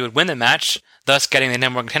 Harlem Heat would win the match, thus getting the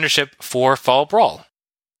number one contendership for Fall Brawl.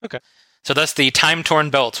 Okay. So thus the time-torn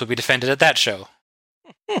belts would be defended at that show.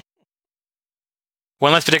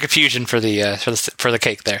 One less bit of confusion for the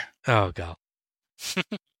cake there. Oh, God.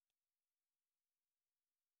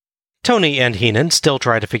 Tony and Heenan still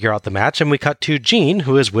try to figure out the match, and we cut to Gene,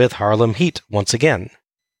 who is with Harlem Heat once again.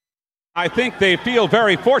 I think they feel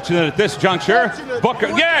very fortunate at this juncture. Booker,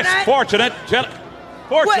 yes, fortunate.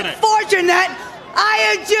 Fortunate. Fortunate.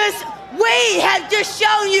 We have just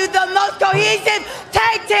shown you the most cohesive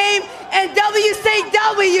tag team in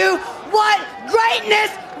WCW. What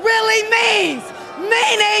greatness really means.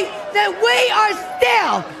 Meaning that we are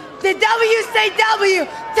still the WCW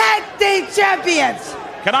Tag Team Champions.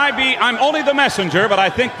 I'm only the messenger, but I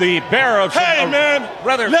think the bearer of... Hey, man,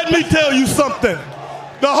 let me tell you something.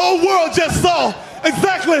 The whole world just saw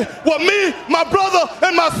exactly what me, my brother,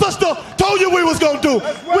 and my sister told you we was going to do.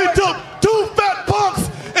 Right. We took 2 fat punks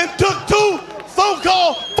and took 2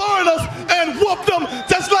 so-called foreigners and whooped them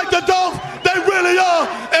just like the dogs they really are,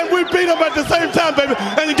 and we beat them at the same time, baby.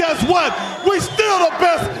 And guess what? We still the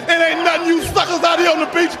best, and ain't nothing you suckers out here on the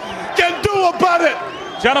beach can do about it.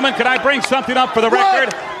 Gentlemen, can I bring something up for the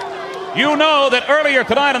record? You know that earlier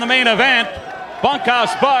tonight in the main event,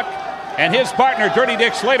 Bunkhouse Buck and his partner Dirty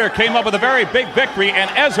Dick Slater came up with a very big victory, and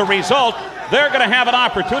as a result, they're going to have an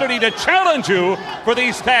opportunity to challenge you for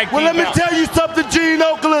these tag team belts. Well, let me tell you something, Gene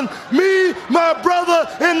Oakland. Me, my brother,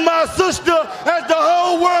 and my sister, as the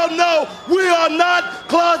whole world know, we are not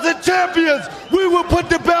closet champions. We will put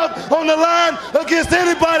the belt on the line against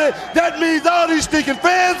anybody. That means all these stinking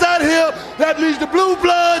fans out here. That means the Blue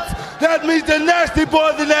Bloods. That means the Nasty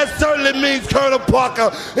Boys. And that certainly means Colonel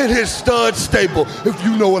Parker and his stud stable, if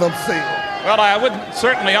you know what I'm saying. Well, I wouldn't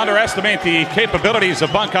certainly underestimate the capabilities of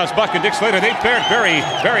Bunkhouse Buck and Dick Slater. They fared very,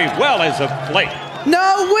 very well as of late.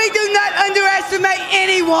 No, we do not underestimate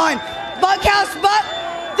anyone. Bunkhouse Buck,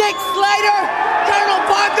 Dick Slater, Colonel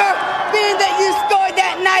Parker, being that you scored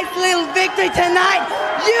that nice little victory tonight,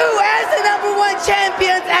 you as the #1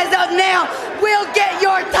 champions as of now will get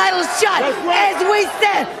your title shot. Right. As we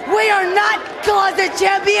said, we are not closet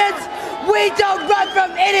champions. We don't run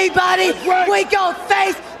from anybody. We go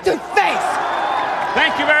face to face.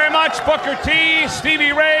 Thank you very much, Booker T,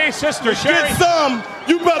 Stevie Ray, Sister Sherry. Get some,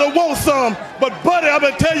 you better want some. But, buddy, I'm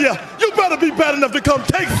going to tell you, you better be bad enough to come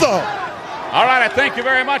take some. All right, I thank you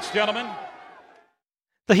very much, gentlemen.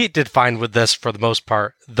 The Heat did fine with this for the most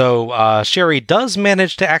part, though Sherry does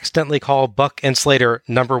manage to accidentally call Buck and Slater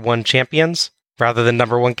 #1 champions rather than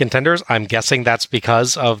 #1 contenders. I'm guessing that's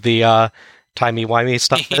because of the timey-wimey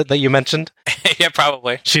stuff that you mentioned. Yeah,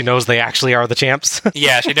 probably. She knows they actually are the champs.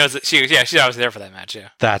 Yeah, she knows that. She's always there for that match. Yeah,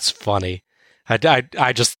 that's funny.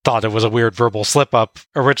 I just thought it was a weird verbal slip-up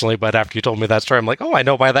originally, but after you told me that story, I'm like, oh, I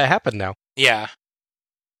know why that happened now. Yeah.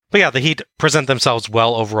 But yeah, the Heat present themselves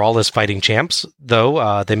well overall as fighting champs,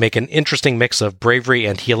 though they make an interesting mix of bravery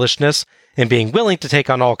and heelishness and being willing to take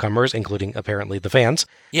on all comers, including apparently the fans,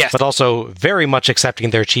 yes, but also very much accepting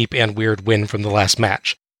their cheap and weird win from the last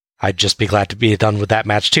match. I'd just be glad to be done with that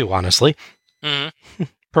match too, honestly. Mm-hmm.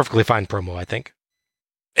 Perfectly fine promo, I think.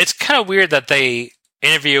 It's kind of weird that they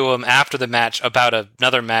interview him after the match about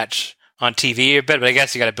another match on TV a bit, but I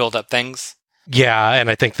guess you got to build up things. Yeah, and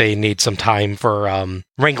I think they need some time for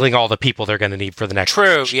wrangling all the people they're going to need for the next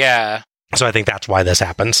True, match. Yeah. So I think that's why this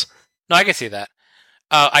happens. No, I can see that.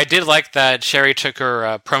 I did like that Sherry took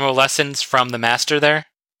her promo lessons from the master there.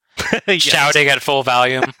 Shouting at full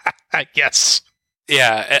volume. Yes.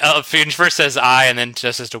 Yeah, she first says I and then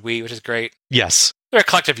just says a we, which is great. Yes. They're a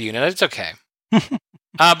collective unit, it's okay.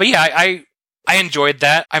 But yeah, I enjoyed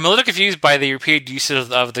that. I'm a little confused by the repeated use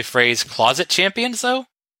of the phrase closet champions, though.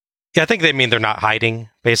 Yeah, I think they mean they're not hiding,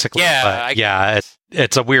 basically. Yeah. But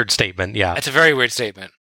it's a weird statement, yeah. It's a very weird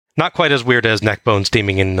statement. Not quite as weird as neck bone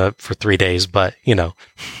steaming in for 3 days, but, you know.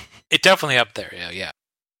 It's definitely up there, yeah.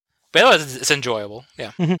 But otherwise, it's enjoyable,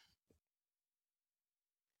 yeah. Mm-hmm.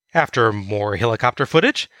 After more helicopter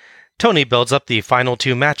footage, Tony builds up the final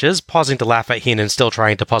 2 matches, pausing to laugh at Heenan still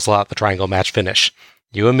trying to puzzle out the triangle match finish.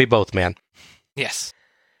 You and me both, man. Yes.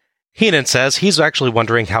 Heenan says he's actually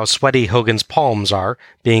wondering how sweaty Hogan's palms are,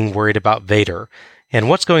 being worried about Vader, and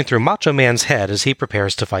what's going through Macho Man's head as he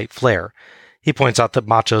prepares to fight Flair. He points out that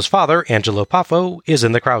Macho's father, Angelo Poffo, is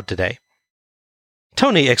in the crowd today.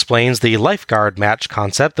 Tony explains the lifeguard match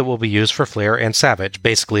concept that will be used for Flair and Savage.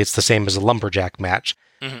 Basically, it's the same as a lumberjack match,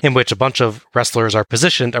 in which a bunch of wrestlers are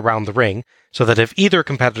positioned around the ring, so that if either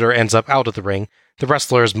competitor ends up out of the ring, the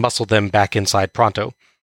wrestlers muscle them back inside pronto.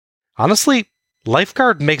 Honestly,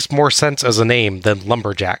 lifeguard makes more sense as a name than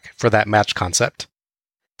lumberjack for that match concept.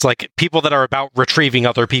 It's like people that are about retrieving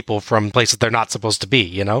other people from places they're not supposed to be,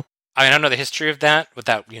 you know? I mean, I don't know the history of that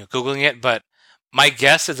without Googling it, but my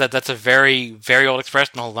guess is that that's a very, very old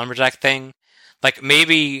expression, the whole lumberjack thing. Like,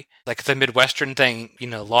 maybe, like, the Midwestern thing,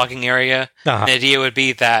 logging area. Uh-huh. The idea would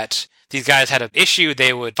be that these guys had an issue,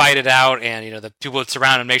 they would fight it out, and, the people would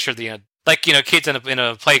surround and make sure that, kids in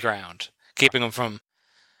a playground, keeping them from...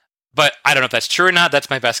 But I don't know if that's true or not, that's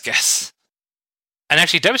my best guess. And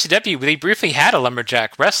actually, WCW, they briefly had a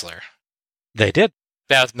lumberjack wrestler. They did.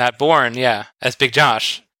 That was Matt Bourne, yeah, as Big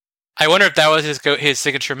Josh. I wonder if that was his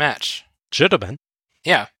signature match. Should have been.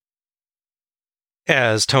 Yeah.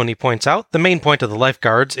 As Tony points out, the main point of the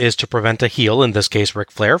lifeguards is to prevent a heel, in this case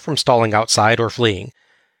Ric Flair, from stalling outside or fleeing.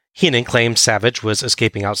 Heenan claims Savage was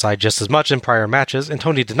escaping outside just as much in prior matches, and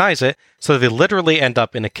Tony denies it, so they literally end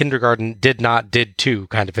up in a kindergarten did-not-did-to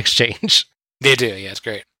kind of exchange. They do, yeah, it's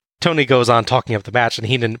great. Tony goes on talking up the match, and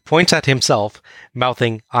Heenan points at himself,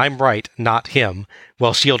 mouthing, "I'm right, not him,"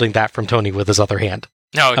 while shielding that from Tony with his other hand.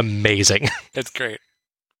 No, amazing. It's great.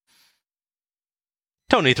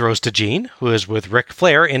 Tony throws to Gene, who is with Ric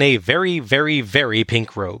Flair in a very, very, very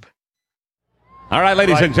pink robe. All right,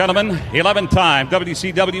 ladies and gentlemen, 11-time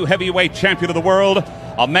WCW Heavyweight Champion of the World,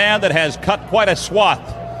 a man that has cut quite a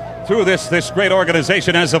swath through this great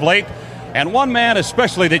organization as of late, and one man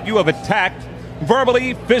especially that you have attacked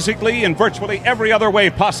verbally, physically, and virtually every other way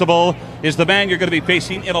possible is the man you're going to be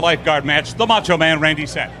facing in a lifeguard match, the Macho Man, Randy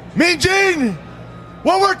Savage. Mean Gene,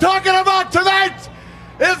 what we're talking about tonight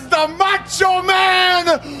is the Macho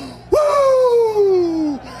Man,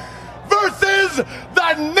 woo, versus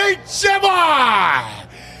the Nature Boy.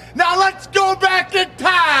 Now let's go back in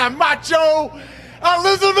time, Macho.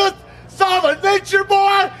 Elizabeth saw the Nature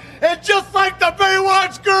Boy, and just like the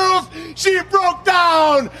Baywatch girls, she broke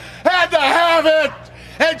down, had to have it,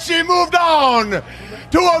 and she moved on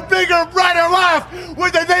to a bigger, brighter life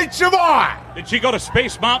with the Nature Boy. Did she go to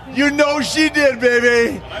Space Mountain? You know she did,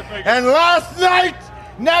 baby. And last night,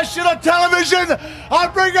 national television, I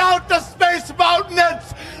bring out the Space Mountain.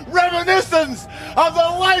 It's reminiscence of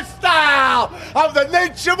the lifestyle of the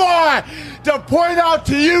Nature Boy to point out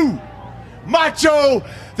to you, Macho,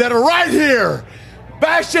 that right here,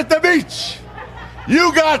 Bash at the Beach,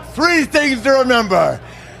 you got 3 things to remember.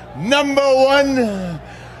 Number 1,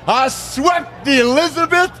 I swept the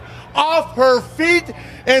Elizabeth off her feet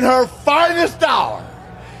in her finest hour.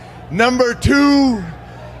 Number 2,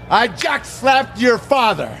 I jack-slapped your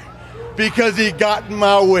father because he got in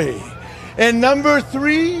my way. And number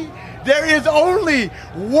 3, there is only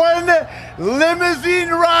one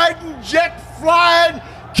limousine-riding, jet-flying,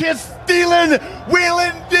 kiss-stealing,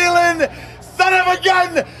 wheeling-dealing son of a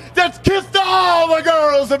gun that's kissed all the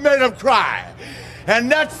girls and made them cry.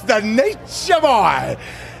 And that's the Nature Boy.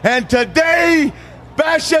 And today,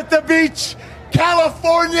 Bash at the Beach,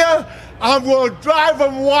 California, I'm going to drive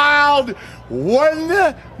them wild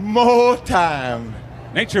one more time.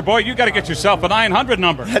 Nature Boy, you got to get yourself a 900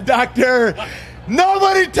 number. Doctor,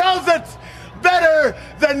 nobody tells it better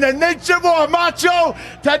than the Nature Boy Macho.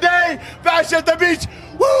 Today, Bash at the Beach,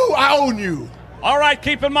 woo, I own you. All right,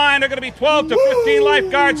 keep in mind, there are going to be 12 to 15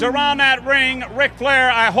 lifeguards around that ring. Ric Flair,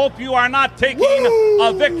 I hope you are not taking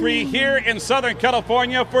a victory here in Southern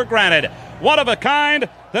California for granted. One of a kind,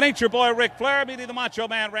 the Nature Boy Ric Flair meeting the Macho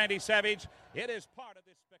Man Randy Savage. It is part of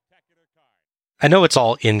this spectacular card. I know it's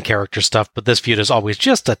all in-character stuff, but this feud is always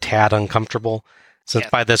just a tad uncomfortable, since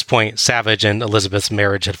by this point, Savage and Elizabeth's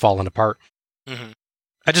marriage had fallen apart. Mm-hmm.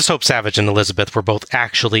 I just hope Savage and Elizabeth were both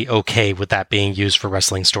actually okay with that being used for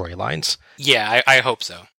wrestling storylines. Yeah, I hope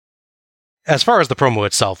so. As far as the promo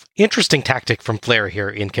itself, interesting tactic from Flair here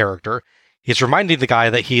in character. He's reminding the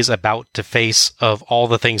guy that he's about to face of all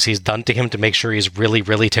the things he's done to him to make sure he's really,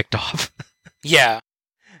 really ticked off. Yeah.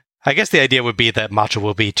 I guess the idea would be that Macho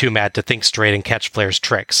will be too mad to think straight and catch Flair's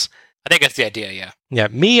tricks. I think that's the idea, yeah. Yeah,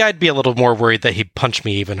 me, I'd be a little more worried that he'd punch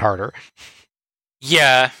me even harder.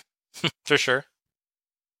 Yeah, for sure.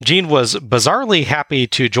 Gene was bizarrely happy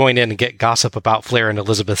to join in and get gossip about Flair and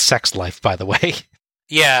Elizabeth's sex life, by the way.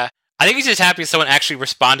 Yeah, I think he's just happy someone actually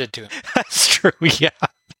responded to him. That's true, yeah.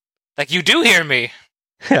 Like, you do hear me.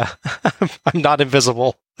 Yeah, I'm not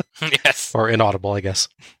invisible. Yes. Or inaudible, I guess.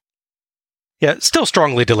 Yeah, still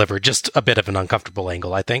strongly delivered, just a bit of an uncomfortable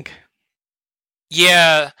angle, I think.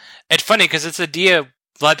 Yeah, it's funny because it's an idea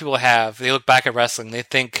a lot of people have. They look back at wrestling, they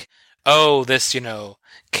think, oh, this,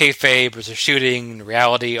 kayfabe, there's a shooting,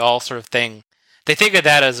 reality, all sort of thing. They think of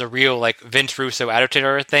that as a real, Vince Russo attitude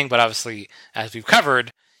or thing, but obviously, as we've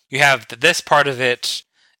covered, you have this part of it,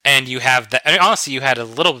 and you have that. I mean, honestly, you had a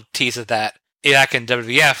little tease of that back in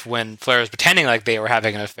WWF when Flair was pretending like they were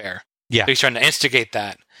having an affair. Yeah. So he's trying to instigate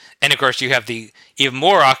that. And of course, you have the even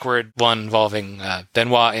more awkward one involving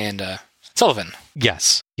Benoit and Sullivan.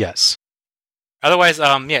 Yes. Otherwise,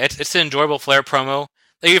 it's an enjoyable Flair promo.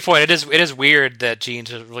 Like before, it is weird that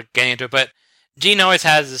Gene's getting into it, but Gene always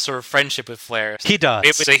has this sort of friendship with Flair. So he does.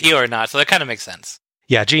 If it's a heel or not, so that kind of makes sense.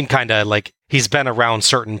 Yeah, Gene kind of he's been around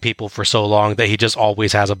certain people for so long that he just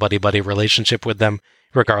always has a buddy-buddy relationship with them,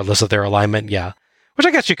 regardless of their alignment, yeah. Which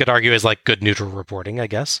I guess you could argue is good neutral reporting, I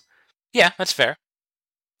guess. Yeah, that's fair.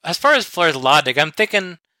 As far as Flair's logic, I'm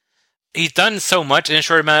thinking he's done so much in a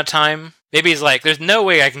short amount of time. Maybe he's like, there's no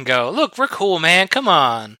way I can go, look, we're cool, man, come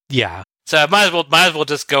on. Yeah. So I might as well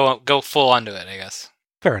just go full onto it, I guess.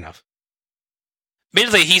 Fair enough.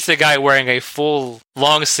 Admittedly, he's the guy wearing a full,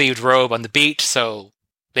 long-sleeved robe on the beach, so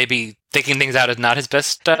maybe thinking things out is not his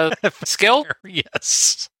best skill?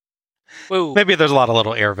 Yes. Woo. Maybe there's a lot of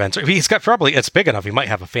little air vents. He's got it's big enough, he might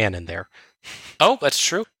have a fan in there. Oh, that's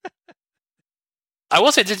true. I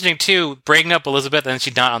will say it's interesting, too, breaking up Elizabeth and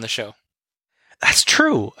she's not on the show. That's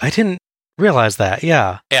true. I didn't realize that,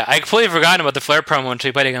 yeah. Yeah, I completely forgotten about the Flair promo until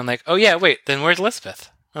you played it, and I'm like, oh yeah, wait, then where's Elizabeth?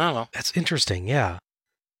 Oh, well. That's interesting, yeah.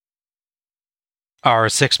 Our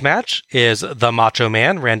sixth match is the Macho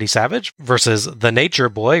Man, Randy Savage, versus the Nature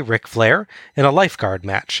Boy, Ric Flair, in a lifeguard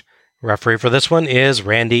match. Referee for this one is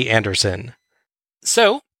Randy Anderson.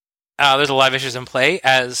 So, there's a lot of issues in play.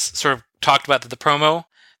 As sort of talked about the promo,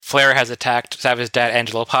 Flair has attacked Savage's dad,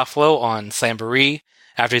 Angelo Poffalo, on Slamboree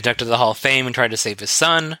after he's inducted to the Hall of Fame and tried to save his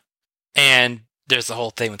son. And there's the whole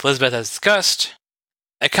thing with Elizabeth as discussed.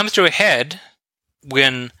 It comes to a head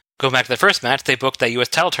when, going back to the first match, they booked that U.S.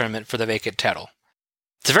 title tournament for the vacant title.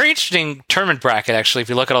 It's a very interesting tournament bracket, actually, if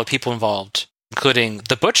you look at all the people involved, including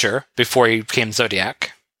The Butcher, before he became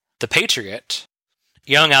Zodiac, The Patriot,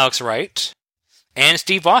 young Alex Wright, and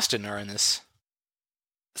Steve Austin are in this.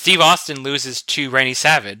 Steve Austin loses to Randy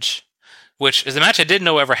Savage, which is a match I didn't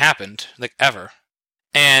know ever happened, ever.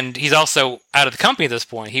 And he's also out of the company at this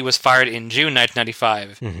point. He was fired in June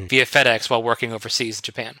 1995 via FedEx while working overseas in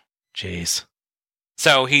Japan. Jeez.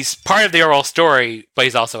 So he's part of the overall story, but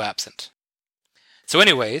he's also absent. So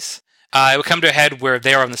anyways, it would come to a head where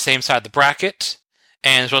they are on the same side of the bracket,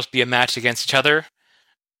 and it's supposed to be a match against each other.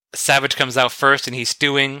 Savage comes out first and he's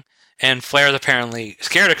stewing, and Flair's apparently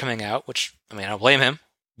scared of coming out, which, I mean, I don't blame him.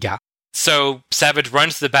 Yeah. So Savage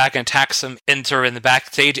runs to the back and attacks him in the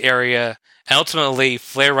backstage area, and ultimately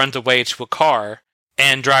Flair runs away to a car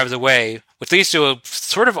and drives away, which leads to a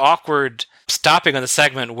sort of awkward stopping on the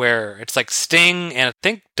segment where it's like Sting and I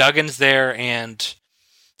think Duggan's there and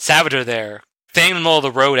Savage are there, staying in the middle of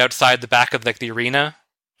the road outside the back of like the arena,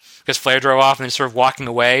 because Flair drove off and they're sort of walking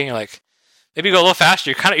away. You're like, maybe go a little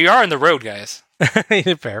faster. You are in the road, guys.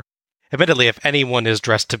 Fair. Admittedly, if anyone is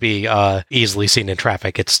dressed to be easily seen in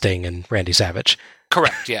traffic, it's Sting and Randy Savage.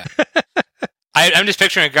 Correct, yeah. I'm just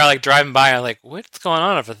picturing a guy like driving by and like, what's going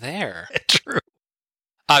on over there? True.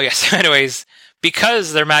 Oh, yes. Anyways,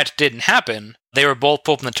 because their match didn't happen, they were both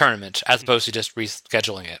pulled from the tournament as opposed to just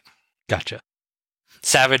rescheduling it. Gotcha.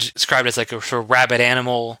 Savage described as like a sort of rabid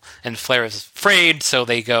animal, and Flair is afraid, so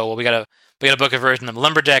they go, well, we gotta book a version of a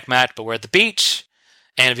lumberjack match, but we're at the beach,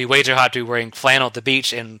 and it'd be way too hot to be wearing flannel at the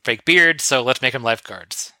beach and fake beards, so let's make them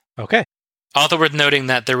lifeguards. Okay. Also worth noting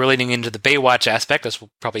that they're really leaning into the Baywatch aspect, as we'll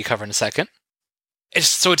probably cover in a second.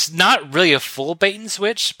 So it's not really a full bait and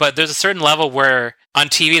switch, but there's a certain level where on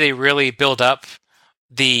TV they really build up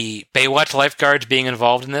the Baywatch lifeguards being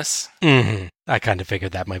involved in this. Mm-hmm. I kind of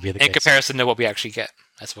figured that might be the case. In comparison to what we actually get,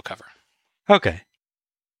 as we'll cover. Okay.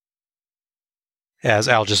 As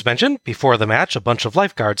Al just mentioned, before the match, a bunch of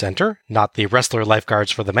lifeguards enter. Not the wrestler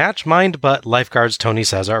lifeguards for the match, mind, but lifeguards Tony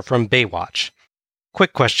Cesar from Baywatch.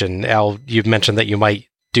 Quick question, Al, you mentioned that you might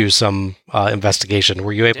do some investigation.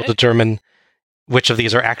 Were you able to determine which of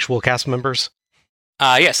these are actual cast members?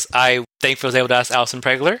 Yes, I thankfully was able to ask Alison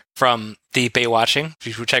Pregler from the Baywatching.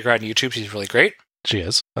 You should check her out on YouTube. She's really great. She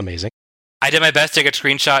is. Amazing. I did my best to get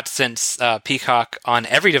screenshots since Peacock on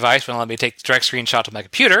every device wouldn't let me take direct screenshots of my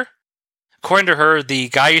computer. According to her, the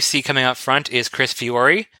guy you see coming up front is Chris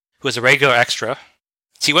Fiore, who is a regular extra.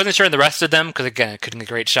 She wasn't sure in the rest of them, because again, I couldn't get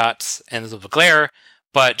great shots and there's a glare,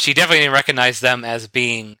 but she definitely didn't recognize them as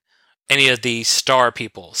being any of the star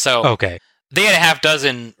people. So okay. They had a half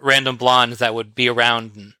dozen random blondes that would be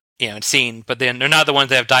around and seen, but then they're not the ones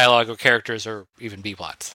that have dialogue or characters or even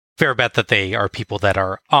B-plots. Fair bet that they are people that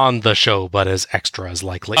are on the show, but as extras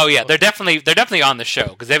likely. Oh yeah, they're definitely on the show,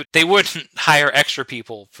 because they wouldn't hire extra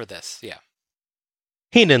people for this. Yeah.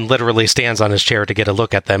 Heenan literally stands on his chair to get a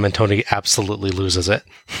look at them, and Tony absolutely loses it.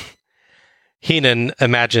 Heenan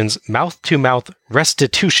imagines mouth-to-mouth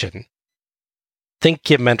restitution. Think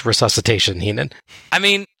you meant resuscitation, Heenan. I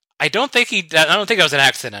mean, I don't think it was an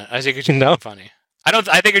accident. I think it's just being funny.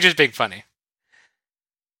 I think it's just being funny.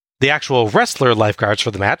 The actual wrestler lifeguards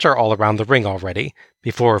for the match are all around the ring already.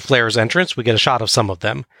 Before Flair's entrance, we get a shot of some of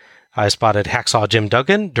them. I spotted Hacksaw Jim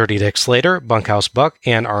Duggan, Dirty Dick Slater, Bunkhouse Buck,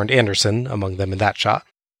 and Arn Anderson among them in that shot.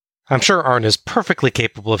 I'm sure Arn is perfectly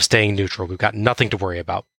capable of staying neutral. We've got nothing to worry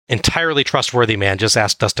about. Entirely trustworthy man, just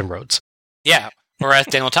ask Dustin Rhodes. Yeah, or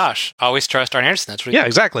ask Daniel Tosh. Always trust Arn Anderson. That's yeah,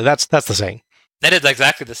 exactly. That's the saying. That is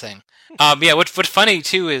exactly the saying. Yeah, what's funny,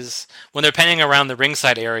 too, is when they're panning around the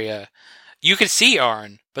ringside area, you can see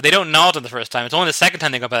Arn, but they don't acknowledge him the first time. It's only the second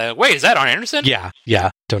time they go by, like, wait, is that Arn Anderson? Yeah.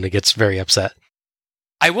 Tony gets very upset.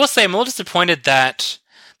 I will say I'm a little disappointed that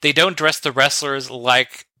they don't dress the wrestlers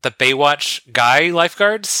like the Baywatch guy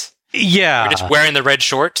lifeguards. Yeah. They're just wearing the red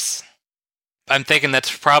shorts. I'm thinking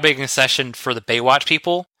that's probably a concession for the Baywatch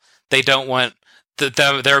people. They don't want...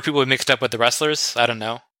 there are people who mixed up with the wrestlers. I don't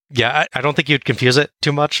know. Yeah, I don't think you'd confuse it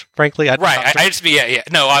too much, frankly.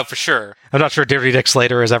 No, for sure. I'm not sure Dirty Dick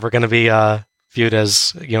Slater is ever going to be viewed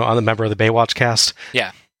as, on the member of the Baywatch cast.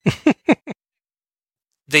 Yeah.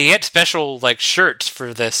 They had special shirts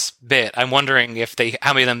for this bit. I'm wondering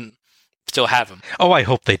how many of them still have them. Oh, I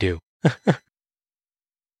hope they do.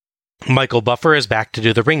 Michael Buffer is back to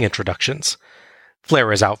do the ring introductions.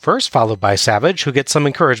 Flair is out first, followed by Savage, who gets some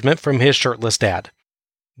encouragement from his shirtless dad.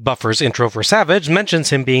 Buffer's intro for Savage mentions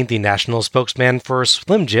him being the national spokesman for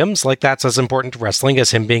Slim Jims, like that's as important to wrestling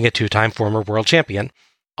as him being a 2-time former world champion.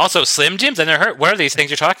 Also, Slim Jims? I never heard. What are these things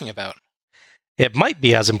you're talking about? It might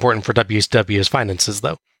be as important for WCW's finances,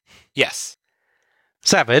 though. Yes.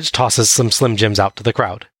 Savage tosses some Slim Jims out to the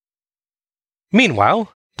crowd.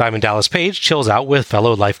 Meanwhile, Diamond Dallas Page chills out with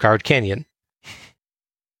fellow lifeguard Canyon.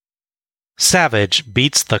 Savage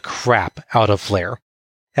beats the crap out of Flair.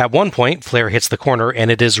 At one point, Flair hits the corner, and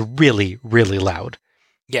it is really, really loud.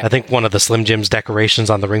 Yeah. I think one of the Slim Jims decorations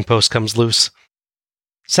on the ring post comes loose.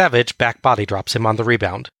 Savage back body drops him on the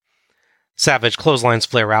rebound. Savage clotheslines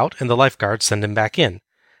Flair out, and the lifeguards send him back in.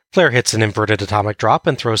 Flair hits an inverted atomic drop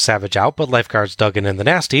and throws Savage out, but lifeguards Duggan and the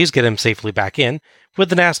Nasties get him safely back in, with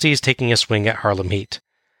the Nasties taking a swing at Harlem Heat.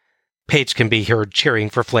 Page can be heard cheering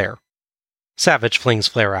for Flair. Savage flings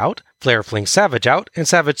Flair out, Flair flings Savage out, and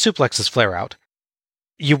Savage suplexes Flair out.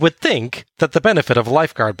 You would think that the benefit of a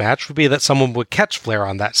lifeguard match would be that someone would catch Flair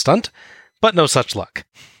on that stunt, but no such luck.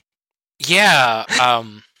 Yeah,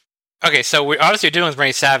 okay, so we're obviously dealing with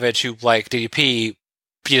Randy Savage, who, like DDP,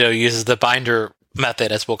 uses the binder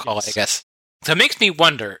method, as we'll call it, I guess. So it makes me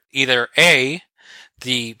wonder, either A,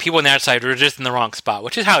 the people on the outside were just in the wrong spot,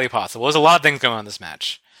 which is highly possible. There's a lot of things going on in this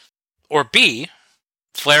match. Or B,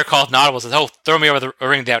 Flair called an audible and says, "Oh, throw me over the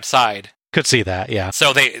ring to the outside." Could see that, yeah.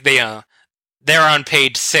 So they're on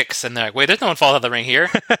page 6, and they're like, "Wait, there's no one falls out of the ring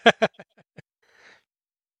here."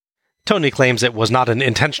 Tony claims it was not an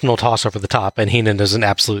intentional toss over the top, and Heenan is in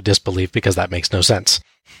absolute disbelief because that makes no sense.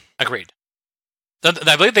 Agreed.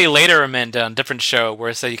 I believe they later amend on a different show where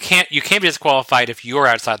it says you can't be disqualified if you're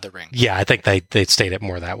outside the ring. Yeah, I think they state it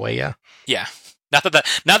more that way, yeah. Yeah. Not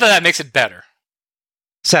that makes it better.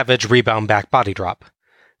 Savage rebound back body drop.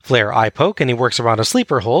 Flair eye poke, and he works around a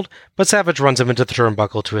sleeper hold, but Savage runs him into the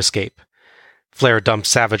turnbuckle to escape. Flair dumps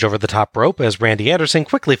Savage over the top rope as Randy Anderson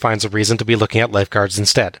quickly finds a reason to be looking at lifeguards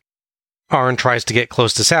instead. Arn tries to get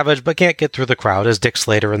close to Savage, but can't get through the crowd as Dick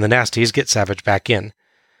Slater and the Nasties get Savage back in.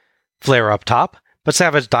 Flair up top, but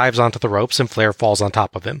Savage dives onto the ropes and Flair falls on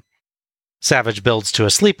top of him. Savage builds to a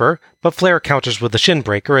sleeper, but Flair counters with the shin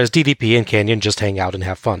breaker as DDP and Kanyon just hang out and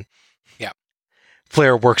have fun. Yeah.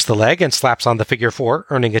 Flair works the leg and slaps on the figure 4,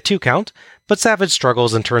 earning a 2 count, but Savage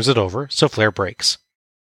struggles and turns it over, so Flair breaks.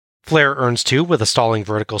 Flair earns 2 with a stalling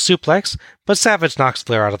vertical suplex, but Savage knocks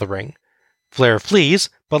Flair out of the ring. Flair flees,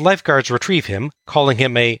 but lifeguards retrieve him, calling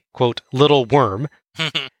him a, quote, little worm,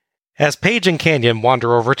 as Page and Kanyon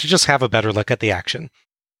wander over to just have a better look at the action.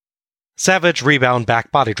 Savage rebound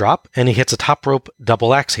back body drop, and he hits a top rope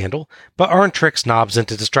double axe handle, but Arn tricks Knobbs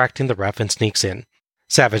into distracting the ref and sneaks in.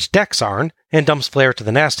 Savage decks Arn, and dumps Flair to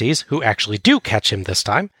the Nasties, who actually do catch him this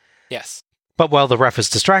time. Yes. But while the ref is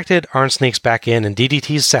distracted, Arn sneaks back in and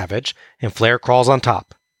DDTs Savage, and Flair crawls on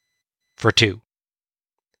top. For 2.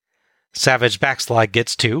 Savage backslide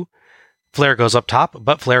gets 2. Flair goes up top,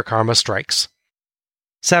 but Flair Karma strikes.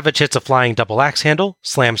 Savage hits a flying double axe handle,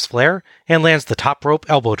 slams Flair, and lands the top rope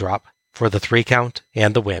elbow drop for the 3 count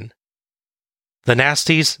and the win. The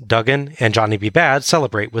Nasties, Duggan, and Johnny B. Bad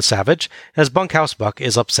celebrate with Savage as Bunkhouse Buck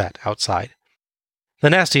is upset outside. The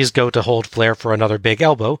Nasties go to hold Flair for another big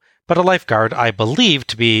elbow, but a lifeguard, I believe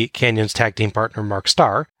to be Kanyon's tag team partner Mark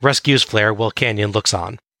Starr, rescues Flair while Kanyon looks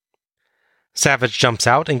on. Savage jumps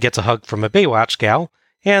out and gets a hug from a Baywatch gal,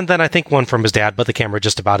 and then I think one from his dad, but the camera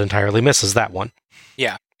just about entirely misses that one.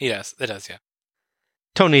 Yeah, he does. It does, yeah.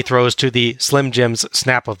 Tony throws to the Slim Jim's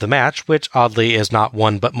snap of the match, which oddly is not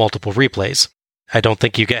one but multiple replays. I don't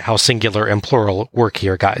think you get how singular and plural work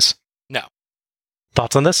here, guys. No.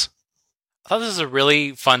 Thoughts on this? I thought this was a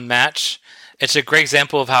really fun match. It's a great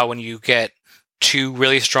example of how when you get 2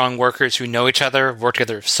 really strong workers who know each other, worked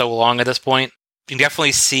together so long at this point, you can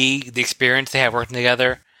definitely see the experience they have working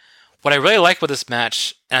together. What I really like with this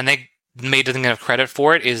match, and I think May doesn't get credit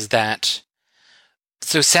for it, is that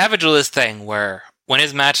so Savage will this thing where when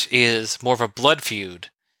his match is more of a blood feud,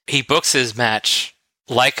 he books his match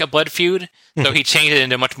like a blood feud, so he changed it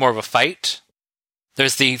into much more of a fight.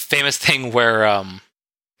 There's the famous thing where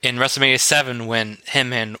in WrestleMania 7, when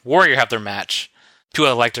him and Warrior have their match, people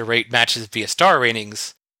that like to rate matches via star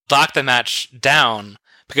ratings lock the match down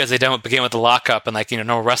because they don't begin with the lockup and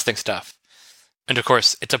normal wrestling stuff. And of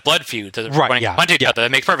course, it's a blood feud. They're running punch each other.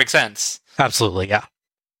 That makes perfect sense. Absolutely, yeah.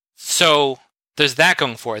 So there's that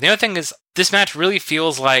going for it. The other thing is, this match really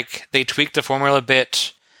feels like they tweaked the formula a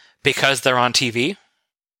bit because they're on TV.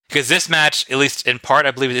 Because this match, at least in part,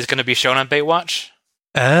 I believe is going to be shown on Baywatch.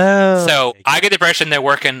 Oh. So I get the impression they're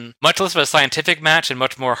working much less of a scientific match and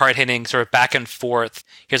much more hard-hitting, sort of back and forth.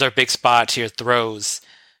 Here's our big spots, here's throws.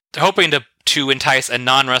 They're hoping to entice a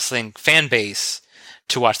non-wrestling fan base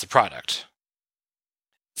to watch the product.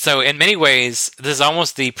 So in many ways, this is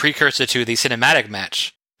almost the precursor to the cinematic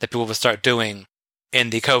match that people will start doing in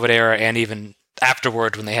the COVID era and even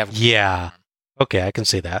afterward when they have... Yeah. Okay, I can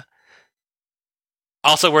see that.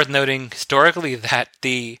 Also worth noting, historically, that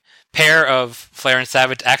the pair of Flair and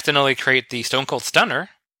Savage accidentally create the Stone Cold Stunner.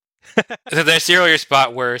 So there's the earlier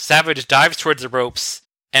spot where Savage dives towards the ropes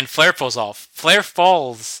and Flair falls off. Flair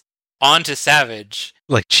falls onto Savage.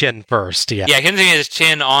 Like chin first, yeah. Yeah, hitting his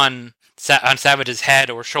chin on Savage's head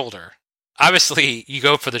or shoulder. Obviously, you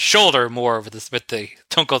go for the shoulder more with the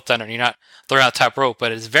Stone Cold Stunner, and you're not throwing out top rope,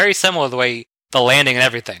 but it's very similar to the way the landing and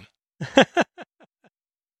everything.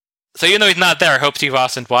 So even though he's not there, I hope Steve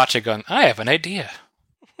Austin's watching going, I have an idea.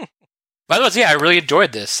 By the way, yeah, I really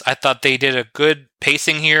enjoyed this. I thought they did a good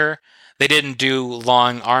pacing here. They didn't do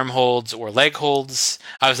long arm holds or leg holds.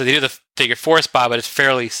 Obviously, they figure 4 spot, but it's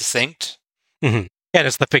fairly succinct. Mm-hmm. And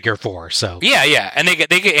it's the figure 4, so Yeah, and they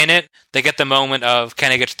get in it. They get the moment of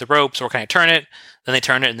can I get to the ropes or can I turn it? Then they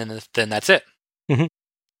turn it, and then that's it. Mm-hmm.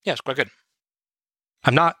 Yeah, it's quite good.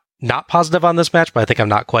 I'm not positive on this match, but I think I'm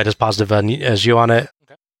not quite as positive as you on it.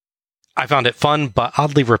 Okay. I found it fun, but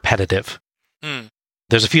oddly repetitive. Mm.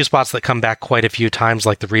 There's a few spots that come back quite a few times,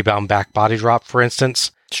 like the rebound back body drop, for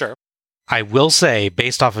instance. Sure. I will say,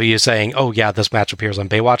 based off of you saying, oh yeah, this match appears on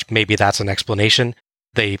Baywatch, maybe that's an explanation.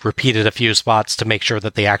 They repeated a few spots to make sure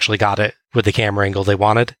that they actually got it with the camera angle they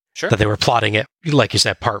wanted. Sure. That they were plotting it, like you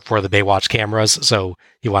said, part for the Baywatch cameras, so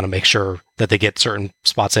you want to make sure that they get certain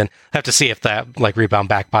spots in. I have to see if that rebound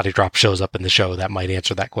back body drop shows up in the show. That might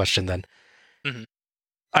answer that question then. Mm-hmm.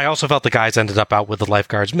 I also felt the guys ended up out with the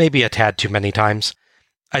lifeguards maybe a tad too many times.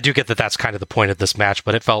 I do get that that's kind of the point of this match,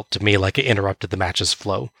 but it felt to me like it interrupted the match's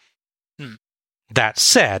flow. Hmm. That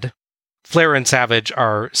said, Flair and Savage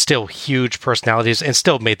are still huge personalities and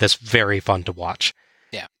still made this very fun to watch.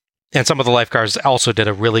 Yeah. And some of the lifeguards also did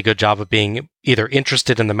a really good job of being either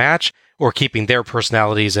interested in the match or keeping their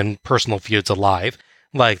personalities and personal feuds alive,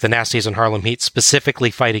 like the Nasties and Harlem Heat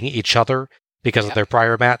specifically fighting each other because of their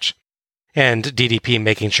prior match. And DDP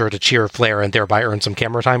making sure to cheer Flair and thereby earn some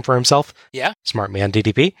camera time for himself. Yeah. Smart man,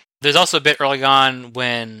 DDP. There's also a bit early on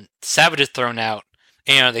when Savage is thrown out,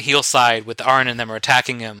 and on the heel side with Arn and them are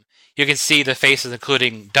attacking him. You can see the faces,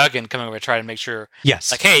 including Duggan, coming over to try to make sure,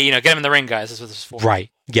 yes, like, hey, get him in the ring, guys. This is what this is for. Right.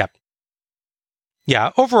 Yep.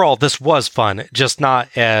 Yeah, overall, this was fun, just not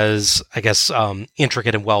as, I guess,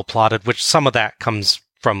 intricate and well plotted, which some of that comes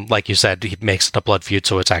from, like you said, he makes it a blood feud,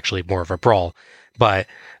 so it's actually more of a brawl. But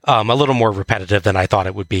a little more repetitive than I thought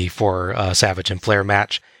it would be for a Savage and Flair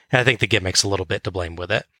match. And I think the gimmick's a little bit to blame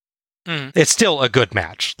with it. Mm. It's still a good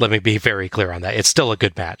match. Let me be very clear on that. It's still a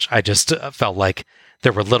good match. I just felt like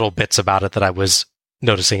there were little bits about it that I was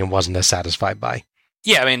noticing and wasn't as satisfied by.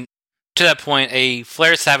 Yeah, I mean, to that point, a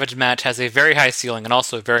Flair Savage match has a very high ceiling and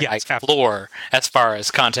also a very high floor as far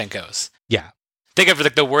as content goes. Yeah. Think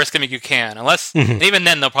of the worst gimmick you can, unless even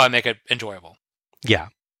then they'll probably make it enjoyable. Yeah.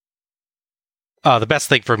 The best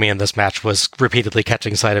thing for me in this match was repeatedly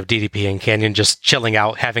catching sight of DDP and Kanyon just chilling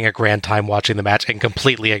out, having a grand time watching the match, and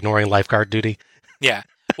completely ignoring lifeguard duty. Yeah.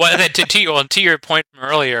 Well, to your point from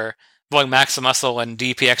earlier, going Max Muscle and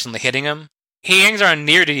DDP actually hitting him, he hangs around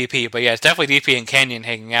near DDP, but yeah, it's definitely DDP and Kanyon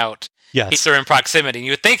hanging out. Yes. He's sort of in proximity.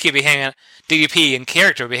 You would think he'd be hanging out, DDP in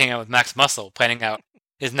character would be hanging out with Max Muscle, planning out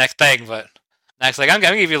his next thing, but Max like, I'm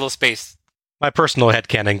going to give you a little space. My personal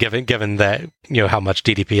headcanon, given that, how much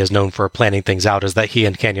DDP is known for planning things out, is that he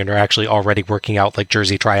and Kanyon are actually already working out like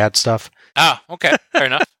Jersey Triad stuff. Oh, okay. Fair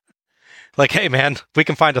enough. Like, hey man, we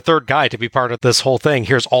can find a third guy to be part of this whole thing.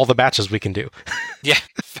 Here's all the matches we can do. Yeah,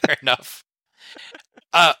 fair enough.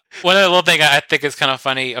 One other little thing I think is kind of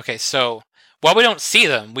funny. Okay, so while we don't see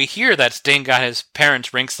them, we hear that Sting got his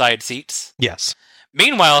parents' ringside seats. Yes.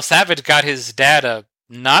 Meanwhile, Savage got his dad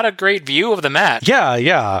not a great view of the match.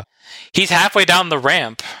 Yeah. He's halfway down the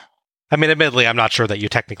ramp. I mean, admittedly, I'm not sure that you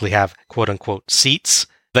technically have quote-unquote seats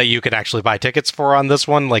that you could actually buy tickets for on this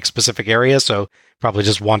one, like specific areas, so probably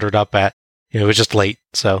just wandered up at, it was just late,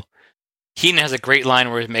 so. Heenan has a great line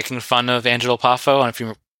where he's making fun of Angelo Poffo. I don't know if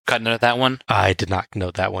you cut note of that one. I did not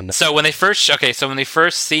note that one. No. So when they first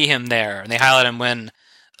see him there, and they highlight him when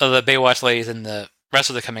the Baywatch ladies and the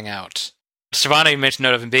wrestlers are coming out, Schiavone mentioned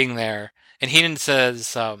note of him being there, and Heenan says,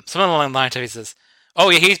 something along the line, he says, oh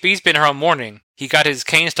yeah, he's been here all morning. He got his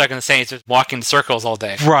cane stuck in the sand. He's just walking in circles all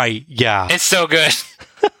day. Right, yeah. It's so good.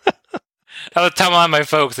 I was telling my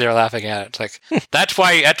folks, they were laughing at it. It's like, that's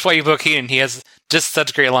why you book Heenan. He has just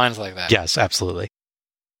such great lines like that. Yes, absolutely.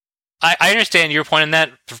 I understand your point in that.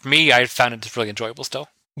 For me, I found it just really enjoyable still.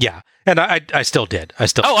 Yeah, and I still did.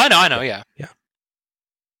 Oh, I know, yeah. Yeah.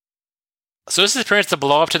 So this is pretty much the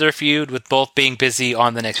blow up to their feud, with both being busy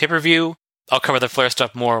on the next pay-per-view. I'll cover the Flair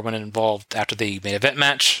stuff more when involved after the main event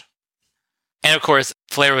match. And of course,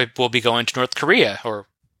 Flair will be going to North Korea, or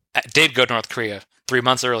did go to North Korea 3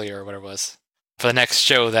 months earlier, or whatever it was, for the next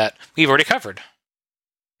show that we've already covered.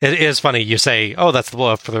 It is funny, you say, oh, that's the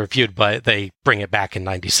blow up for the feud, but they bring it back in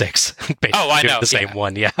 96. Oh, I know. The same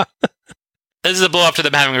one, yeah. This is a blow up to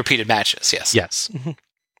them having repeated matches, yes. Yes.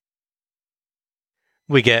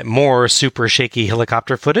 We get more super shaky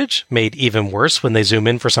helicopter footage, made even worse when they zoom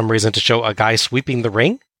in for some reason to show a guy sweeping the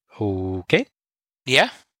ring. Okay. Yeah.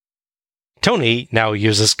 Tony now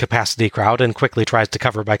uses capacity crowd and quickly tries to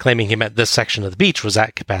cover by claiming he meant this section of the beach was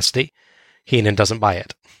at capacity. Heenan doesn't buy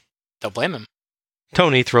it. Don't blame him.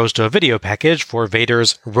 Tony throws to a video package for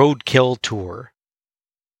Vader's Roadkill Tour.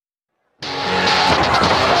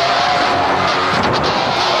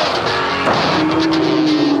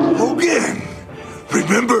 Hogan!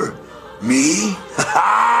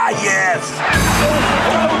 yes.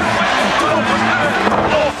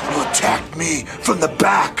 You attacked me from the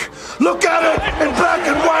back. Look at it in black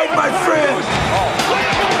and white, my friend.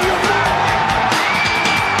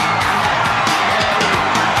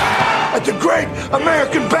 At the Great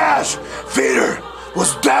American Bash, Vader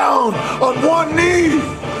was down on one knee,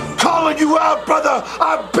 calling you out, brother.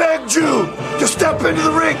 I begged you to step into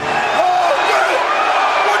the ring. Oh, man!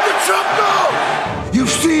 Where'd the Trump go? You've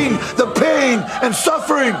seen the pain and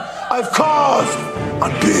suffering I've caused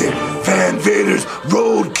on Big Van Vader's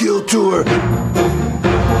Roadkill Tour.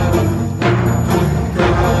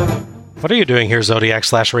 What are you doing here, Zodiac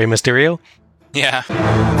 / Rey Mysterio? Yeah.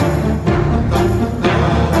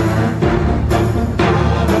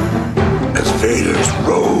 Vader's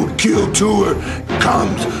Roadkill Tour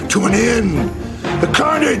comes to an end. The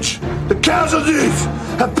carnage, the casualties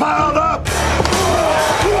have piled up.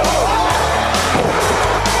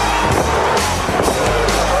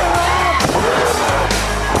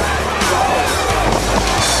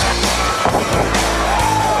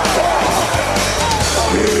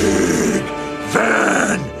 Big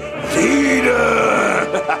Van Vader.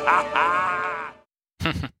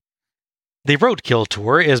 The Roadkill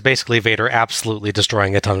Tour is basically Vader absolutely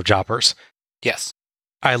destroying a ton of jobbers. Yes.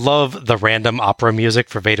 I love the random opera music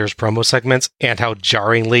for Vader's promo segments and how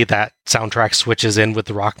jarringly that soundtrack switches in with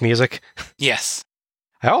the rock music. Yes.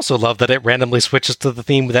 I also love that it randomly switches to the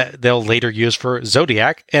theme that they'll later use for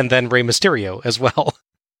Zodiac and then Rey Mysterio as well.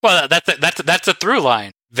 Well, that's a through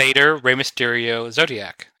line. Vader, Rey Mysterio,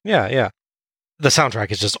 Zodiac. Yeah. The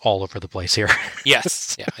soundtrack is just all over the place here.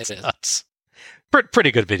 Yes. Yeah, it is. Nuts.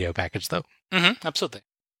 Pretty good video package, though. Mm-hmm, absolutely.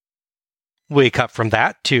 We cut from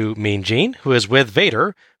that to Mean Gene, who is with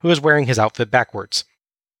Vader, who is wearing his outfit backwards.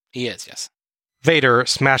 He is, yes. Vader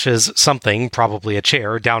smashes something, probably a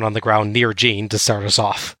chair, down on the ground near Gene to start us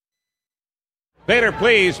off. Vader,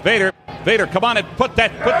 please, Vader, come on and put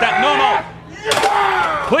that,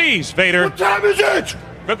 no. Please, Vader. What time is it?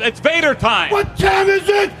 It's Vader time. What time is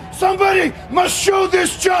it? Somebody must show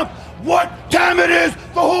this jump what time it is.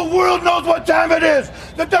 The whole world knows what time it is.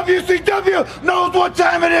 The WCW knows what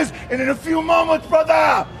time it is. And in a few moments,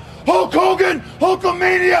 brother, Hulk Hogan,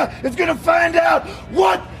 Hulkamania is going to find out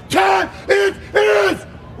what time it is.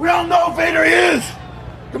 We all know Vader is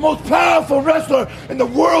the most powerful wrestler in the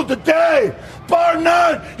world today. Bar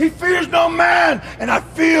none. He fears no man, and I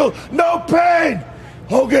feel no pain.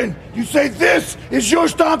 Hogan, you say this is your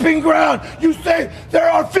stomping ground. You say there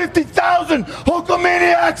are 50,000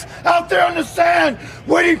 Hulkamaniacs out there on the sand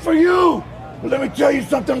waiting for you. But let me tell you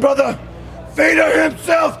something, brother. Vader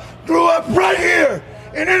himself grew up right here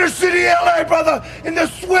in inner city LA, brother, in the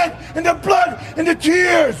sweat, in the blood, in the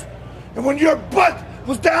tears. And when your butt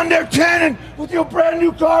was down there tanning with your brand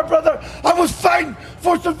new car, brother, I was fighting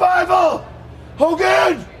for survival.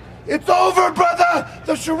 Hogan! It's over, brother.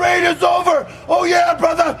 The charade is over. Oh, yeah,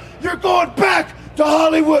 brother. You're going back to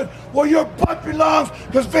Hollywood where your butt belongs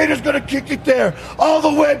because Vader's going to kick it there all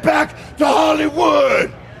the way back to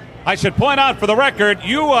Hollywood. I should point out for the record,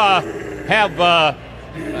 you have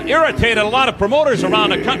irritated a lot of promoters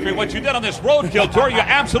around the country. What you did on this Roadkill Tour, you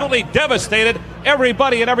absolutely devastated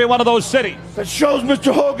everybody in every one of those cities. That shows,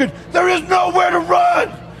 Mr. Hogan, there is nowhere to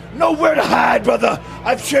run. Nowhere to hide, brother.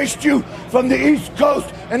 I've chased you from the East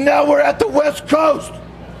Coast, and now we're at the West Coast.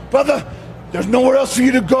 Brother, there's nowhere else for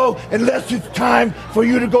you to go unless it's time for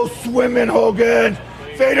you to go swimming, Hogan.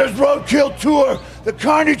 Vader's Roadkill Tour. The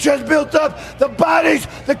carnage has built up. The bodies,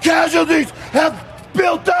 the casualties have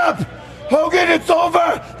built up. Hogan, it's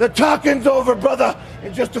over. The talking's over, brother.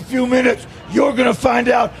 In just a few minutes, you're going to find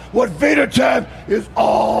out what Vader time is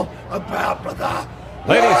all about, brother.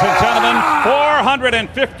 Ladies and gentlemen,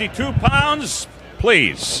 452 pounds,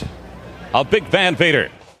 please, of Big Van Vader.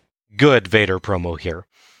 Good Vader promo here.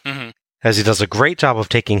 Mm-hmm. As he does a great job of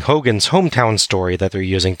taking Hogan's hometown story that they're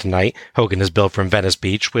using tonight. Hogan is billed from Venice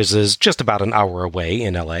Beach, which is just about an hour away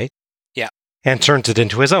in LA. Yeah. And turns it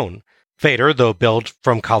into his own. Vader, though billed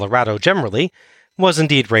from Colorado generally, was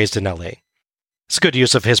indeed raised in LA. It's good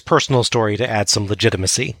use of his personal story to add some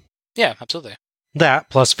legitimacy. Yeah, absolutely. That,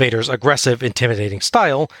 plus Vader's aggressive, intimidating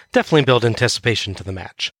style, definitely build anticipation to the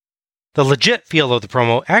match. The legit feel of the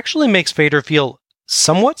promo actually makes Vader feel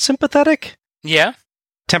somewhat sympathetic. Yeah.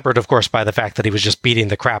 Tempered, of course, by the fact that he was just beating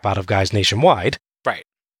the crap out of guys nationwide. Right.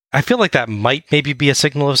 I feel like that might maybe be a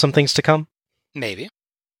signal of some things to come. Maybe.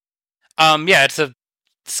 Yeah, it's a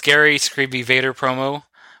scary, screamy Vader promo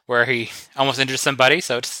where he almost injures somebody,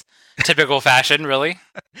 so it's typical fashion, really.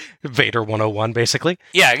 Vader 101, basically.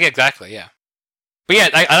 Yeah, exactly, yeah. But yeah,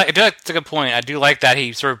 I do like, that's a good point. I do like that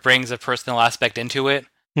he sort of brings a personal aspect into it.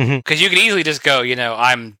 Because you could easily just go,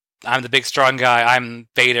 I'm I'm the big strong guy. I'm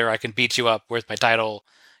Vader. I can beat you up. Where's my title?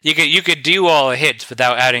 You could do all the hits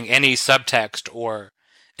without adding any subtext or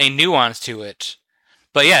a nuance to it.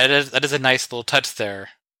 But yeah, that is a nice little touch there,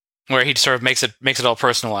 where he sort of makes it all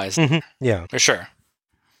personalized. Mm-hmm. Yeah, for sure.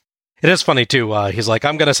 It is funny too. He's like,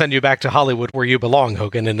 "I'm going to send you back to Hollywood where you belong,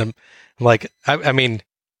 Hogan," and I'm like, I mean,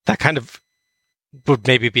 that kind of would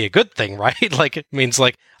maybe be a good thing, right? Like, it means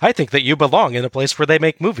like, I think that you belong in a place where they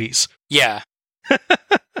make movies. Yeah.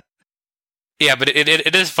 Yeah, but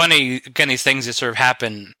it is funny, again, these things just sort of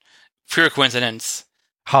happen, pure coincidence.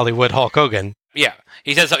 Hollywood Hulk Hogan. Yeah.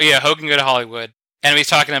 He says, Hogan go to Hollywood. And he's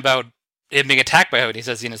talking about him being attacked by Hogan. He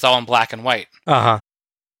says, it's all in black and white. Uh-huh.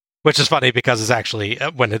 Which is funny because it's actually,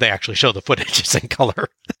 when they actually show the footage, it's in color.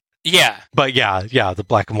 Yeah. But yeah, the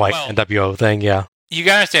black and white NWO thing, yeah. You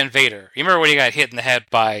gotta understand Vader. You remember when he got hit in the head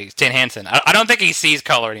by Stan Hansen? I don't think he sees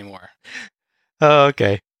color anymore. Oh,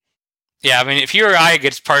 okay. Yeah, I mean, if your eye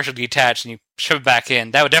gets partially detached and you shove it back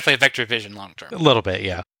in, that would definitely affect your vision long term. A little bit,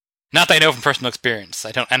 yeah. Not that I know from personal experience.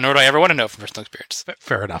 Nor do I ever want to know from personal experience.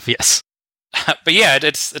 Fair enough, yes. But yeah,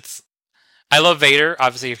 it's. I love Vader.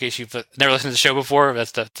 Obviously, in case you've never listened to the show before,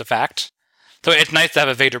 that's a fact. So it's nice to have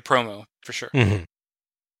a Vader promo, for sure. Mm-hmm.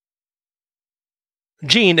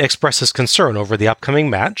 Gene expresses concern over the upcoming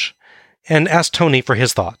match and asks Tony for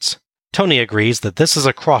his thoughts. Tony agrees that this is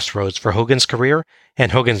a crossroads for Hogan's career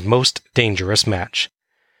and Hogan's most dangerous match.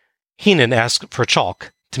 Heenan asks for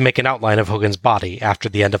chalk to make an outline of Hogan's body after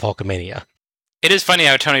the end of Hulkamania. It is funny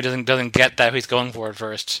how Tony doesn't get that he's going for at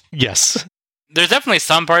first. Yes. There's definitely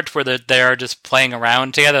some parts where they are just playing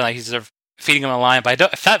around together, like he's sort of feeding him a line, but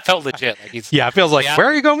that felt legit. Like it feels like, where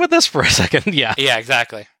are you going with this for a second? Yeah. Yeah,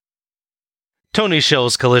 exactly. Tony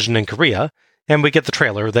shows Collision in Korea, and we get the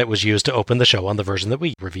trailer that was used to open the show on the version that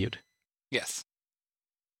we reviewed. Yes.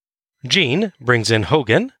 Gene brings in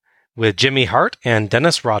Hogan with Jimmy Hart and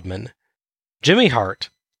Dennis Rodman. Jimmy Hart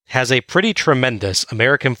has a pretty tremendous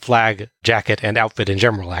American flag jacket and outfit in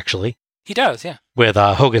general, actually. He does, yeah. With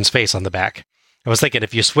Hogan's face on the back. I was thinking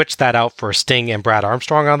if you switch that out for Sting and Brad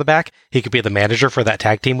Armstrong on the back, he could be the manager for that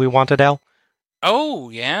tag team we wanted, Al. Oh,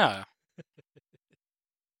 yeah.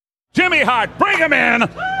 Jimmy Hart, bring him in!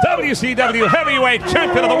 WCW Heavyweight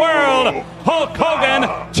Champion of the World, Hulk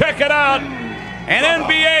Hogan, check it out! And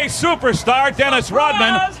NBA superstar Dennis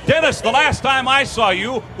Rodman. Dennis, the last time I saw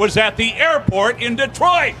you was at the airport in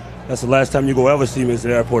Detroit. That's the last time you go ever see me at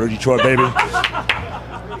the airport of Detroit, baby.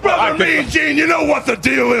 Brother Mean Gene, you know what the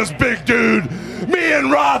deal is, big dude. Me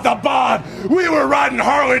and Rod the Bod, we were riding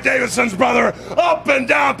Harley Davidsons, brother, up and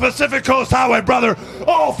down Pacific Coast Highway, brother,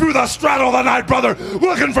 all through the straddle of the night, brother,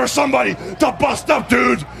 looking for somebody to bust up,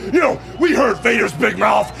 dude. You know, we heard Vader's big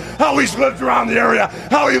mouth, how he's lived around the area,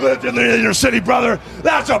 how he lived in the inner city, brother.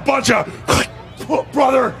 That's a bunch of...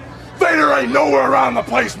 brother, Vader ain't nowhere around the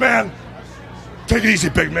place, man. Take it easy,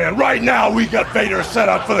 big man. Right now, we got Vader set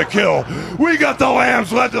up for the kill. We got the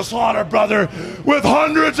lambs led to slaughter, brother, with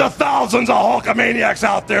hundreds of thousands of Hulkamaniacs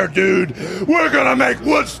out there, dude. We're gonna make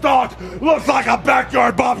Woodstock look like a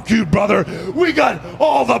backyard barbecue, brother. We got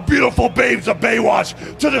all the beautiful babes of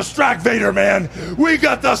Baywatch to distract Vader, man. We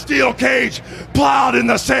got the steel cage plowed in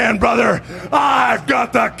the sand, brother. I've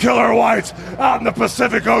got the killer whites out in the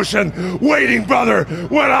Pacific Ocean waiting, brother,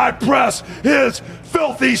 when I press his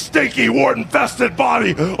filthy, stinky, wart-infested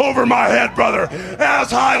body over my head, brother.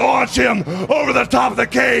 As I launch him over the top of the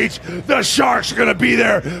cage, the sharks are going to be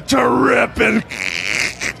there to rip and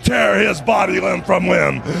tear his body limb from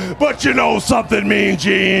limb. But you know something, Mean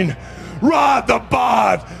Gene? Rod the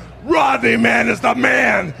Bod, Rodney, man, is the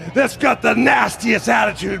man that's got the nastiest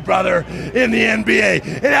attitude, brother, in the NBA.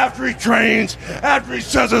 And after he trains, after he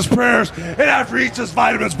says his prayers, and after he eats his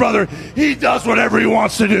vitamins, brother, he does whatever he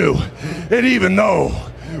wants to do. And even though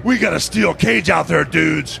we got a steel cage out there,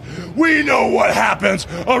 dudes, we know what happens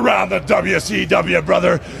around the WCW,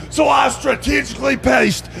 brother. So I strategically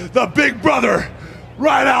placed the big brother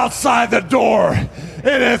right outside the door.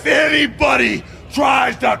 And if anybody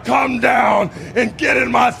tries to come down and get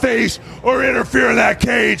in my face or interfere in that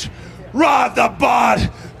cage, Rod the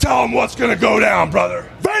Bod, tell him what's gonna go down, brother.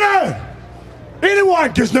 Vader!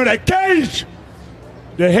 Anyone gets near that cage,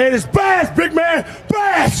 the head is bashed, big man,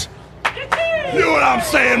 bashed! You know what I'm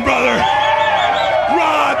saying, brother?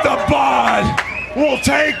 Rod the Bod will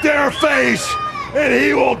take their face and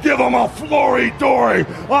he will give them a flory dory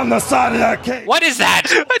on the side of that cage. What is that?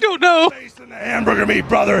 I don't know. The hamburger meat,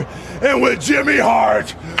 brother. And with Jimmy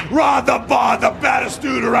Hart, Rod the Bod, the baddest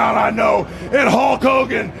dude around I know, and Hulk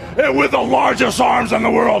Hogan, and with the largest arms in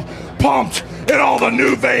the world, pumped, and all the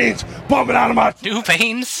new veins bumping out of my New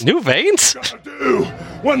veins? New veins? do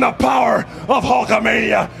when the power of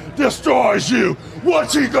Hulkamania destroys you.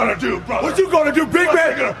 What's he gonna do, brother? What you gonna do, big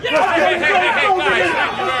man? Jimmy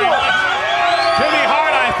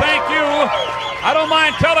Hart, I thank you. I don't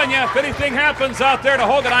mind telling you, if anything happens out there to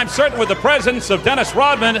Hogan, I'm certain with the presence of Dennis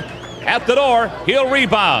Rodman at the door, he'll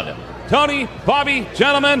rebound. Tony, Bobby,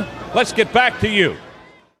 gentlemen, let's get back to you.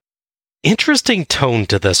 Interesting tone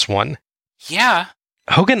to this one. Yeah.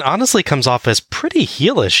 Hogan honestly comes off as pretty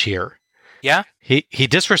heelish here. Yeah? He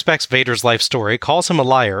disrespects Vader's life story, calls him a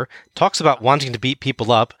liar, talks about wanting to beat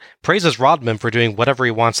people up, praises Rodman for doing whatever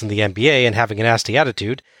he wants in the NBA and having a nasty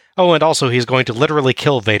attitude. Oh, and also he's going to literally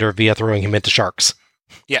kill Vader via throwing him into sharks.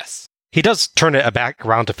 Yes. He does turn it back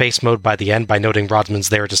around to face mode by the end by noting Rodman's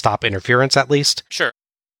there to stop interference, at least. Sure.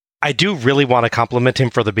 I do really want to compliment him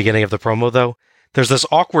for the beginning of the promo, though. There's this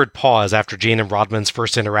awkward pause after Gene and Rodman's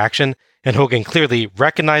first interaction, and Hogan clearly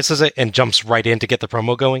recognizes it and jumps right in to get the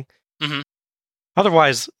promo going. Mm-hmm.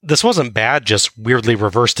 Otherwise, this wasn't bad, just weirdly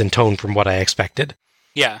reversed in tone from what I expected.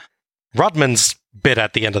 Yeah. Rodman's bit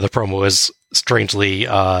at the end of the promo is strangely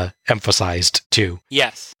emphasized, too.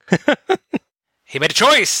 Yes. He made a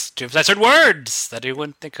choice to emphasize certain words that he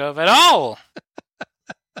wouldn't think of at all.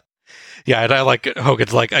 Yeah, and I like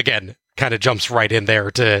Hogan's, again, kind of jumps right in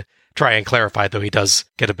there to try and clarify, though he does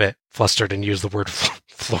get a bit flustered and use the word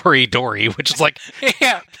Flory-Dory, which is like...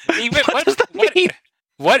 Yeah. What does that mean?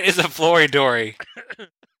 What is a Flory-Dory? Do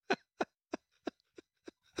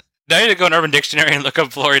I need to go on Urban Dictionary and look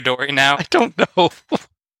up Flory-Dory now? I don't know.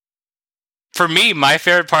 For me, my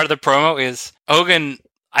favorite part of the promo is Hogan,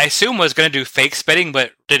 I assume, was going to do fake spitting,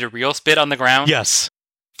 but did a real spit on the ground. Yes.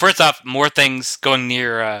 First off, more things going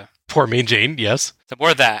near... Poor Mean Gene, yes. So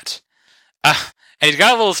more of that. And he's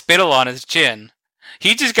got a little spittle on his chin.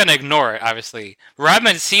 He's just going to ignore it, obviously.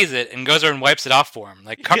 Rodman sees it and goes over and wipes it off for him,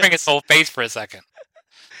 covering his whole face for a second.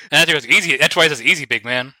 And that's easy. That's why he says easy, big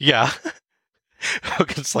man. Yeah.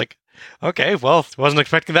 Hogan's like, okay, well, wasn't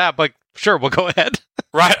expecting that, but sure, we'll go ahead.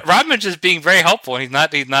 Rodman's just being very helpful, and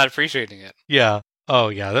he's not appreciating it. Yeah. Oh,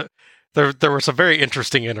 yeah. There were some very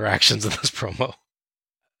interesting interactions in this promo.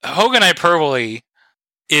 Hogan hyperbole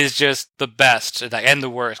is just the best and the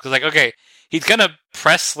worst. Because, okay, he's going to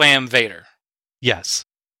press slam Vader. Yes.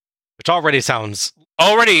 Which already sounds...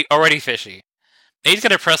 Already fishy. And he's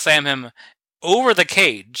going to press slam him over the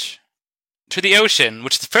cage to the ocean,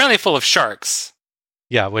 which is fairly full of sharks.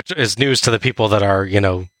 Yeah, which is news to the people that are,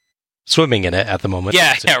 swimming in it at the moment.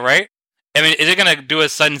 Yeah, right? I mean, is it going to do a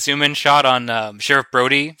sudden zoom-in shot on Sheriff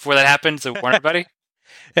Brody before that happens to warn everybody?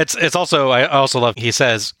 It's also, I also love, he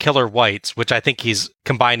says killer whites, which I think he's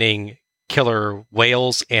combining killer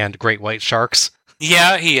whales and great white sharks.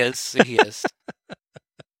 Yeah, he is.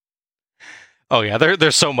 Oh yeah,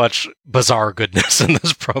 there's so much bizarre goodness in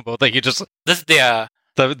this promo that you just...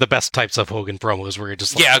 The best types of Hogan promos where you're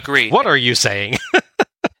just like, yeah, agreed. What are you saying?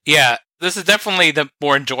 Yeah, this is definitely the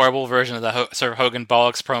more enjoyable version of the sort of Hogan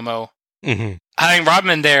Bollocks promo. Mm-hmm. Having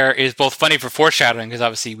Rodman there is both funny for foreshadowing, because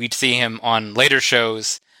obviously we'd see him on later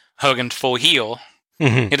shows, Hogan full heel.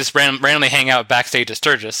 Mm-hmm. He'd just randomly hang out backstage at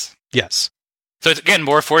Sturgis. Yes. So it's, again,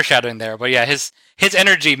 more foreshadowing there. But yeah, his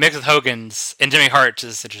energy mixed with Hogan's and Jimmy Hart's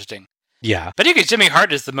is interesting. Yeah. But I think Jimmy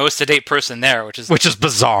Hart is the most sedate person there, which is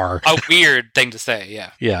bizarre. A weird thing to say,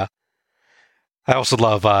 yeah. Yeah. I also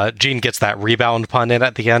love Gene gets that rebound pun in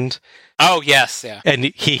at the end. Oh, yes, yeah. And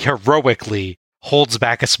he heroically holds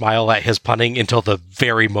back a smile at his punning until the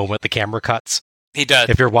very moment the camera cuts. He does.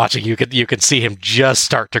 If you're watching, you can see him just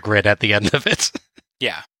start to grin at the end of it.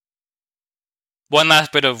 Yeah. One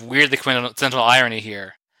last bit of weirdly coincidental irony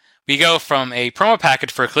here. We go from a promo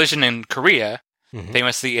package for a collision in Korea,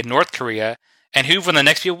 famously in North Korea, and who from the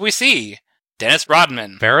next people we see? Dennis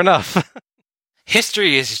Rodman. Fair enough.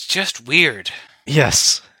 History is just weird.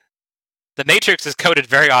 Yes. The Matrix is coded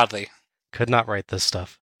very oddly. Could not write this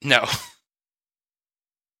stuff. No.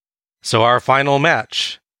 So our final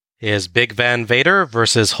match is Big Van Vader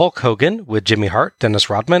versus Hulk Hogan with Jimmy Hart, Dennis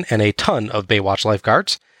Rodman, and a ton of Baywatch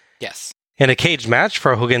lifeguards. Yes. In a cage match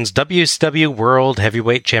for Hogan's WCW World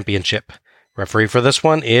Heavyweight Championship. Referee for this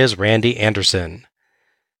one is Randy Anderson.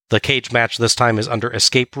 The cage match this time is under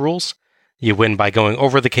escape rules. You win by going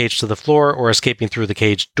over the cage to the floor or escaping through the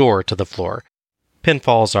cage door to the floor.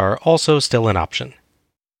 Pinfalls are also still an option.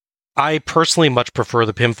 I personally much prefer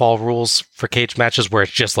the pinfall rules for cage matches where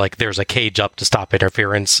it's just like there's a cage up to stop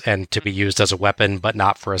interference and to be used as a weapon, but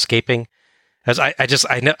not for escaping. As I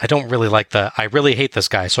don't really like I really hate this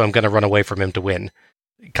guy, so I'm going to run away from him to win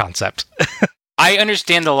concept. I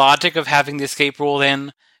understand the logic of having the escape rule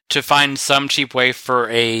in to find some cheap way for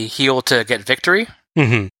a heel to get victory.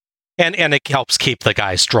 Mm-hmm. And it helps keep the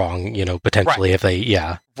guy strong, potentially Right. if they,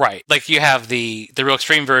 yeah. Right. Like you have the real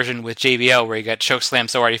extreme version with JBL where he got chokeslammed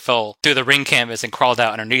so hard he fell through the ring canvas and crawled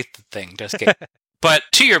out underneath the thing to escape. But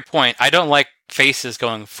to your point, I don't like faces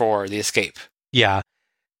going for the escape. Yeah.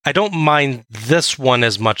 I don't mind this one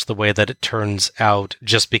as much the way that it turns out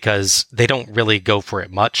just because they don't really go for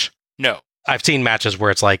it much. No. I've seen matches where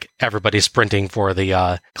it's like everybody's sprinting for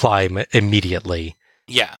the climb immediately.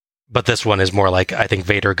 Yeah. But this one is more like I think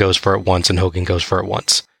Vader goes for it once and Hogan goes for it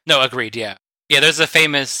once. No, agreed, yeah. Yeah, there's a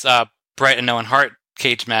famous Bret and Owen Hart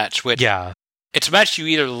cage match, which it's a match you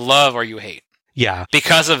either love or you hate. Yeah.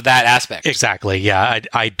 Because of that aspect. Exactly, yeah.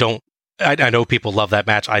 I know people love that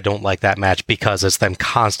match. I don't like that match because it's them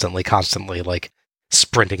constantly, like,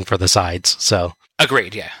 sprinting for the sides, so.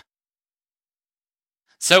 Agreed, yeah.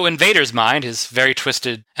 So in Vader's mind, his very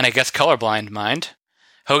twisted and I guess colorblind mind,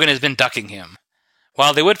 Hogan has been ducking him.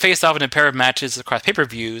 While they would face off in a pair of matches across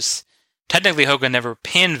pay-per-views, technically Hogan never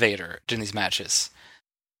pinned Vader during these matches.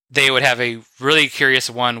 They would have a really curious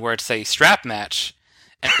one where it's a strap match,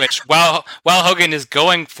 in which while Hogan is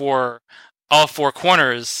going for all four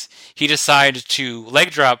corners, he decides to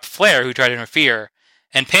leg drop Flair, who tried to interfere,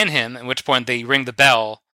 and pin him, at which point they ring the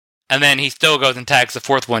bell, and then he still goes and tags the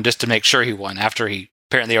fourth one just to make sure he won, after he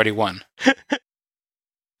apparently already won.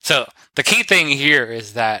 So, the key thing here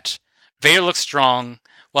is that Vader looks strong.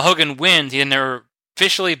 While Hogan wins, he never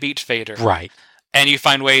officially beats Vader. Right. And you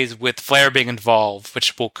find ways with Flair being involved,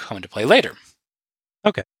 which will come into play later.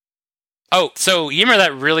 Okay. Oh, so you remember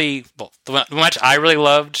that the match I really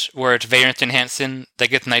loved, where it's Vader and Stan Hansen, that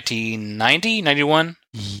gets 1990, 91?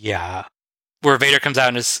 Yeah. Where Vader comes out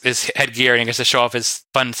in his headgear and he gets to show off his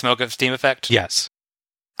fun smoke of steam effect? Yes.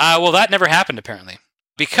 Well, that never happened, apparently.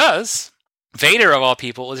 Because Vader, of all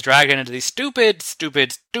people, was dragged into the stupid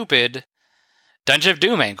Dungeon of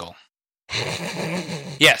Doom angle.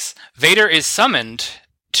 Yes, Vader is summoned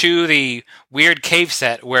to the weird cave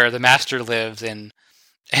set where the Master lives, and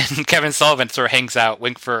Kevin Sullivan sort of hangs out,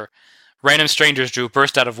 wink for random strangers to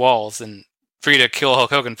burst out of walls and free to kill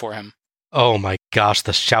Hulk Hogan for him. Oh my gosh,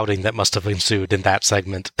 the shouting that must have ensued in that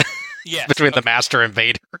segment. Yes. Between the Master and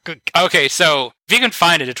Vader. Okay, so if you can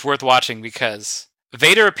find it, it's worth watching because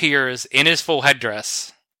Vader appears in his full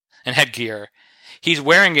headdress and headgear. He's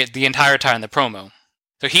wearing it the entire time in the promo.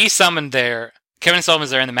 So he's summoned there, Kevin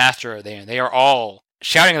Sullivan's there, and the Master are there, and they are all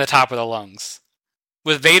shouting at the top of their lungs.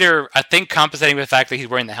 With Vader, I think, compensating with the fact that he's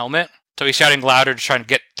wearing the helmet, so he's shouting louder to try and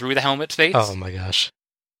get through the helmet space. Oh my gosh.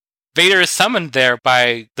 Vader is summoned there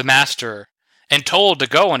by the Master and told to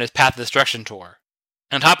go on his Path of Destruction tour.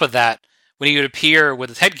 And on top of that, when he would appear with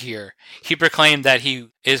his headgear, he proclaimed that he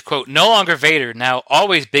is, quote, no longer Vader, now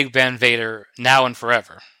always Big Ben Vader, now and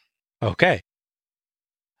forever. Okay.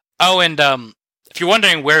 Oh, and if you're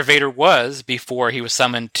wondering where Vader was before he was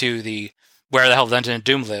summoned to the Where the Hell Dungeon of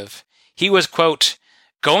Doom live, he was, quote,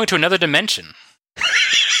 going to another dimension.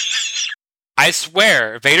 I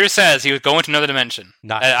swear, Vader says he was going to another dimension.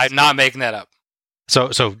 Nice. I'm not making that up.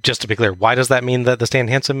 So just to be clear, why does that mean that the Stan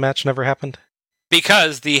Hansen match never happened?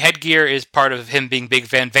 Because the headgear is part of him being Big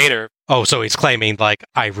Van Vader. Oh, so he's claiming, like,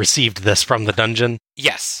 I received this from the dungeon?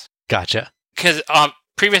 Yes. Gotcha. Because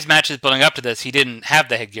previous matches building up to this, he didn't have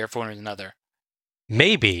the headgear for one reason or another.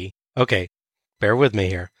 Maybe, okay, bear with me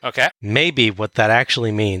here. Okay. Maybe what that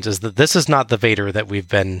actually means is that this is not the Vader that we've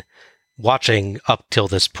been watching up till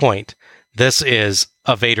this point. This is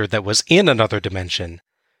a Vader that was in another dimension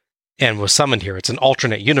and was summoned here. It's an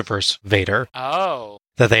alternate universe Vader. Oh.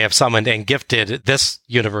 That they have summoned and gifted this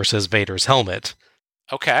universe's Vader's helmet.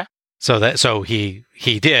 Okay. So he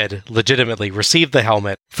did legitimately receive the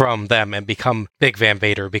helmet from them and become Big Van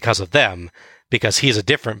Vader because of them, because he's a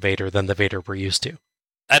different Vader than the Vader we're used to.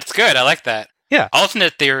 That's good. I like that. Yeah.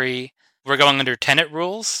 Alternate theory, we're going under Tenet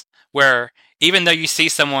rules, where even though you see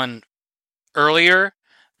someone earlier,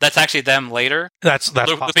 that's actually them later. That's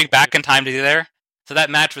looping back in time to be there. So that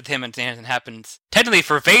match with him and Hansen happens, technically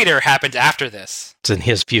for Vader, happens after this. It's in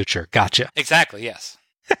his future. Gotcha. Exactly, yes.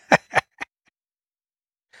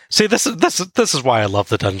 See, this is why I love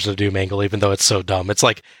the Dungeon of Doom angle, even though it's so dumb. It's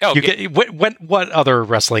like, what other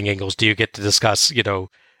wrestling angles do you get to discuss,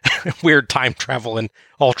 weird time travel and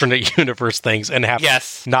alternate universe things and have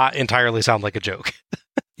not entirely sound like a joke?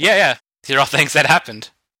 Yeah. These are all things that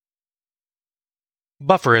happened.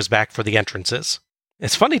 Buffer is back for the entrances.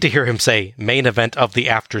 It's funny to hear him say main event of the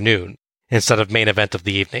afternoon instead of main event of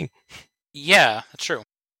the evening. Yeah, that's true.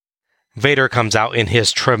 Vader comes out in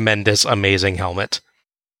his tremendous, amazing helmet.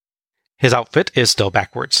 His outfit is still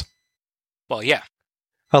backwards. Well, yeah.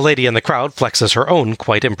 A lady in the crowd flexes her own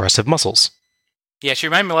quite impressive muscles. Yeah, she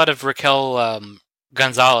reminded me a lot of Raquel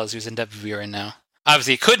Gonzalez, who's in WWE right now.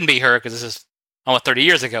 Obviously, it couldn't be her because this is almost 30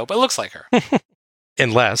 years ago, but it looks like her.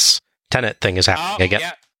 Unless Tenet thing is happening again.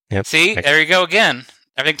 Yeah. Yep. See, there you go again.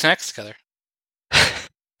 Everything connects together.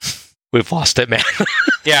 We've lost it, man.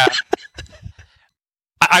 Yeah.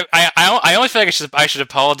 I always feel like I should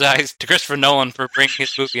apologize to Christopher Nolan for bringing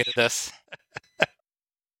his movie into this.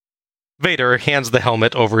 Vader hands the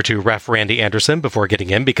helmet over to ref Randy Anderson before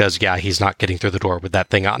getting in because, he's not getting through the door with that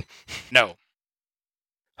thing on. No.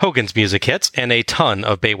 Hogan's music hits, and a ton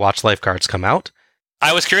of Baywatch lifeguards come out.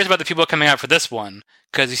 I was curious about the people coming out for this one,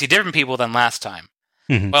 because you see different people than last time.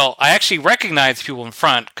 Mm-hmm. Well, I actually recognize people in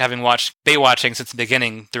front, having watched Baywatching since the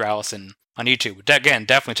beginning through Allison on YouTube. Again,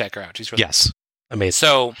 definitely check her out. She's really Yes. Amazing.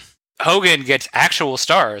 So, Hogan gets actual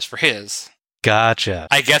stars for his. Gotcha.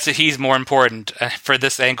 I guess that he's more important for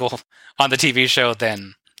this angle on the TV show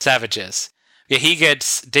than Savage is. Yeah, he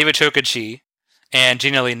gets David Chokachi and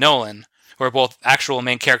Gina Lee Nolan, who are both actual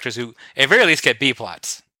main characters who, at very least, get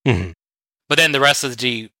B-plots. Mm-hmm. But then the rest of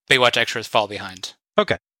the Baywatch extras fall behind.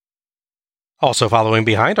 Okay. Also following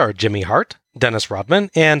behind are Jimmy Hart, Dennis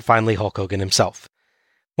Rodman, and finally Hulk Hogan himself.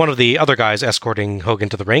 One of the other guys escorting Hogan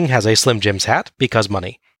to the ring has a Slim Jim's hat, because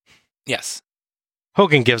money. Yes.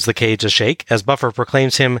 Hogan gives the cage a shake as Buffer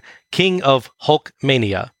proclaims him King of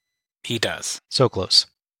Hulkmania. He does. So close.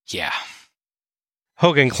 Yeah.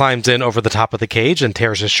 Hogan climbs in over the top of the cage and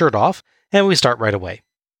tears his shirt off, and we start right away.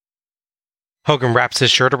 Hogan wraps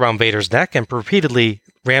his shirt around Vader's neck and repeatedly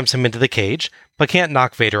rams him into the cage, but can't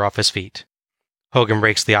knock Vader off his feet. Hogan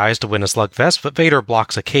rakes the eyes to win a slugfest, but Vader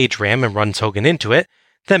blocks a cage ram and runs Hogan into it,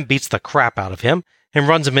 then beats the crap out of him and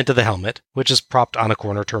runs him into the helmet, which is propped on a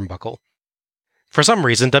corner turnbuckle. For some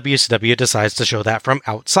reason, WCW decides to show that from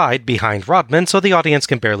outside behind Rodman so the audience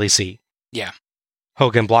can barely see. Yeah.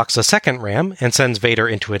 Hogan blocks a second ram and sends Vader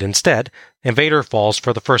into it instead, and Vader falls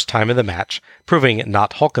for the first time in the match, proving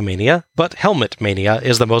not Hulkamania, but Helmet Mania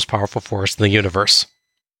is the most powerful force in the universe.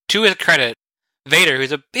 To his credit, Vader,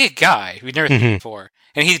 who's a big guy we've never seen before,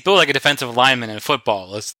 and he's built like a defensive lineman in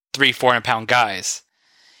football, those 300-400-pound guys.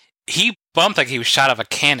 He bumped like he was shot out of a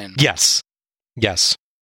cannon. Yes. Yes.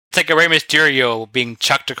 It's like a Rey Mysterio being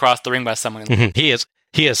chucked across the ring by someone. Mm-hmm.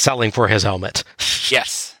 He is selling for his helmet.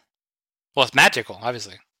 Yes. Well, it's magical,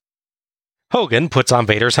 obviously. Hogan puts on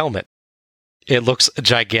Vader's helmet. It looks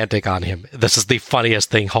gigantic on him. This is the funniest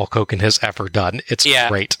thing Hulk Hogan has ever done. It's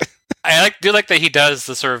great. I do like that he does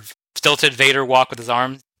the sort of stilted Vader walk with his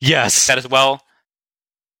arms. Yes. That as well.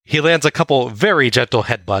 He lands a couple very gentle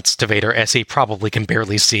headbutts to Vader as he probably can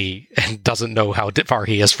barely see and doesn't know how far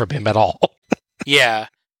he is from him at all. Yeah.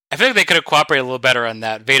 I feel like they could have cooperated a little better on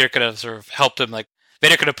that. Vader could have sort of helped him, like,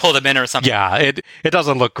 Vader could have pulled him in or something. Yeah, it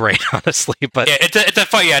doesn't look great, honestly, but... Yeah,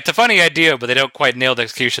 it's a funny idea, but they don't quite nail the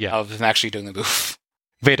execution of him actually doing the move.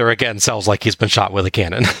 Vader, again, sells like he's been shot with a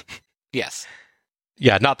cannon. Yes.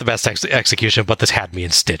 Yeah, not the best execution, but this had me in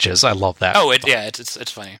stitches. I love that. Oh,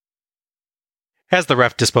 it's funny. As the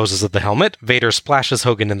ref disposes of the helmet, Vader splashes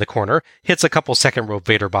Hogan in the corner, hits a couple second rope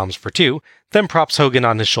Vader bombs for 2, then props Hogan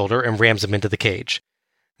on his shoulder and rams him into the cage.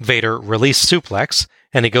 Vader release suplex,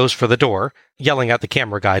 and he goes for the door, yelling at the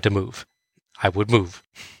camera guy to move. I would move.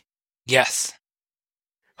 Yes.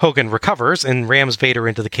 Hogan recovers and rams Vader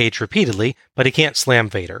into the cage repeatedly, but he can't slam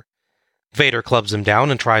Vader. Vader clubs him down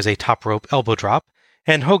and tries a top rope elbow drop,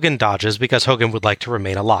 and Hogan dodges because Hogan would like to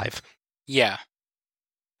remain alive. Yeah.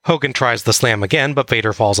 Hogan tries the slam again, but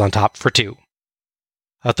Vader falls on top for 2.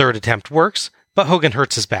 A third attempt works, but Hogan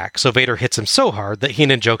hurts his back, so Vader hits him so hard that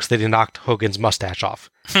Heenan jokes that he knocked Hogan's mustache off.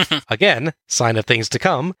 Again, sign of things to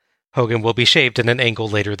come, Hogan will be shaved in an angle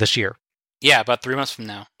later this year. Yeah, about 3 months from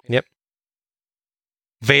now. Yep.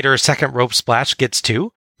 Vader's second rope splash gets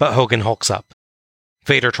 2, but Hogan hulks up.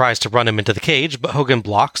 Vader tries to run him into the cage, but Hogan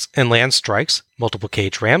blocks and lands strikes, multiple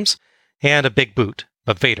cage rams, and a big boot,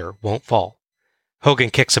 but Vader won't fall.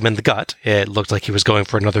 Hogan kicks him in the gut. It looked like he was going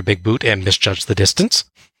for another big boot and misjudged the distance.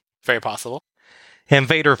 Very possible. And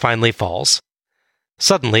Vader finally falls.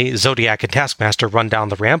 Suddenly, Zodiac and Taskmaster run down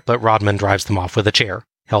the ramp, but Rodman drives them off with a chair,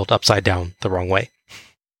 held upside down the wrong way.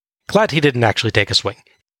 Glad he didn't actually take a swing.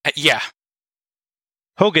 Yeah.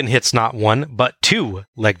 Hogan hits not 1, but 2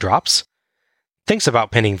 leg drops, thinks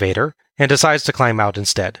about pinning Vader, and decides to climb out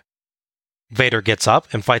instead. Vader gets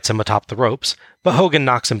up and fights him atop the ropes, but Hogan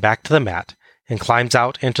knocks him back to the mat and climbs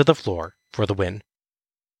out into the floor for the win.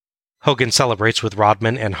 Hogan celebrates with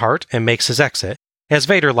Rodman and Hart and makes his exit, as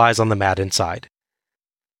Vader lies on the mat inside.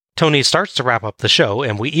 Tony starts to wrap up the show,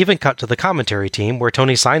 and we even cut to the commentary team where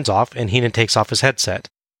Tony signs off and Heenan takes off his headset.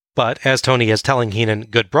 But as Tony is telling Heenan,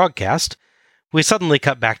 "Good broadcast," we suddenly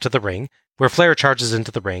cut back to the ring, where Flair charges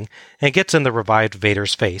into the ring and gets in the revived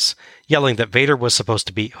Vader's face, yelling that Vader was supposed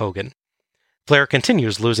to beat Hogan. Flair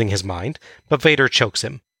continues losing his mind, but Vader chokes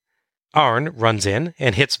him. Arn runs in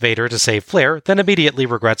and hits Vader to save Flair, then immediately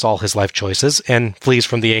regrets all his life choices and flees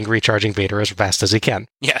from the angry charging Vader as fast as he can.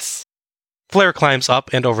 Yes. Flair climbs up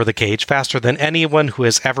and over the cage faster than anyone who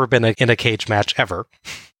has ever been in a cage match ever.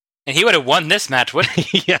 And he would have won this match, wouldn't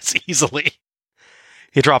he? Yes, easily.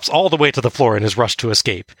 He drops all the way to the floor in his rush to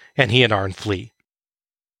escape, and he and Arn flee.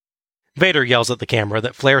 Vader yells at the camera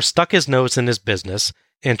that Flair stuck his nose in his business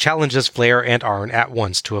and challenges Flair and Arn at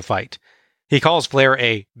once to a fight. He calls Flair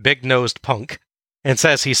a big-nosed punk and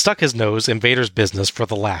says he stuck his nose in Vader's business for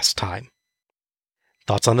the last time.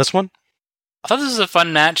 Thoughts on this one? I thought this was a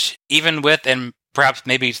fun match, even with, and perhaps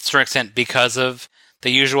maybe to a certain extent because of, the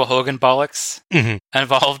usual Hogan bollocks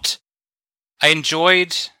involved. I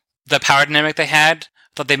enjoyed the power dynamic they had. I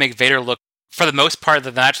thought they make Vader look, for the most part of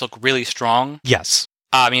the match, look really strong. Yes.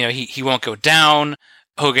 He won't go down.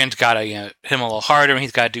 Hogan's got to hit him a little harder, and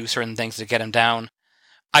he's got to do certain things to get him down.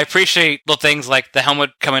 I appreciate little things like the helmet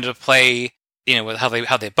come into play, with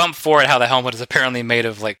how they bump for it, how the helmet is apparently made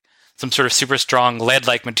of like some sort of super strong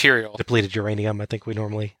lead-like material. Depleted uranium, I think we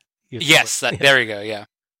normally use. Yes, there you go, yeah.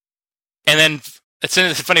 And then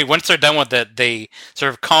it's funny, once they're done with it, they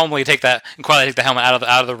sort of calmly take the helmet out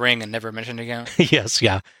of the ring and never mention it again. Yes,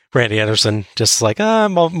 yeah. Randy Anderson just like,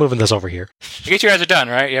 I'm moving this over here. I guess you guys are done,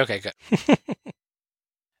 right? Yeah, okay, good.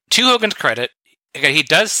 To Hogan's credit, he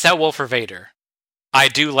does sell well for Vader. I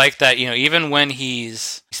do like that, even when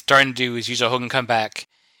he's starting to do his usual Hogan comeback,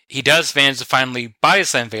 he does manage to finally body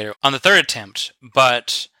slam Vader on the third attempt,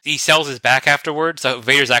 but he sells his back afterwards, so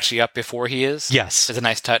Vader's actually up before he is. Yes. It's a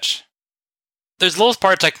nice touch. There's little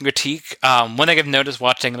parts I can critique. One thing I've noticed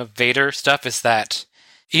watching the Vader stuff is that,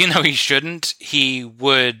 even though he shouldn't, he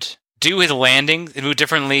would do his landings and move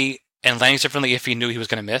differently and landings differently if he knew he was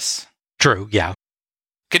going to miss. True, yeah.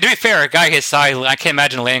 To be fair, a guy his size, I can't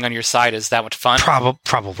imagine landing on your side is that much fun.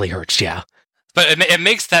 Probably hurts, yeah. But it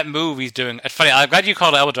makes that move he's doing... It's funny, I'm glad you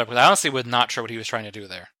called it elbow drop, because I honestly was not sure what he was trying to do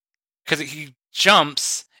there. Because he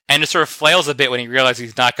jumps and just sort of flails a bit when he realizes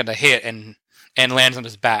he's not going to hit and lands on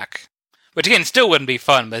his back. Which, again, still wouldn't be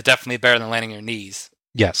fun, but it's definitely better than landing on your knees.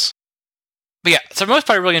 Yes. But yeah, so for the most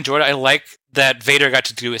part, I really enjoyed it. I like that Vader got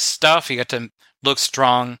to do his stuff. He got to look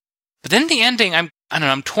strong. But then the ending,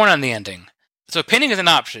 I'm torn on the ending. So pinning is an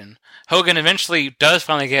option. Hogan eventually does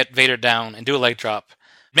finally get Vader down and do a leg drop.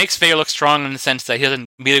 Makes Vader look strong in the sense that he doesn't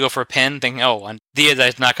immediately go for a pin, thinking, on Diaz that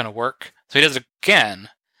it's not going to work. So he does it again.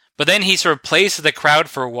 But then he sort of plays to the crowd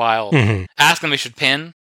for a while, asking them if he should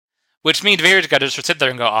pin, which means Vader's got to just sit there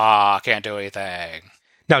and go, can't do anything.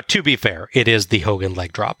 Now, to be fair, it is the Hogan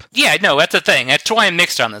leg drop. Yeah, no, that's the thing. That's why I'm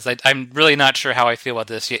mixed on this. I'm really not sure how I feel about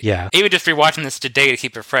this yet. Yeah. Even just rewatching this today to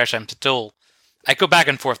keep it fresh, I go back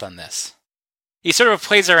and forth on this. He sort of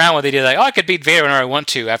plays around with the idea like, I could beat Vader whenever I want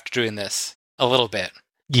to after doing this a little bit.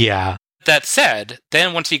 Yeah. That said,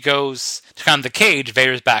 then once he goes to climb the cage,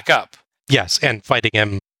 Vader's back up. Yes, and fighting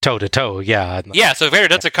him toe-to-toe, yeah. Yeah, so Vader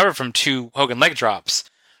does recover from 2 Hogan leg drops,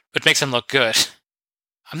 which makes him look good.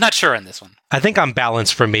 I'm not sure on this one. I think on balance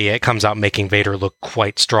for me, it comes out making Vader look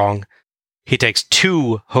quite strong. He takes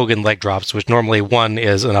 2 Hogan leg drops, which normally 1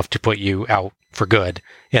 is enough to put you out for good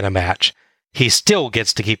in a match. He still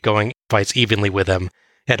gets to keep going, fights evenly with him,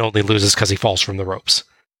 and only loses because he falls from the ropes.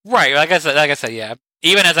 Right, like I said, yeah.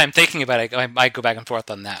 Even as I'm thinking about it, I might go back and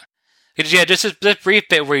forth on that. Yeah, just this brief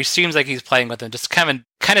bit where he seems like he's playing with him just kind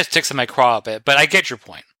of sticks in my craw a bit, but I get your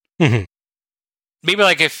point. Mm-hmm. Maybe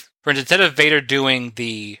like if, for instance, instead of Vader doing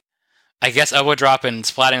the, I guess, elbow drop and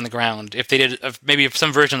splatting the ground, if they did maybe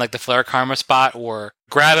some version like the Flair Karma spot or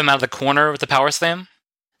grab him out of the corner with the power slam.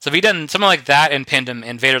 So if he done something like that and pinned him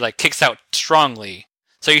and Vader like kicks out strongly,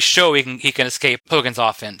 so you show he can escape Hogan's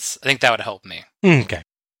offense, I think that would help me. Okay.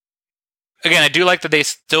 Again, I do like that they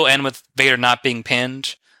still end with Vader not being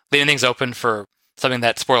pinned, leaving things open for something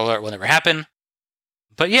that, spoiler alert, will never happen.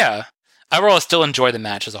 But yeah, overall I still enjoy the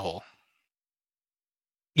match as a whole.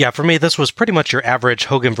 Yeah, for me, this was pretty much your average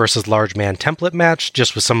Hogan versus Large Man template match,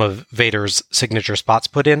 just with some of Vader's signature spots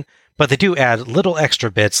put in. But they do add little extra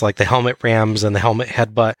bits like the helmet rams and the helmet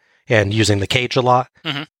headbutt and using the cage a lot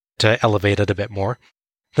to elevate it a bit more.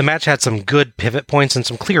 The match had some good pivot points and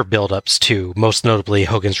some clear build-ups too, most notably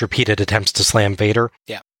Hogan's repeated attempts to slam Vader.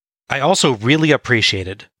 Yeah. I also really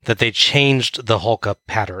appreciated that they changed the Hulk-up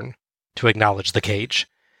pattern to acknowledge the cage,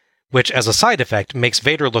 which as a side effect makes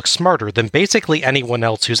Vader look smarter than basically anyone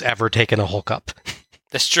else who's ever taken a Hulk-up.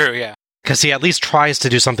 That's true, yeah. Because he at least tries to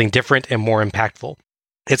do something different and more impactful.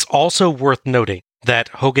 It's also worth noting that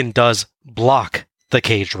Hogan does block the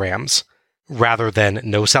cage rams rather than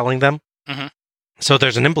no-selling them. Mm-hmm. So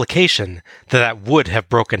there's an implication that would have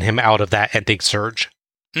broken him out of that ending surge.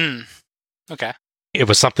 Okay, Okay. It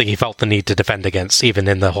was something he felt the need to defend against, even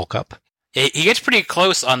in the Hulk Up. He gets pretty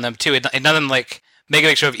close on them, too. It doesn't, like, make a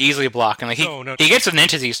big show of easily blocking. Like, he gets within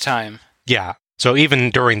inches each time. Yeah. So even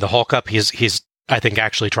during the Hulk Up, he's I think,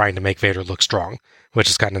 actually trying to make Vader look strong, which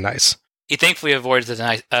is kind of nice. He thankfully avoids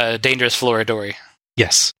the dangerous Floridori.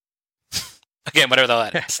 Yes. Again, whatever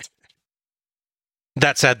that is.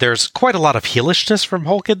 That said, there's quite a lot of heelishness from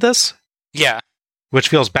Hulk in this. Yeah. Which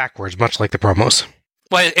feels backwards, much like the promos.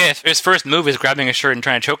 Well, his first move is grabbing a shirt and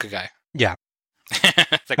trying to choke a guy. Yeah.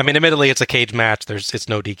 I mean, admittedly, it's a cage match. It's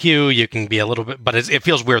no DQ. You can be a little bit... But it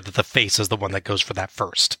feels weird that the face is the one that goes for that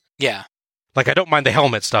first. Yeah. Like, I don't mind the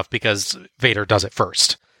helmet stuff because Vader does it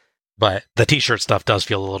first. But the t-shirt stuff does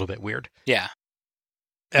feel a little bit weird. Yeah.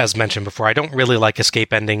 As mentioned before, I don't really like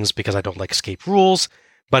escape endings because I don't like escape rules,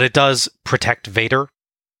 but it does protect Vader.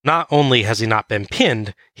 Not only has he not been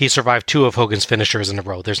pinned, he survived 2 of Hogan's finishers in a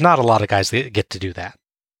row. There's not a lot of guys that get to do that.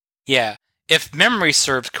 Yeah. If memory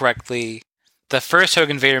serves correctly, the first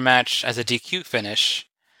Hogan Vader match as a DQ finish,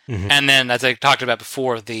 and then, as I talked about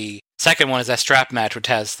before, the second one is that strap match, which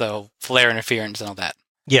has the Flair interference and all that.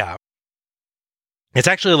 Yeah. It's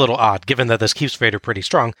actually a little odd, given that this keeps Vader pretty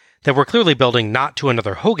strong, that we're clearly building not to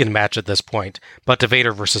another Hogan match at this point, but to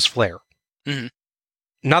Vader versus Flair. Mm-hmm.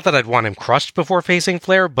 Not that I'd want him crushed before facing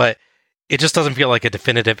Flair, but it just doesn't feel like a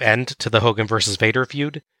definitive end to the Hogan versus Vader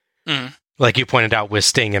feud. Mm-hmm. Like you pointed out with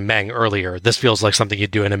Sting and Meng earlier, this feels like something you'd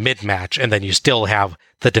do in a mid-match, and then you still have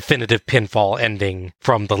the definitive pinfall ending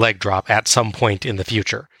from the leg drop at some point in the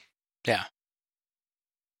future. Yeah.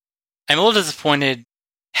 I'm a little disappointed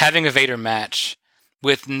having a Vader match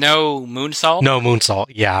with no moonsault. No moonsault,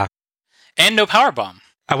 yeah. And no powerbomb.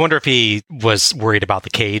 I wonder if he was worried about the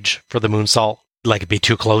cage for the moonsault. Like it'd be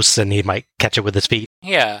too close and he might catch it with his feet.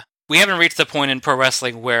 Yeah. We haven't reached the point in pro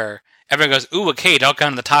wrestling where everyone goes, ooh, a cage, I'll go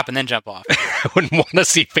to the top and then jump off. I wouldn't want to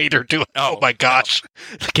see Vader do it. Oh my gosh.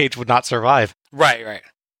 No. The cage would not survive. Right.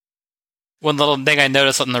 One little thing I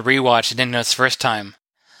noticed on the rewatch I didn't notice the first time.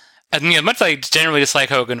 I mean, much like generally dislike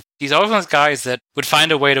Hogan, he's always one of those guys that would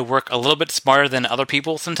find a way to work a little bit smarter than other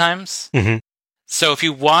people sometimes. Mm-hmm. So if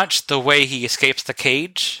you watch the way he escapes the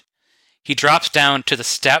cage, he drops down to the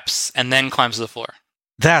steps and then climbs to the floor.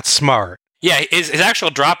 That's smart. Yeah, his actual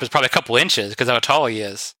drop is probably a couple inches because of how tall he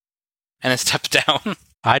is. And then steps down.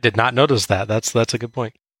 I did not notice that. That's a good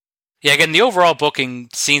point. Yeah, again, the overall booking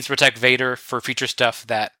seems to protect Vader for future stuff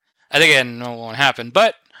that, I think, again, won't happen,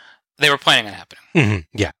 but they were planning on happening.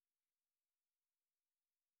 Mm-hmm. Yeah.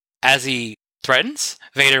 As he threatens,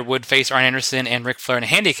 Vader would face Arn Anderson and Ric Flair in a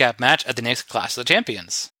handicap match at the next Clash of the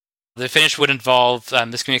Champions. The finish would involve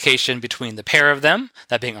miscommunication between the pair of them,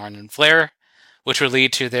 that being Arn and Flair, which would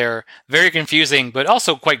lead to their very confusing but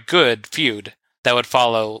also quite good feud that would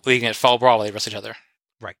follow, leading at Fall Brawl while they wrestle each other.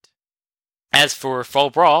 Right. As for Fall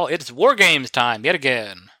Brawl, it's War Games time yet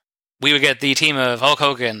again. We would get the team of Hulk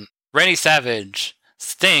Hogan, Randy Savage,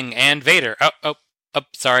 Sting, and Vader.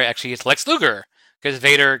 Sorry, actually it's Lex Luger, because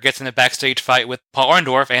Vader gets in a backstage fight with Paul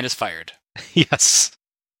Orndorff and is fired. Yes.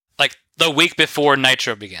 Like the week before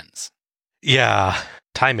Nitro begins. Yeah.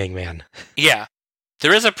 Timing, man. Yeah.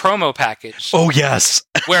 There is a promo package. Oh, yes.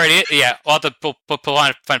 Where it is, yeah, I'll have to pull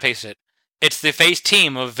on and paste it. It's the face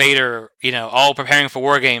team of Vader, all preparing for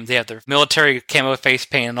War Games. They have their military camo face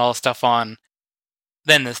paint and all stuff on.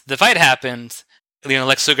 Then the fight happens.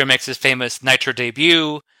 Lex Luger makes his famous Nitro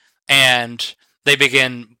debut, and they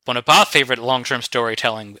begin one of Bob's favorite long-term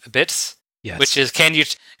storytelling bits, yes. Which is, can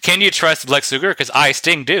you trust Lex Luger? Because I,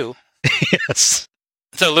 Sting, do. Yes.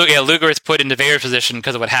 So Luger is put into Vader's position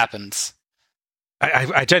because of what happens.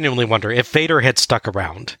 I genuinely wonder, if Vader had stuck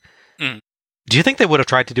around, do you think they would have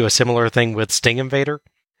tried to do a similar thing with Sting and Vader?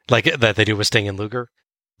 Like that they do with Sting and Luger?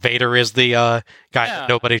 Vader is the guy that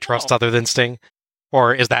nobody trusts other than Sting?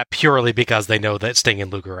 Or is that purely because they know that Sting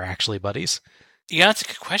and Luger are actually buddies? Yeah, that's a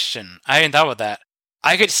good question. I hadn't thought about that.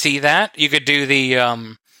 I could see that. You could do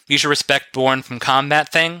the you should respect Born from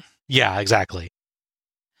Combat thing. Yeah, exactly.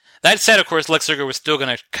 That said, of course, Lex Luger was still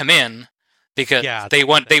going to come in because they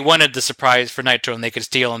wanted the surprise for Nitro and they could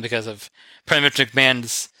steal him because of President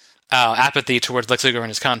McMahon's apathy towards Lex Luger and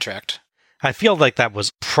his contract. I feel like that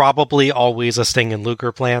was probably always a Sting and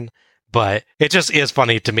Luger plan, but it just is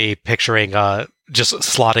funny to me picturing just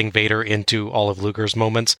slotting Vader into all of Luger's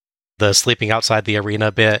moments. The sleeping outside the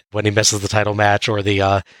arena bit when he misses the title match, or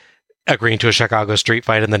the agreeing to a Chicago street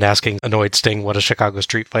fight and then asking annoyed Sting what a Chicago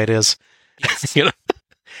street fight is. Yes.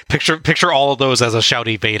 Picture all of those as a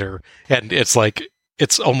shouty Vader, and it's like,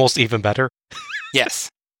 it's almost even better. Yes.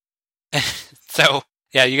 So,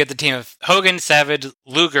 yeah, you get the team of Hogan, Savage,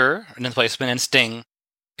 Luger, in replacement, and Sting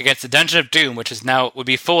against the Dungeon of Doom, which would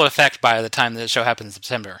be full effect by the time the show happens in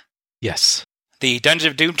September. Yes. The Dungeon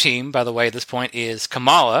of Doom team, by the way, at this point is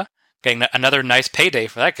Kamala, getting another nice payday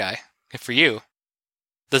for that guy. Good for you.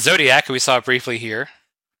 The Zodiac, who we saw briefly here.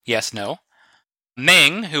 Yes, no.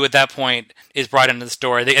 Ming, who at that point is brought into the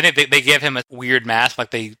story. I think they give him a weird mask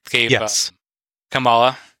like they gave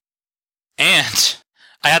Kamala. And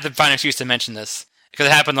I had to find an excuse to mention this, because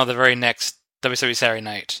it happened on the very next WWE Saturday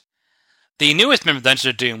night. The newest member of Dungeon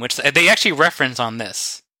of Doom, which they actually reference on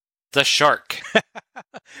this, the Shark.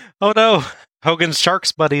 Oh no! Hogan's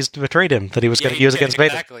Sharks buddies betrayed him that he was going to use against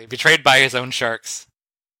Vader. Exactly, betrayed by his own Sharks.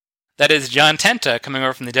 That is John Tenta coming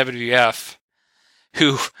over from the WWF,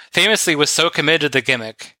 who famously was so committed to the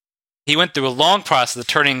gimmick, he went through a long process of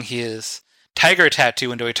turning his tiger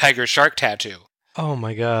tattoo into a tiger shark tattoo. Oh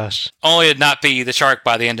my gosh. Only to not be the shark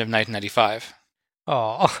by the end of 1995.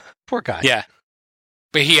 Oh, poor guy. Yeah.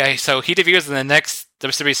 But he debuts in the next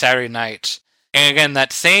WWE Saturday night. And again,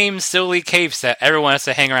 that same silly cave set everyone has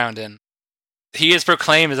to hang around in. He is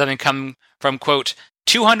proclaimed as having come from, quote,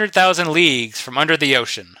 200,000 leagues from under the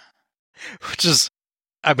ocean. Which is,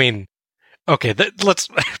 I mean, okay, let's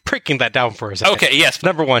breaking that down for a second. Okay, yes.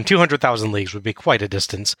 Number one, 200,000 leagues would be quite a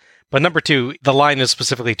distance. But number two, the line is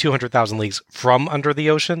specifically 200,000 leagues from under the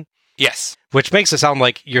ocean. Yes. Which makes it sound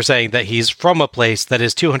like you're saying that he's from a place that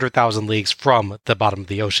is 200,000 leagues from the bottom of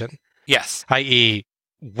the ocean. Yes. I.e.,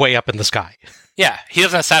 way up in the sky. Yeah, he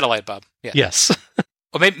doesn't have a satellite, Bob. Yeah. Yes.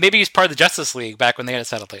 Well, maybe he's part of the Justice League back when they had a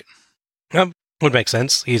satellite. Would make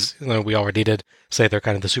sense. We already did say they're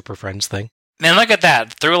kind of the Super Friends thing. Man, look at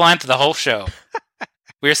that. Through a line to the whole show.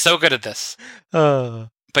 We are so good at this. But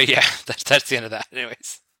yeah, that's the end of that.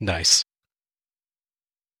 Anyways. Nice.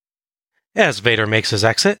 As Vader makes his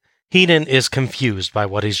exit, Heenan is confused by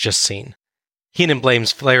what he's just seen. Heenan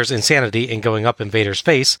blames Flair's insanity in going up in Vader's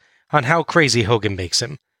face on how crazy Hogan makes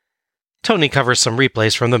him. Tony covers some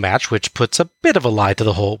replays from the match, which puts a bit of a lie to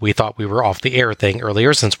the whole "we thought we were off the air" thing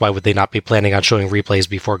earlier, since why would they not be planning on showing replays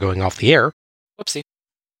before going off the air? Whoopsie.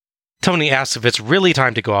 Tony asks if it's really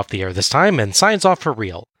time to go off the air this time, and signs off for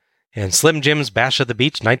real. And Slim Jim's Bash at the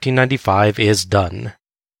Beach 1995 is done.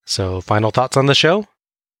 So, final thoughts on the show?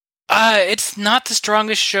 It's not the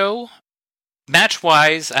strongest show.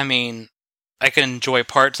 Match-wise, I mean, I can enjoy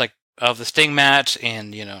parts like of the Sting match,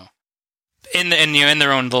 and in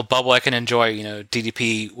their own little bubble, I can enjoy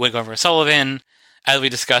DDP, Wiggum vs. Sullivan. As we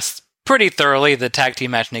discussed pretty thoroughly, the tag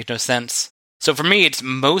team match makes no sense. So for me, it's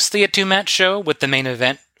mostly a two-match show with the main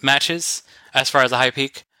event matches as far as the high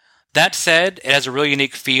peak. That said, it has a really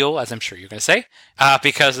unique feel, as I'm sure you're going to say,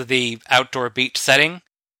 because of the outdoor beach setting.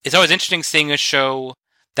 It's always interesting seeing a show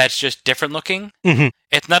that's just different looking. Mm-hmm.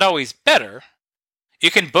 It's not always better. You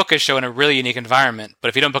can book a show in a really unique environment, but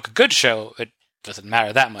if you don't book a good show, it doesn't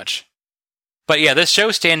matter that much. But yeah, this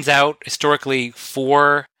show stands out historically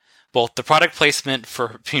for both the product placement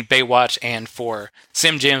for Baywatch and for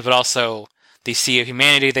Sim Gyms, but also the Sea of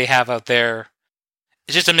Humanity they have out there.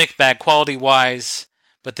 It's just a mixed bag quality-wise,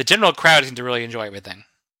 but the general crowd seems to really enjoy everything.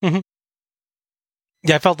 Mm-hmm.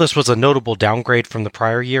 Yeah, I felt this was a notable downgrade from the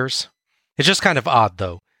prior years. It's just kind of odd,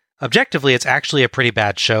 though. Objectively, it's actually a pretty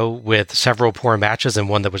bad show with several poor matches and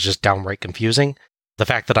one that was just downright confusing. The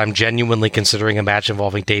fact that I'm genuinely considering a match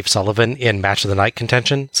involving Dave Sullivan in Match of the Night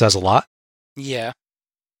contention says a lot. Yeah.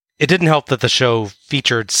 It didn't help that the show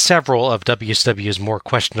featured several of WCW's more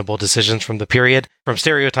questionable decisions from the period, from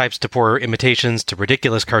stereotypes to poor imitations to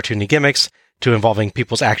ridiculous cartoony gimmicks to involving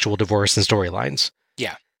people's actual divorce and storylines.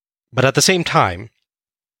 Yeah. But at the same time,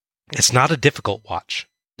 it's not a difficult watch.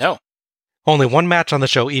 No. Only one match on the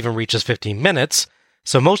show even reaches 15 minutes,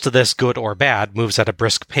 so most of this, good or bad, moves at a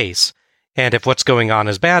brisk pace. And if what's going on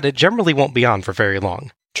is bad, it generally won't be on for very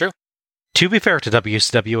long. True. To be fair to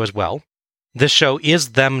WCW as well, this show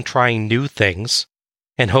is them trying new things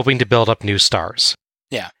and hoping to build up new stars.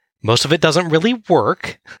 Yeah. Most of it doesn't really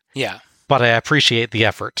work. Yeah. But I appreciate the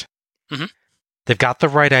effort. Mm-hmm. They've got the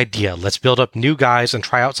right idea. Let's build up new guys and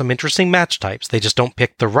try out some interesting match types. They just don't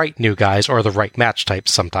pick the right new guys or the right match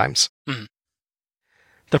types sometimes. Mm-hmm.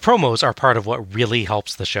 The promos are part of what really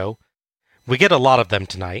helps the show. We get a lot of them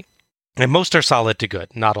tonight, and most are solid to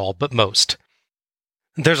good. Not all, but most.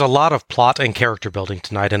 There's a lot of plot and character building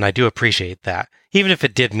tonight, and I do appreciate that, even if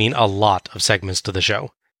it did mean a lot of segments to the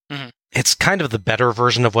show. Mm-hmm. It's kind of the better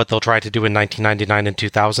version of what they'll try to do in 1999 and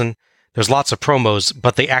 2000. There's lots of promos,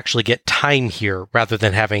 but they actually get time here rather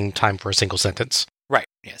than having time for a single sentence. Right,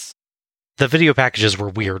 yes. The video packages were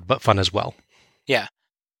weird, but fun as well. Yeah.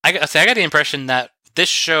 I got the impression that this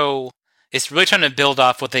show is really trying to build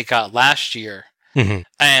off what they got last year. Mm-hmm.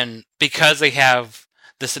 And because they have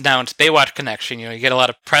this announced Baywatch connection, you get a lot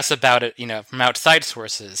of press about it, from outside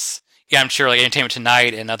sources. I'm sure like Entertainment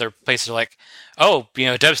Tonight and other places are like, oh,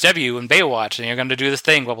 WCW and Baywatch, and you're going to do this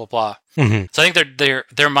thing, blah blah blah. Mm-hmm. So I think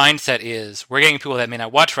their mindset is we're getting people that may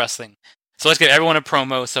not watch wrestling, so let's give everyone a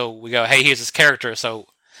promo. So we go, hey, here's this character. So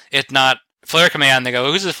it's not Flair coming out and they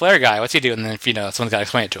go, who's this Flair guy? What's he doing? And then someone's got to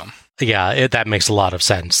explain it to him. Yeah, that makes a lot of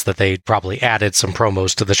sense that they probably added some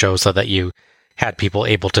promos to the show so that you had people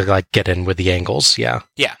able to like get in with the angles. Yeah.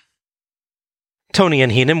 Yeah. Tony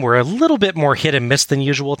and Heenan were a little bit more hit and miss than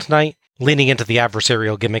usual tonight, leaning into the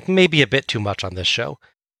adversarial gimmick maybe a bit too much on this show.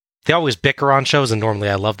 They always bicker on shows, and normally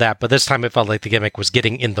I love that, but this time it felt like the gimmick was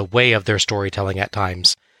getting in the way of their storytelling at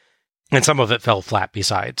times, and some of it fell flat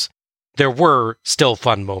besides. There were still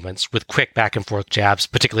fun moments with quick back-and-forth jabs,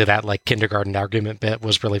 particularly that like kindergarten argument bit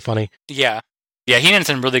was really funny. Yeah. Yeah, Heenan's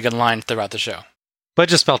some really good lines throughout the show. But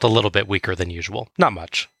it just felt a little bit weaker than usual. Not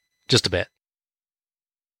much. Just a bit.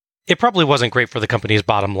 It probably wasn't great for the company's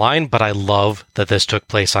bottom line, but I love that this took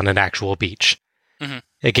place on an actual beach. Mm-hmm.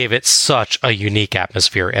 It gave it such a unique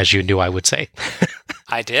atmosphere, as you knew I would say.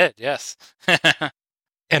 I did, yes.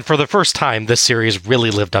 And for the first time, this series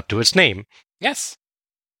really lived up to its name. Yes.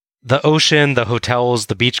 The ocean, the hotels,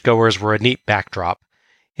 the beachgoers were a neat backdrop,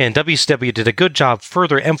 and WCW did a good job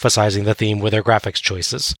further emphasizing the theme with their graphics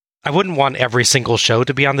choices. I wouldn't want every single show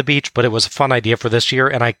to be on the beach, but it was a fun idea for this year,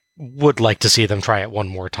 and I would like to see them try it one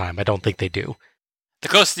more time. I don't think they do. The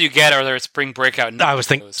closer you get are their spring breakout. I was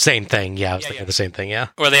thinking same thing. Yeah, I was thinking the same thing. Yeah.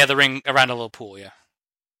 Or they have the ring around a little pool. Yeah.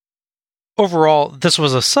 Overall, this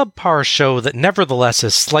was a subpar show that nevertheless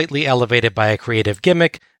is slightly elevated by a creative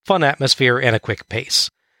gimmick, fun atmosphere, and a quick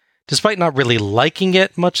pace. Despite not really liking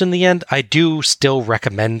it much in the end, I do still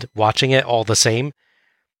recommend watching it all the same.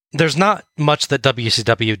 There's not much that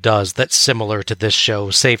WCW does that's similar to this show,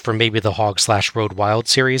 save for maybe the Hog/Road Wild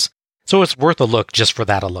series, so it's worth a look just for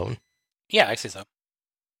that alone. Yeah, I see so.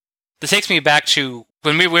 This takes me back to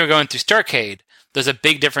when we were going through Starrcade. There's a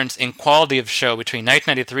big difference in quality of show between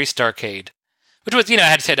 1993 Starrcade, which was, I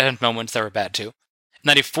had to say it had moments that were bad too.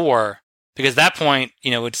 94, because at that point,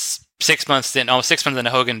 it's 6 months into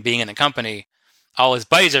Hogan being in the company, all his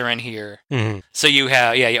buddies are in here. Mm-hmm. So you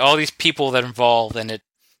have, all these people that are involved, and it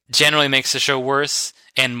generally makes the show worse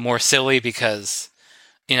and more silly because,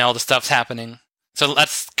 all the stuff's happening. So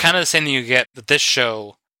that's kind of the same thing you get with this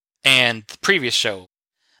show and the previous show.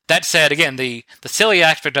 That said, again, the silly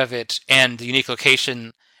aspect of it and the unique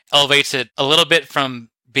location elevates it a little bit from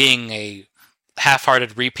being a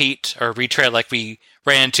half-hearted repeat or retread like we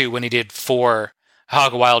ran into when he did 4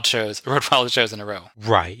 Road Wild shows in a row.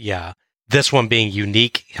 Right, yeah. This one being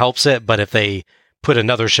unique helps it, but if they put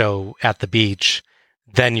another show at the beach,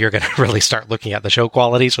 then you're going to really start looking at the show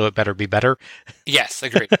quality, so it better be better. Yes,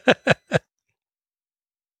 agreed.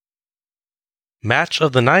 Match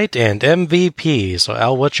of the night and MVP. So,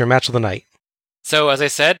 Al, what's your match of the night? So, as I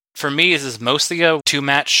said, for me, this is mostly a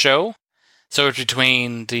 2-match show. So, it's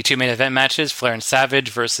between the 2 main event matches, Flair and Savage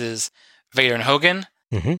versus Vader and Hogan.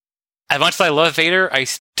 Mm-hmm. As much as I love Vader, I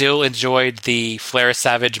still enjoyed the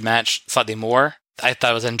Flair-Savage match slightly more. I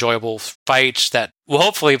thought it was an enjoyable fight that will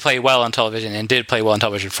hopefully play well on television and did play well on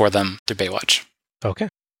television for them through Baywatch. Okay.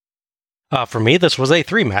 For me, this was a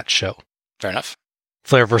 3-match show. Fair enough.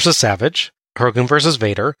 Flair versus Savage, Hogan versus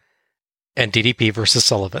Vader, and DDP versus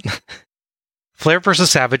Sullivan. Flair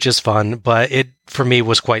versus Savage is fun, but it, for me,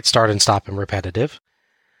 was quite start and stop and repetitive.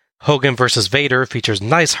 Hogan versus Vader features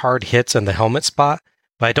nice hard hits and the helmet spot,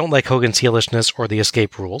 but I don't like Hogan's heelishness or the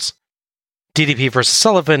escape rules. DDP versus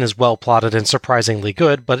Sullivan is well plotted and surprisingly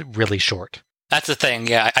good, but really short. That's the thing,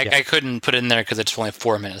 yeah. I couldn't put it in there because it's only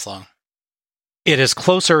 4 minutes long. It is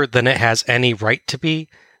closer than it has any right to be,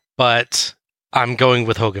 but I'm going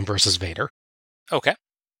with Hogan versus Vader. Okay.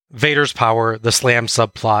 Vader's power, the slam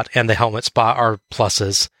subplot, and the helmet spot are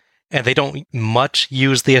pluses, and they don't much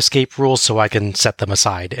use the escape rules, so I can set them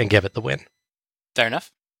aside and give it the win. Fair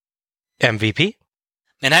enough. MVP?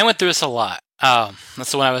 And I went through this a lot.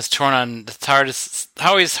 That's the one I was torn on. It's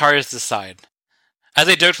always hardest to decide. As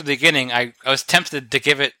I joked at the beginning, I was tempted to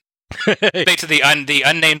give it to the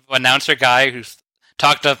unnamed announcer guy who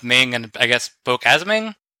talked up Ming and I guess spoke as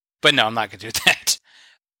Ming, but no, I'm not going to do that.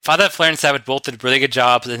 Father Flair and Savage both did really good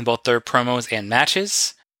jobs in both their promos and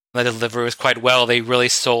matches. They delivered was quite well. They really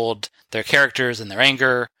sold their characters and their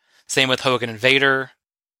anger. Same with Hogan and Vader.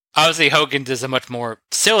 Obviously, Hogan does a much more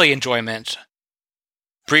silly enjoyment.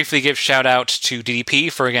 Briefly give shout out to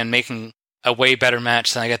DDP for again making a way better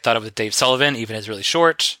match than I thought of with Dave Sullivan, even as really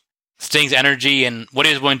short. Sting's energy and what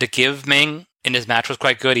he was willing to give Ming in his match was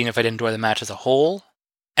quite good, even if I didn't enjoy the match as a whole.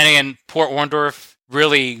 And again, poor Orndorff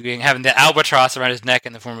really having the albatross around his neck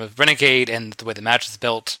in the form of Renegade and the way the match is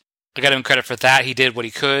built. I got him credit for that. He did what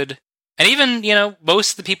he could. And even,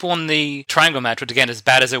 most of the people in the Triangle match, which again, as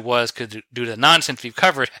bad as it was due to the nonsense we've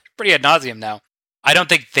covered pretty ad nauseum now, I don't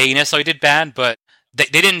think they necessarily did bad, but they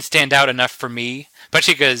didn't stand out enough for me,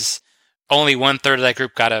 especially because only 1/3 of that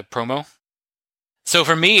group got a promo. So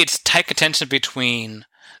for me, it's tight contention between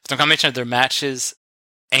some combination of their matches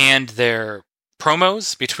and their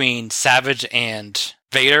promos between Savage and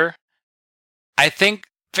Vader. I think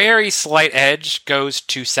very slight edge goes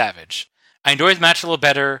to Savage. I enjoyed his match a little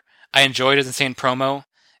better. I enjoyed his insane promo.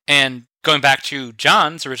 And going back to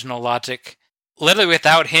John's original logic, literally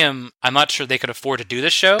without him, I'm not sure they could afford to do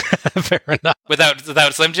this show. Fair enough.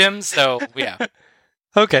 Without Slim Jim, so yeah.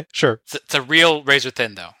 Okay, sure. It's a real razor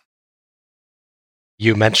thin, though.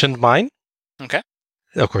 You mentioned mine. Okay.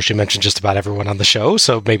 Of course, you mentioned just about everyone on the show,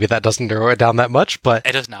 so maybe that doesn't narrow it down that much, but...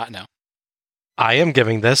 It does not, no. I am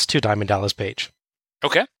giving this to Diamond Dallas Page.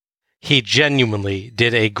 Okay. He genuinely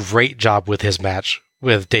did a great job with his match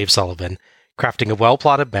with Dave Sullivan, crafting a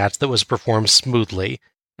well-plotted match that was performed smoothly.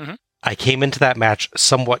 Mm-hmm. I came into that match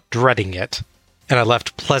somewhat dreading it, and I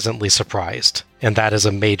left pleasantly surprised, and that is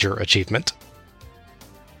a major achievement.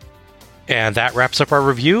 And that wraps up our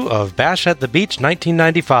review of Bash at the Beach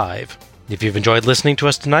 1995. If you've enjoyed listening to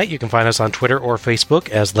us tonight, you can find us on Twitter or Facebook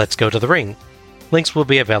as Let's Go to the Ring. Links will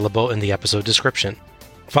be available in the episode description.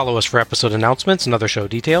 Follow us for episode announcements and other show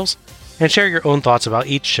details, and share your own thoughts about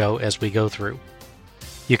each show as we go through.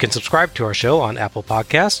 You can subscribe to our show on Apple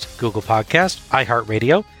Podcast, Google Podcast,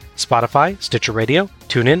 iHeartRadio, Spotify, Stitcher Radio,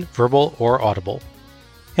 TuneIn, Verbal, or Audible.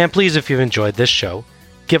 And please, if you've enjoyed this show,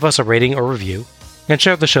 give us a rating or review, and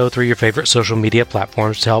share the show through your favorite social media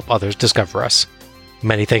platforms to help others discover us.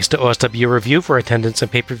 Many thanks to OSW Review for attendance and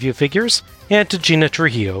pay-per-view figures, and to Gina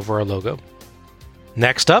Trujillo for our logo.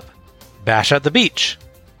 Next up, Bash at the Beach.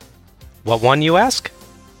 What one, you ask?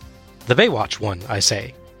 The Baywatch one, I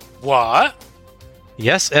say. What?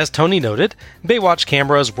 Yes, as Tony noted, Baywatch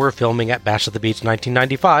cameras were filming at Bash at the Beach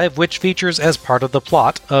 1995, which features as part of the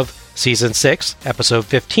plot of Season 6, Episode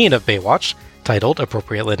 15 of Baywatch, titled,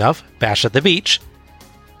 appropriately enough, Bash at the Beach,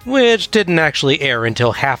 which didn't actually air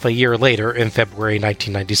until half a year later in February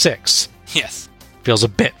 1996. Yes. Feels a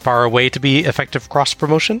bit far away to be effective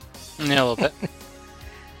cross-promotion. Yeah, a little bit.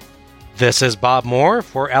 This is Bob Moore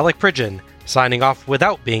for Alec Pridgeon, signing off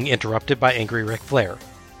without being interrupted by Angry Ric Flair.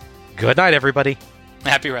 Good night, everybody.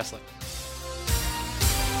 Happy wrestling.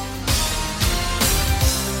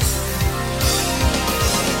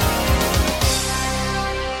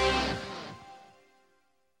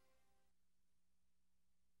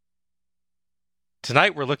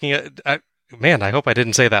 Tonight we're looking at... man, I hope I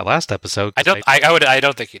didn't say that last episode. I don't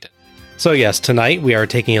think you did. So yes, tonight we are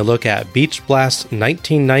taking a look at Beach Blast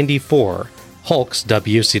 1994, Hulk's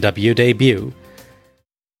WCW debut.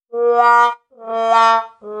 La la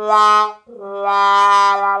la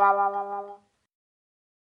la la la la la.